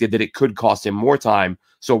predicted that it could cost him more time.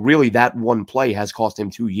 So really that one play has cost him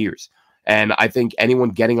 2 years. And I think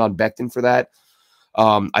anyone getting on Becton for that,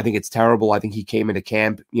 I think it's terrible. I think he came into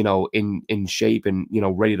camp, in shape and,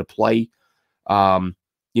 ready to play.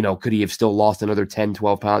 Could he have still lost another 10,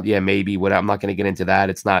 12 pounds? Yeah, maybe. I'm not going to get into that.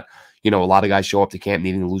 It's not, a lot of guys show up to camp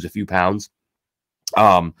needing to lose a few pounds.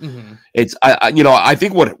 It's, I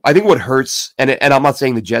think what hurts, and I'm not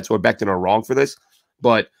saying the Jets or Becton are wrong for this,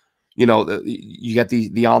 but you get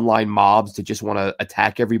the online mobs that just want to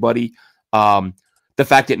attack everybody. The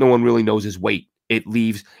fact that no one really knows his weight, it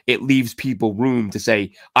leaves people room to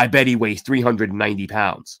say, I bet he weighs 390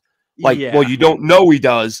 pounds. Well, you don't know he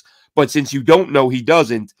does. But since you don't know he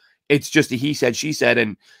doesn't, it's just a he said, she said,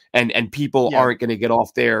 and people aren't going to get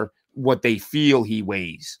off there what they feel he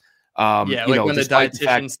weighs. Yeah, like when the despite the dietitian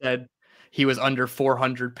fact, said he was under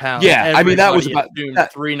 400 pounds, yeah, I mean, that was everybody about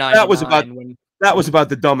assumed that, that was about 399 when that was about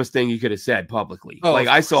the dumbest thing you could have said publicly. Oh, Like,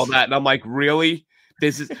 of I saw course. that and I'm like, really?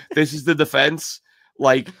 This is the defense?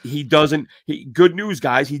 Like, good news,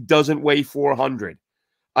 guys, he doesn't weigh 400.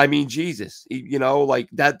 I mean, Jesus, like,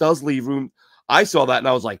 that does leave room. I saw that and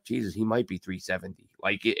I was like, Jesus, he might be 370.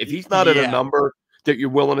 Like, if he's not at a Yeah. number that you're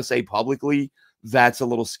willing to say publicly, that's a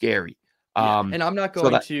little scary. Yeah, and I'm not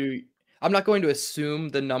going to assume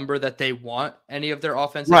the number that they want any of their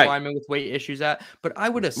offensive Right. linemen with weight issues at, but I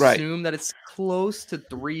would Right. assume that it's close to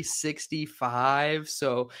 365.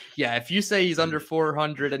 So yeah, if you say he's under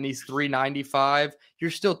 400 and he's 395,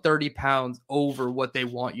 you're still 30 pounds over what they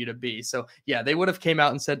want you to be. So yeah, they would have came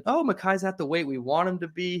out and said, "Oh, Mekhi's at the weight we want him to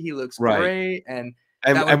be. He looks great." And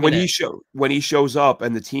when he shows up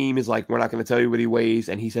and the team is like, "We're not going to tell you what he weighs,"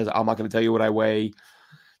 and he says, "I'm not going to tell you what I weigh,"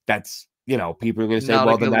 that's, people are going to say,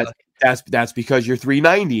 "Well, then that's because you're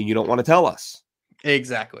 390 and you don't want to tell us."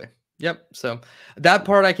 Exactly. Yep. So that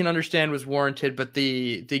part I can understand was warranted, but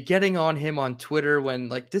the getting on him on Twitter when,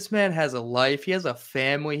 like, this man has a life, he has a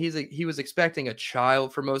family, he was expecting a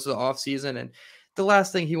child for most of the offseason, and the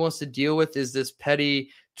last thing he wants to deal with is this petty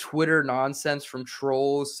Twitter nonsense from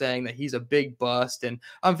trolls saying that he's a big bust. And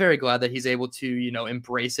I'm very glad that he's able to,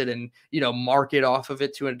 embrace it and, market off of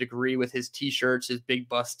it to a degree with his t-shirts, his big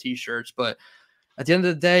bust t-shirts. But at the end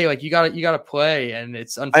of the day, like, you gotta play, and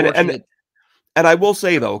it's unfortunate. And I will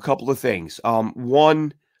say, though, a couple of things.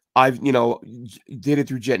 One, I've, did it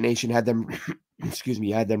through JetNation, had them,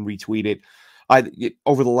 had them retweet it.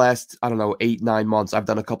 Over the last, I don't know, 8-9 months, I've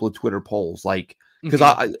done a couple of Twitter polls, like, because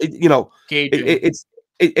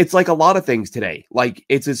it's like a lot of things today. Like,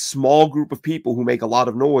 it's a small group of people who make a lot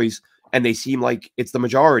of noise, and they seem like it's the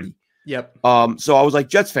majority. Yep. So I was like,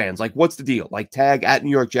 Jets fans, like, what's the deal? Like, tag at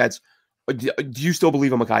New York Jets. Do you still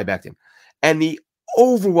believe in Mekhi Becton? And the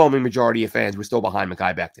overwhelming majority of fans were still behind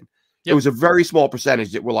Mekhi Becton. It was a very small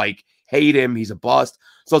percentage that were like, hate him, he's a bust.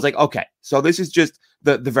 So I was like, okay, so this is just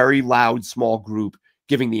the very loud, small group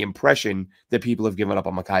giving the impression that people have given up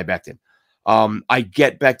on Mekhi Becton. I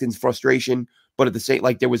get Becton's frustration, but at the same,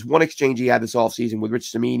 like, there was one exchange he had this offseason with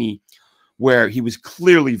Rich Cimini where he was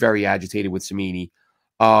clearly very agitated with Cimini.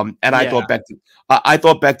 I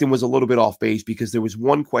thought Becton was a little bit off base because there was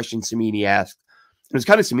one question Cimini asked. It was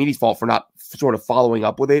kind of Cimini's fault for not sort of following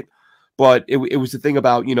up with it, but it was the thing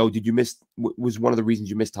about, did you miss, was one of the reasons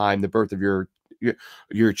you missed time, the birth of your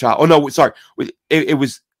child. Oh no, sorry. It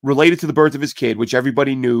was related to the birth of his kid, which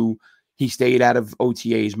everybody knew. He stayed out of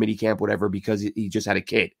OTAs, minicamp, whatever, because he just had a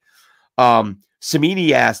kid.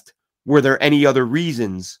 Cimini asked, were there any other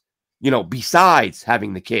reasons, besides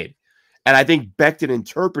having the kid? And I think Becton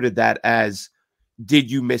interpreted that as,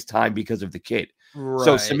 did you miss time because of the kid?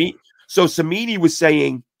 Right. So Cimini was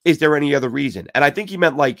saying, is there any other reason? And I think he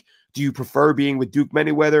meant, like, do you prefer being with Duke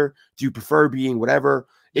Manyweather? Do you prefer being whatever?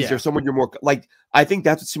 Is there someone you're more like? I think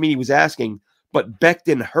that's what Cimini was asking. But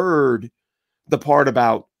Becton heard the part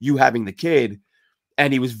about you having the kid,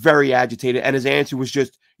 and he was very agitated. And his answer was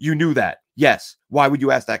just, you knew that. Yes. Why would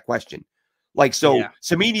you ask that question? Like, so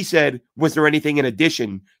Cimini said, was there anything in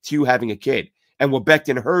addition to you having a kid? And what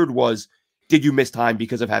Becton heard was, did you miss time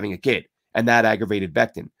because of having a kid? And that aggravated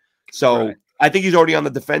Becton. So I think he's already on the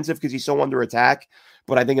defensive because he's so under attack.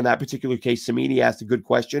 But I think in that particular case, Cimini asked a good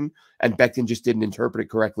question, and Becton just didn't interpret it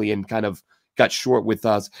correctly and kind of got short with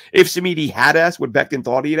us. If Cimini had asked what Becton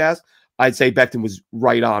thought he'd asked, I'd say Becton was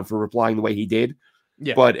right on for replying the way he did.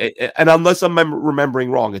 Yeah. But and unless I'm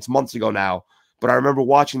remembering wrong, it's months ago now. But I remember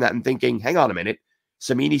watching that and thinking, hang on a minute.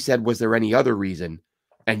 Cimini said, was there any other reason?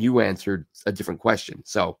 And you answered a different question.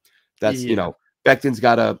 So that's, Becton's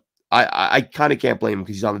got to, I kind of can't blame him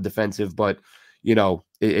because he's on the defensive, but,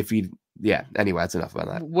 if he, anyway, that's enough about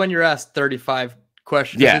that. When you're asked 35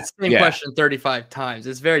 questions, it's the same question 35 times.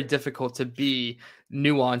 It's very difficult to be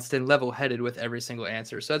nuanced and level-headed with every single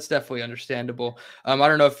answer. So that's definitely understandable. I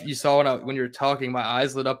don't know if you saw when you were talking, my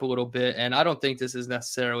eyes lit up a little bit, and I don't think this is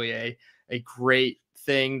necessarily a great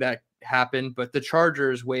thing that happened, but the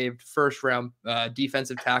Chargers waived first-round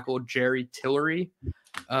defensive tackle Jerry Tillery.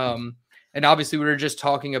 And obviously we were just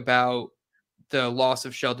talking about the loss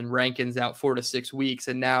of Sheldon Rankins out 4 to 6 weeks,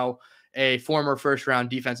 and now a former first-round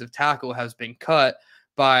defensive tackle has been cut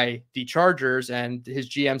by the Chargers, and his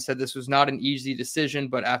GM said this was not an easy decision,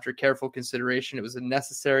 but after careful consideration, it was a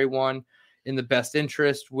necessary one in the best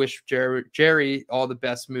interest. Wish Jerry all the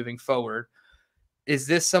best moving forward. Is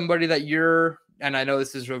this somebody that you're and I know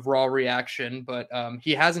this is a raw reaction, but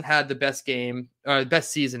he hasn't had the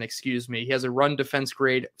best season, excuse me. He has a run defense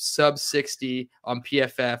grade sub 60 on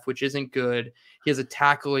PFF, which isn't good. He has a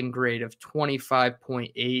tackling grade of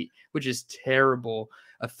 25.8, which is terrible.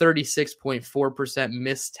 A 36.4%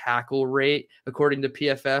 missed tackle rate, according to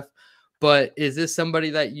PFF. But is this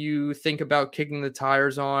somebody that you think about kicking the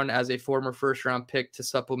tires on as a former first-round pick to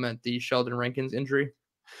supplement the Sheldon Rankins injury?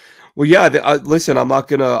 Well, yeah. Listen, I'm not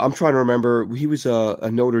gonna. I'm trying to remember. He was a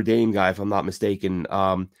Notre Dame guy, if I'm not mistaken.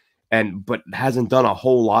 But hasn't done a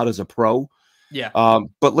whole lot as a pro. Yeah.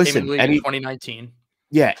 But listen, Came in the league in 2019.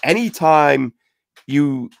 Yeah, anytime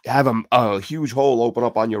you have a huge hole open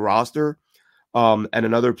up on your roster, and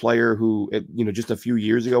another player who, just a few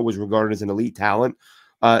years ago was regarded as an elite talent,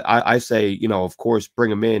 I say, of course,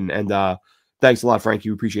 bring him in. And thanks a lot, Frank.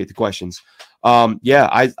 You appreciate the questions.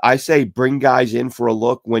 I say bring guys in for a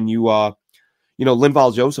look when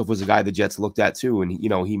Linval Joseph was a guy the Jets looked at too, and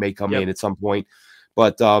he may come in at some point.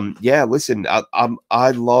 But listen,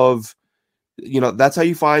 I love, that's how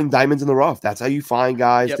you find diamonds in the rough. That's how you find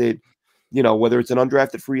guys that, whether it's an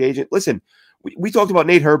undrafted free agent. Listen, we talked about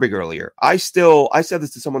Nate Herbig earlier. I said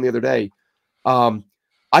this to someone the other day.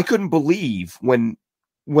 I couldn't believe when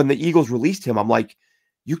the Eagles released him. I'm like,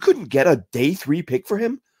 you couldn't get a day 3 pick for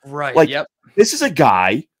him? Right. Like, this is a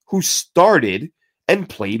guy who started and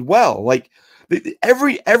played well. Like,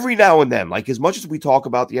 every now and then, like, as much as we talk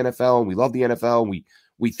about the NFL and we love the NFL and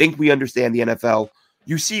we think we understand the NFL,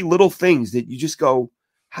 you see little things that you just go,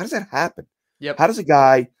 how does that happen? Yep. How does a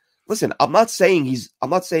guy listen? I'm not saying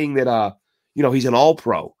that he's an all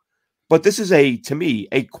pro, but this is to me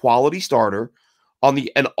a quality starter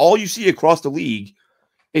and all you see across the league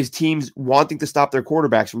is teams wanting to stop their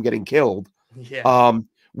quarterbacks from getting killed. Yeah.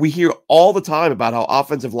 We hear all the time about how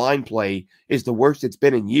offensive line play is the worst it's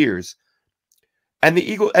been in years. And the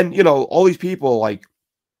Eagles, and all these people like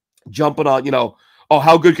jumping on, oh,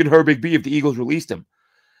 how good can Herbig be if the Eagles released him?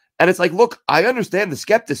 And it's like, look, I understand the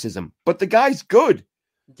skepticism, but the guy's good.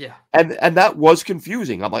 Yeah. And that was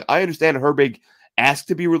confusing. I'm like, I understand Herbig asked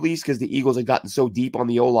to be released because the Eagles had gotten so deep on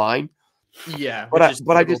the O-line. Yeah. But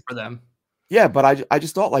I just for them. Yeah, but I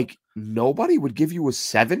just thought, like, nobody would give you a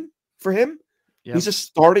 7 for him. Yep. He's a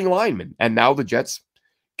starting lineman, and now the Jets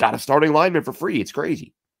got a starting lineman for free. It's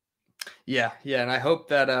crazy. Yeah, and I hope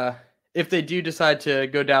that if they do decide to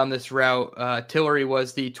go down this route, Tillery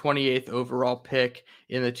was the 28th overall pick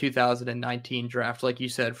in the 2019 draft, like you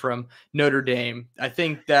said, from Notre Dame. I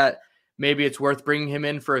think that maybe it's worth bringing him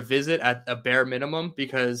in for a visit at a bare minimum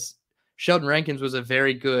because Sheldon Rankins was a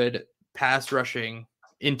very good pass rushing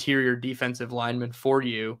interior defensive lineman for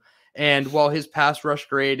you. And while his pass rush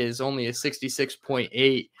grade is only a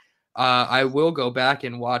 66.8, I will go back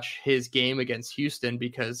and watch his game against Houston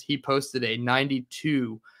because he posted a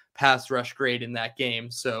 92 pass rush grade in that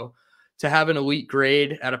game. So to have an elite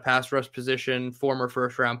grade at a pass rush position, former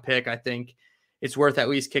first round pick, I think it's worth at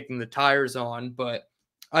least kicking the tires on. But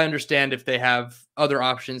I understand if they have other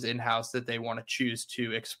options in-house that they want to choose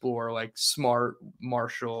to explore, like Smart,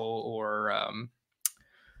 Marshall, or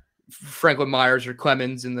Franklin Myers or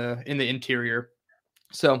Clemens in the interior.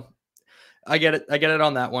 So I get it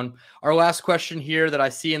on that one. Our last question here that I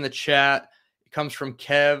see in the chat comes from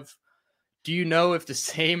Kev. Do you know if the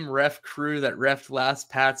same ref crew that refed last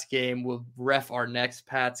Pats game will ref our next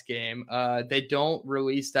Pats game? They don't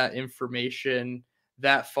release that information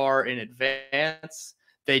that far in advance.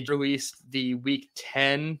 They released the week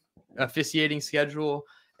 10 officiating schedule,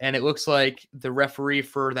 and it looks like the referee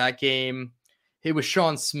for that game, it was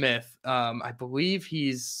Sean Smith. I believe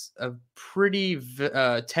he's a pretty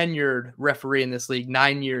tenured referee in this league,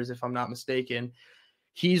 9 years, if I'm not mistaken.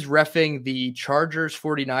 He's reffing the Chargers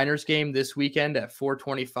 49ers game this weekend at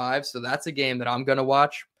 4:25. So that's a game that I'm going to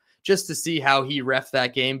watch just to see how he ref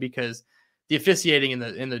that game, because the officiating in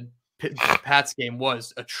the Pats game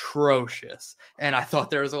was atrocious. And I thought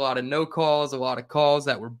there was a lot of no calls, a lot of calls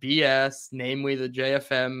that were BS, namely the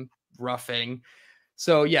JFM roughing.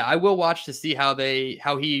 So yeah, I will watch to see how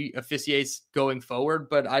he officiates going forward,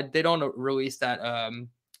 but they don't release that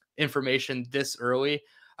information this early.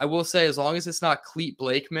 I will say, as long as it's not Clete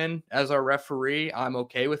Blakeman as our referee, I'm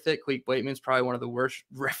okay with it. Clete Blakeman's probably one of the worst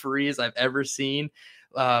referees I've ever seen.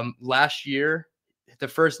 Last year, the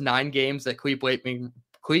first 9 games that Clete Blakeman,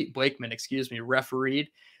 refereed,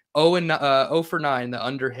 0 for 9, the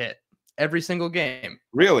under hit. every single game.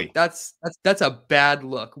 Really? That's a bad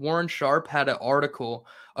look. Warren Sharp had an article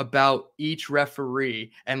about each referee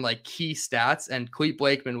and like key stats, and Clete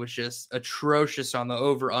Blakeman was just atrocious on the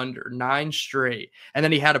over/under 9 straight. And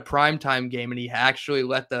then he had a primetime game, and he actually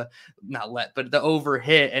let the over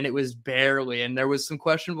hit, and it was barely. And there was some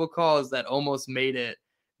questionable calls that almost made it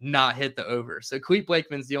not hit the over. So Clete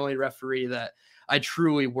Blakeman's the only referee that I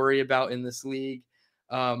truly worry about in this league.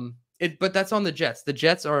 But that's on the Jets. The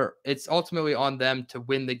Jets it's ultimately on them to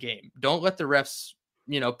win the game. Don't let the refs,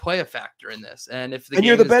 play a factor in this. And if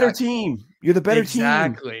you're the better team. You're the better team.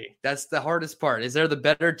 Exactly. That's the hardest part. Is they're the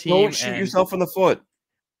better team. Don't shoot yourself in the foot.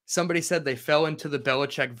 Somebody said they fell into the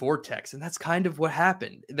Belichick vortex, and that's kind of what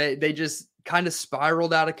happened. They just kind of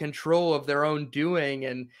spiraled out of control of their own doing,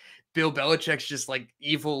 and Bill Belichick's just like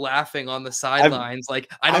evil laughing on the sidelines.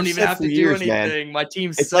 I don't even have to do anything. Man. My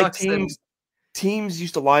team sucks. Like teams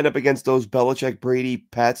used to line up against those Belichick, Brady,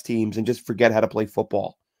 Pats teams and just forget how to play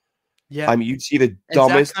football. Yeah. I mean, you'd see the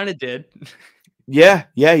dumbest. Zach kind of did. Yeah,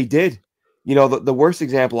 he did. The worst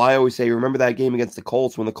example I always say, remember that game against the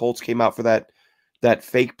Colts when the Colts came out for that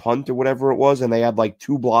fake punt or whatever it was, and they had like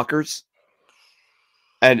 2 blockers?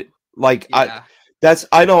 And like, yeah.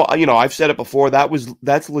 I know, I've said it before.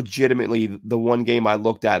 That's legitimately the one game I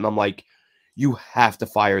looked at and I'm like, you have to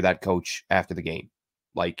fire that coach after the game.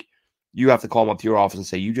 Like, you have to call him up to your office and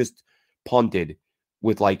say, you just punted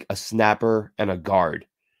with like a snapper and a guard.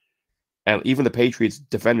 And even the Patriots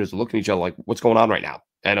defenders are looking at each other like, what's going on right now?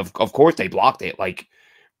 And of course they blocked it. Like,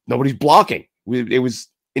 nobody's blocking. It was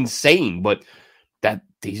insane, but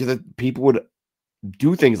these are the people would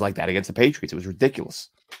do things like that against the Patriots. It was ridiculous.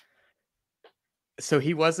 So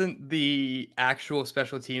he wasn't the actual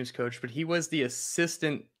special teams coach, but he was the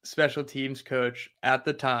assistant special teams coach at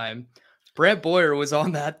the time. Brett Boyer was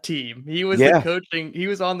on that team. He was He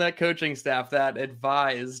was on that coaching staff that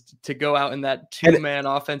advised to go out in that 2-man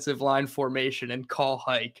offensive line formation and call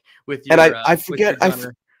hike with your. And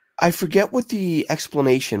I forget what the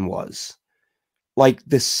explanation was. Like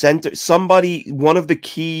the center, the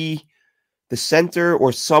center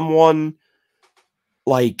or someone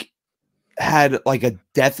like had like a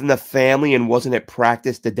death in the family and wasn't at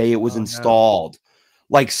practice the day it was installed. No.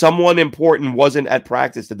 Like someone important wasn't at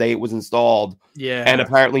practice the day it was installed. Yeah. And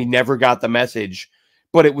apparently never got the message,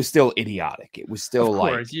 but it was still idiotic. It was still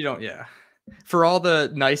for all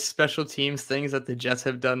the nice special teams things that the Jets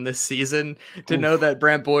have done this season, to know that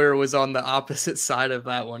Brant Boyer was on the opposite side of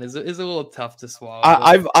that one is a little tough to swallow.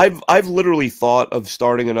 I've literally thought of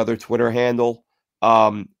starting another Twitter handle,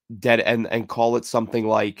 and call it something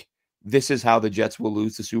like, "This is how the Jets will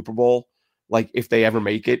lose the Super Bowl." Like if they ever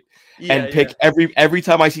make it, pick every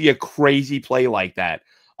time I see a crazy play like that,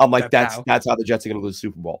 I'm like, that's how the Jets are going to lose the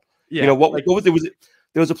Super Bowl. Yeah,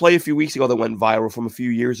 there was a play a few weeks ago that went viral from a few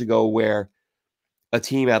years ago where a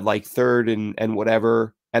team had like 3rd and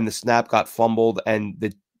whatever, and the snap got fumbled,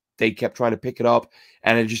 and they kept trying to pick it up,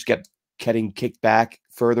 and it just kept getting kicked back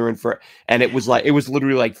further and further, and it was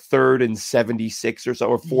literally like 3rd and 76 or so,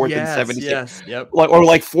 or 4th and 76, yes, yep, or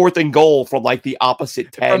like 4th and goal from like the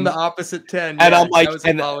opposite 10, from the opposite 10, and I'm like,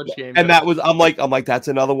 that was game, I'm like, that's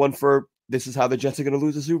another one for this is how the Jets are going to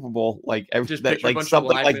lose the Super Bowl, like like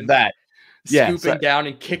something like that. Scooping down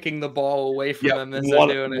and kicking the ball away from them as they're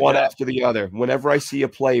doing it. One after the other. Whenever I see a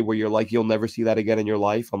play where you're like, you'll never see that again in your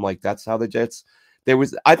life, I'm like, that's how the Jets.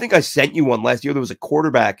 I think I sent you one last year. There was a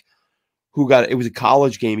quarterback who it was a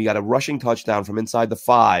college game. He got a rushing touchdown from inside the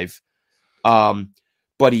 5.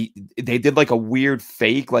 But they did like a weird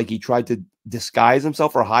fake, like he tried to disguise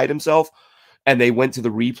himself or hide himself, and they went to the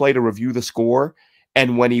replay to review the score.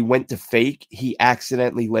 And when he went to fake, he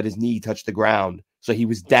accidentally let his knee touch the ground. So he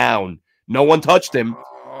was down. No one touched him.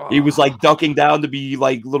 He was like ducking down to be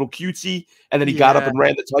like little cutesy, and then he got up and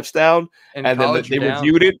ran the touchdown. And then they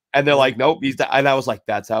reviewed it, and they're like, "Nope, he's down." And I was like,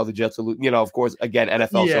 "That's how the Jets will." Of course, again,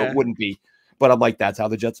 NFL, so it wouldn't be. But I'm like, "That's how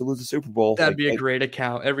the Jets will lose the Super Bowl." That'd be a great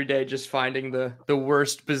account every day, just finding the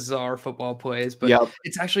worst bizarre football plays. But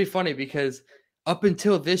it's actually funny because up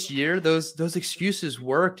until this year, those excuses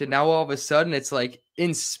worked, and now all of a sudden it's like,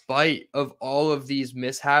 in spite of all of these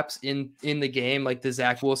mishaps in the game, like the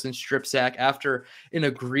Zach Wilson strip sack after an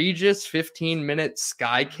egregious 15-minute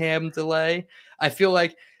sky cam delay, I feel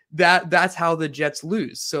like that's how the Jets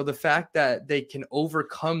lose. So the fact that they can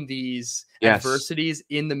overcome these adversities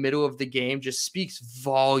in the middle of the game just speaks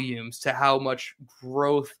volumes to how much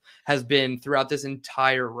growth has been throughout this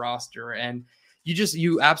entire roster. And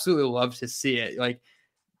you absolutely love to see it. Like,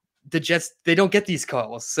 the Jets, they don't get these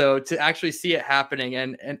calls. So to actually see it happening,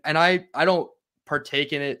 and I don't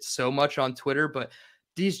partake in it so much on Twitter, but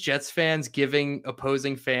these Jets fans giving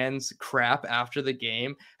opposing fans crap after the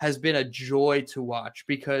game has been a joy to watch,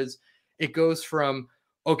 because it goes from,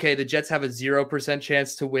 okay, the Jets have a 0%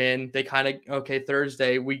 chance to win. They kind of, okay,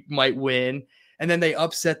 Thursday we might win. And then they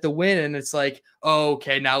upset the win, and it's like, oh,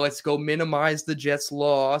 okay, now let's go minimize the Jets'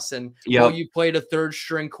 loss. And, well, you played a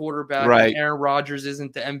third-string quarterback, and Aaron Rodgers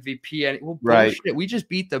isn't the MVP. And, well, bullshit. We just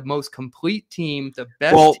beat the most complete team, the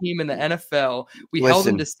best team in the NFL. We held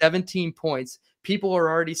them to 17 points. People are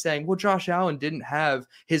already saying, well, Josh Allen didn't have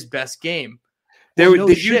his best game. Well,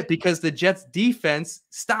 no shit, because the Jets' defense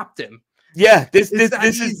stopped him. Yeah, this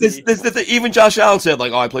even Josh Allen said,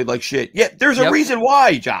 like, oh, I played like shit. Yeah, there's a reason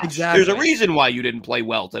why, Josh. Exactly. There's a reason why you didn't play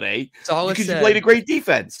well today. Because you played a great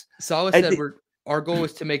defense. Saleh said our goal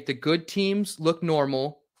is to make the good teams look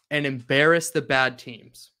normal and embarrass the bad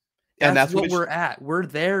teams. That's what we're at. We're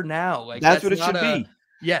there now. Like, that's what it should be.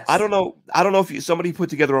 Yes. I don't know if somebody put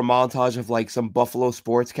together a montage of like some Buffalo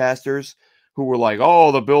sportscasters who were like,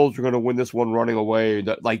 oh, the Bills are going to win this one running away.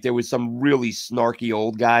 Like, there was some really snarky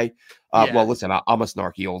old guy. Well, listen, I'm a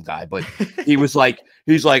snarky old guy, but he's like,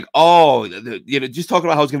 oh, just talking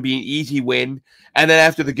about how it's going to be an easy win. And then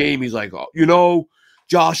after the game, he's like, oh,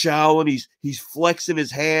 Josh Allen, he's flexing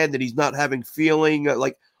his hand and he's not having feeling.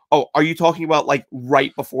 Like, oh, are you talking about like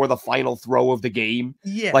right before the final throw of the game?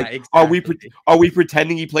 Yeah. Like, exactly. Are we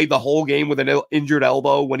pretending he played the whole game with an injured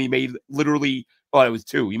elbow when he made literally? Oh, it was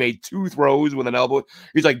 2. He made 2 throws with an elbow.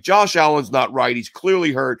 He's like, Josh Allen's not right. He's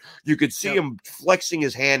clearly hurt. You could see him flexing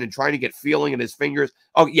his hand and trying to get feeling in his fingers.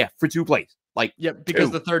 Oh, yeah, for 2 plays. Like, because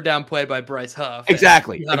 2. the third down play by Bryce Huff.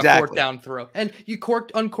 Exactly. A 4th down throw. And you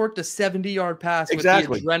uncorked a 70-yard pass with the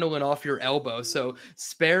adrenaline off your elbow. So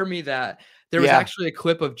spare me that. There was actually a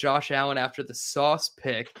clip of Josh Allen after the Sauce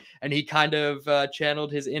pick, and he kind of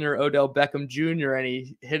channeled his inner Odell Beckham Jr., and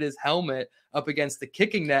he hit his helmet up against the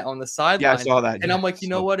kicking net on the sideline. Yeah, I saw that. And I'm like, you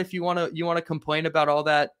know what? If you want to complain about all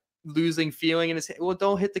that losing feeling in his head, well,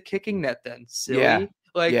 don't hit the kicking net then, silly.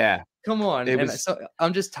 Come on. So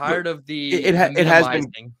I'm just tired of it has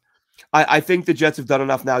been. I think the Jets have done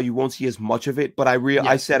enough now. You won't see as much of it, but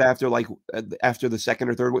I said after the second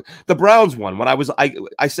or third, the Browns one, when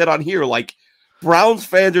I said on here, like, Browns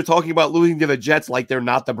fans are talking about losing to the Jets like they're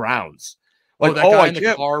not the Browns. Like, I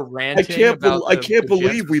can't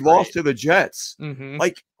believe we lost to the Jets. Mm-hmm.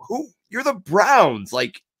 Like, who? You're the Browns.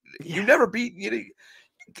 Like, you never beat.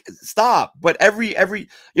 Stop. But every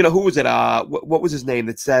who was it? What was his name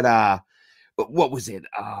that said? What was it?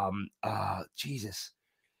 Jesus.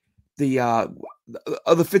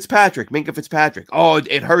 The Fitzpatrick, Minka Fitzpatrick. Oh,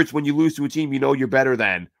 it hurts when you lose to a team you know you're better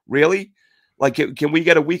than. Really? Like, can we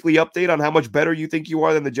get a weekly update on how much better you think you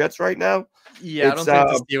are than the Jets right now? Yeah, I don't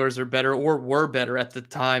think the Steelers are better or were better at the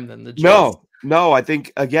time than the Jets. No. I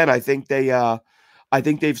think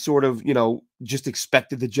they've sort of, just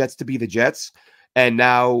expected the Jets to be the Jets. And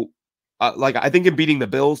now, I think in beating the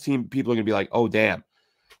Bills team, people are going to be like, oh, damn.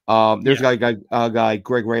 There's a guy,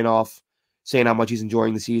 Greg Rainoff, saying how much he's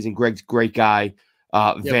enjoying the season. Greg's a great guy.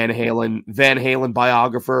 Van Halen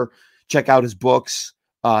biographer. Check out his books.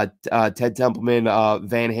 Ted Templeman,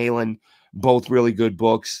 Van Halen, both really good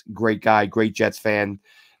books. Great guy, great Jets fan.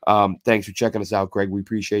 Thanks for checking us out, Greg. We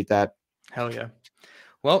appreciate that. Hell yeah.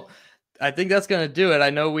 Well, I think that's going to do it.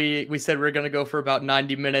 I know we said we're going to go for about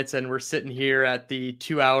 90 minutes, and we're sitting here at the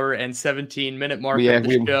 2 hour and 17-minute mark of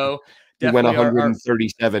the show. We went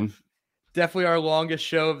 137. Definitely our longest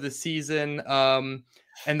show of the season.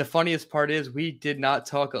 And the funniest part is we did not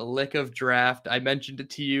talk a lick of draft. I mentioned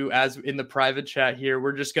it to you as in the private chat here.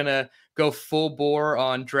 We're just going to go full bore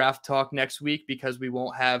on draft talk next week because we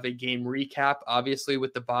won't have a game recap, obviously,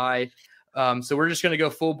 with the bye. So we're just going to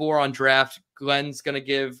go full bore on draft. Glenn's going to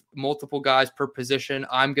give multiple guys per position.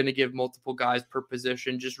 I'm going to give multiple guys per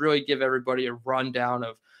position. Just really give everybody a rundown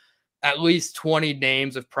of at least 20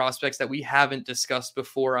 names of prospects that we haven't discussed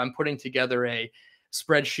before. I'm putting together a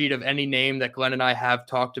spreadsheet of any name that Glenn and I have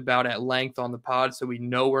talked about at length on the pod, so we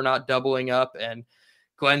know we're not doubling up. And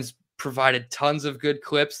Glenn's provided tons of good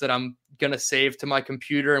clips that I'm going to save to my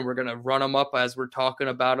computer, and we're going to run them up as we're talking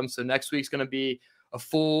about them. So next week's going to be a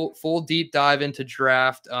full deep dive into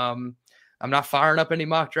draft. I'm not firing up any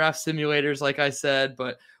mock draft simulators, like I said,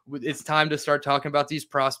 but it's time to start talking about these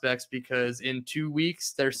prospects because in 2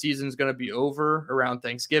 weeks, their season's going to be over around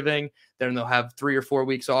Thanksgiving. Then they'll have 3 or 4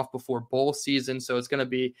 weeks off before bowl season. So it's going to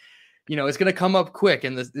be, it's going to come up quick.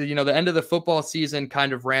 And the end of the football season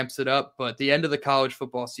kind of ramps it up, but the end of the college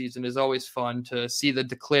football season is always fun to see the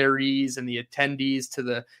declarees and the attendees to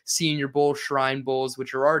the Senior Bowl, Shrine Bowls,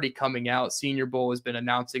 which are already coming out. Senior Bowl has been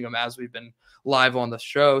announcing them as we've been live on the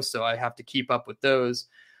show, so I have to keep up with those.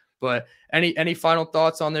 But any final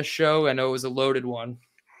thoughts on this show? I know it was a loaded one.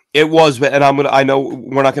 It was, but I know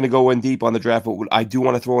we're not gonna go in deep on the draft, but I do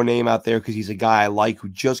want to throw a name out there because he's a guy I like who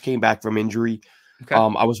just came back from injury. Okay.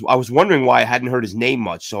 I was wondering why I hadn't heard his name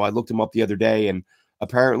much, so I looked him up the other day, and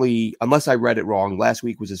apparently, unless I read it wrong, last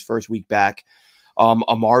week was his first week back.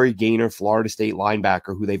 Amari Gaynor, Florida State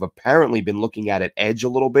linebacker, who they've apparently been looking at edge a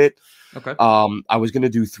little bit. Okay. I was going to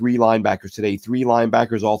do 3 linebackers today. 3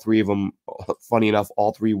 linebackers, all 3 of them, funny enough,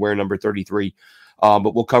 all 3 wear number 33.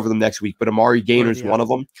 But we'll cover them next week. But Amari Gaynor is one of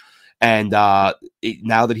them. And now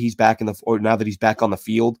that he's back on the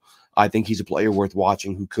field, I think he's a player worth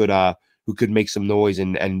watching who could make some noise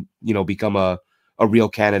and become a real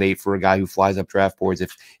candidate for a guy who flies up draft boards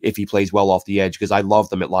if he plays well off the edge, because I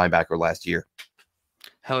loved him at linebacker last year.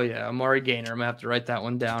 Hell yeah, Amari Gaynor. I'm gonna have to write that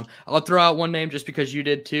one down. I'll throw out one name just because you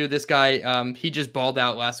did too. This guy, he just balled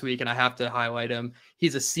out last week, and I have to highlight him.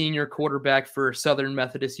 He's a senior quarterback for Southern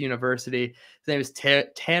Methodist University. His name is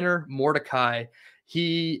Tanner Mordecai.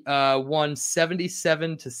 He won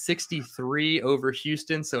 77-63 over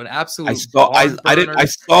Houston. So an absolute. I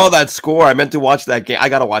saw that score. I meant to watch that game. I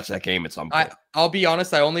got to watch that game at some point. I'll be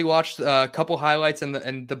honest. I only watched a couple highlights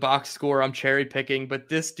and the box score. I'm cherry picking, but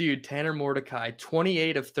this dude, Tanner Mordecai,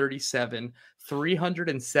 28 of 37,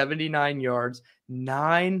 379 yards,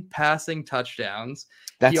 9 passing touchdowns.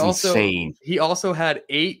 That's insane. He also had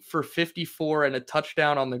 8 for 54 and a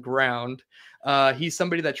touchdown on the ground. He's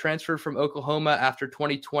somebody that transferred from Oklahoma after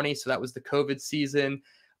 2020, so that was the COVID season.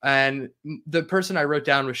 And the person I wrote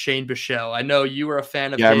down was Shane Bichelle. I know you were a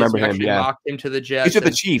fan of his. I remember him. Yeah, mocked him to the Jets. He's with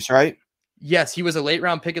the Chiefs, right? Yes, he was a late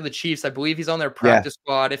round pick of the Chiefs. I believe he's on their practice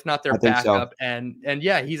squad, if not their backup. So. And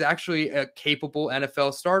yeah, he's actually a capable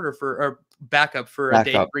NFL starter or backup for a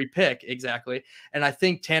day 3 pick. Exactly. And I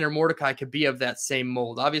think Tanner Mordecai could be of that same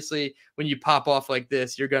mold. Obviously, when you pop off like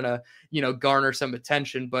this, you're going to, garner some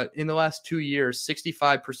attention. But in the last 2 years,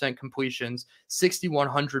 65% completions,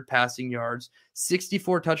 6,100 passing yards,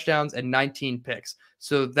 64 touchdowns, and 19 picks.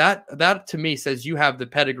 So that to me says you have the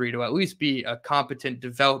pedigree to at least be a competent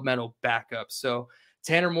developmental backup. So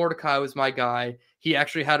Tanner Mordecai was my guy. He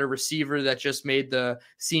actually had a receiver that just made the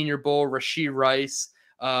Senior Bowl, Rashee Rice.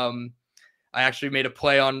 I actually made a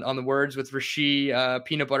play on the words with Rashee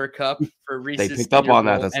Peanut Butter Cup for Reese's. They picked up on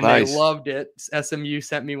that. That's nice. They loved it. SMU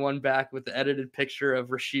sent me one back with the edited picture of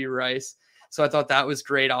Rashee Rice. So I thought that was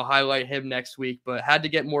great. I'll highlight him next week, but had to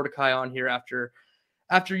get Mordecai on here after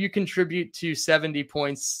you contribute to 70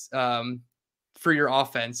 points for your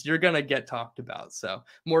offense, you're going to get talked about. So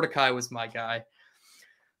Mordecai was my guy.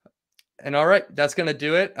 And all right, that's going to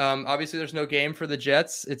do it. Obviously, there's no game for the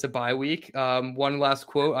Jets. It's a bye week. One last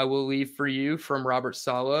quote I will leave for you from Robert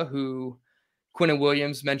Saleh, who Quinnen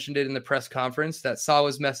Williams mentioned it in the press conference, that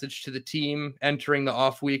Saleh's message to the team entering the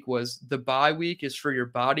off week was, the bye week is for your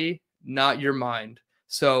body, not your mind.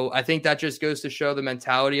 So I think that just goes to show the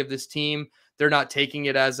mentality of this team. They're not taking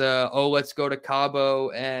it as let's go to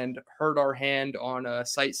Cabo and hurt our hand on a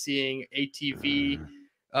sightseeing ATV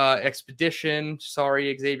expedition.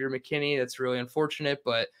 Sorry, Xavier McKinney. That's really unfortunate,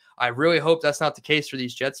 but I really hope that's not the case for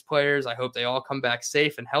these Jets players. I hope they all come back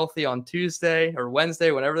safe and healthy on Tuesday or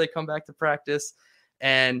Wednesday, whenever they come back to practice.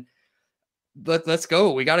 And let's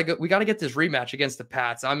go. We gotta get this rematch against the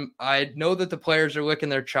Pats. I know that the players are licking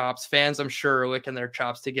their chops. Fans, I'm sure, are licking their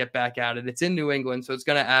chops to get back at it. It's in New England, so it's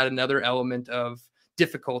going to add another element of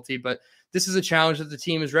difficulty. But this is a challenge that the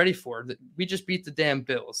team is ready for. We just beat the damn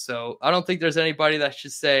Bills, so I don't think there's anybody that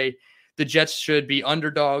should say the Jets should be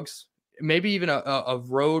underdogs. Maybe even a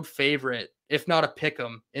road favorite, if not a pick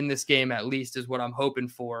 'em in this game, at least, is what I'm hoping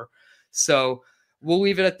for. So we'll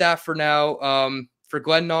leave it at that for now. For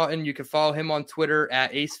Glenn Naughton, you can follow him on Twitter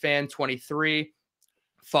at AceFan23.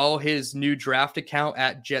 Follow his new draft account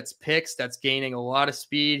at Jets Picks. That's gaining a lot of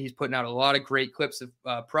speed. He's putting out a lot of great clips of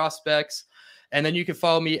prospects. And then you can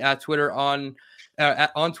follow me at Twitter on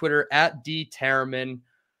Twitter at DTereman.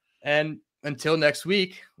 And until next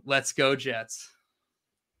week, let's go Jets.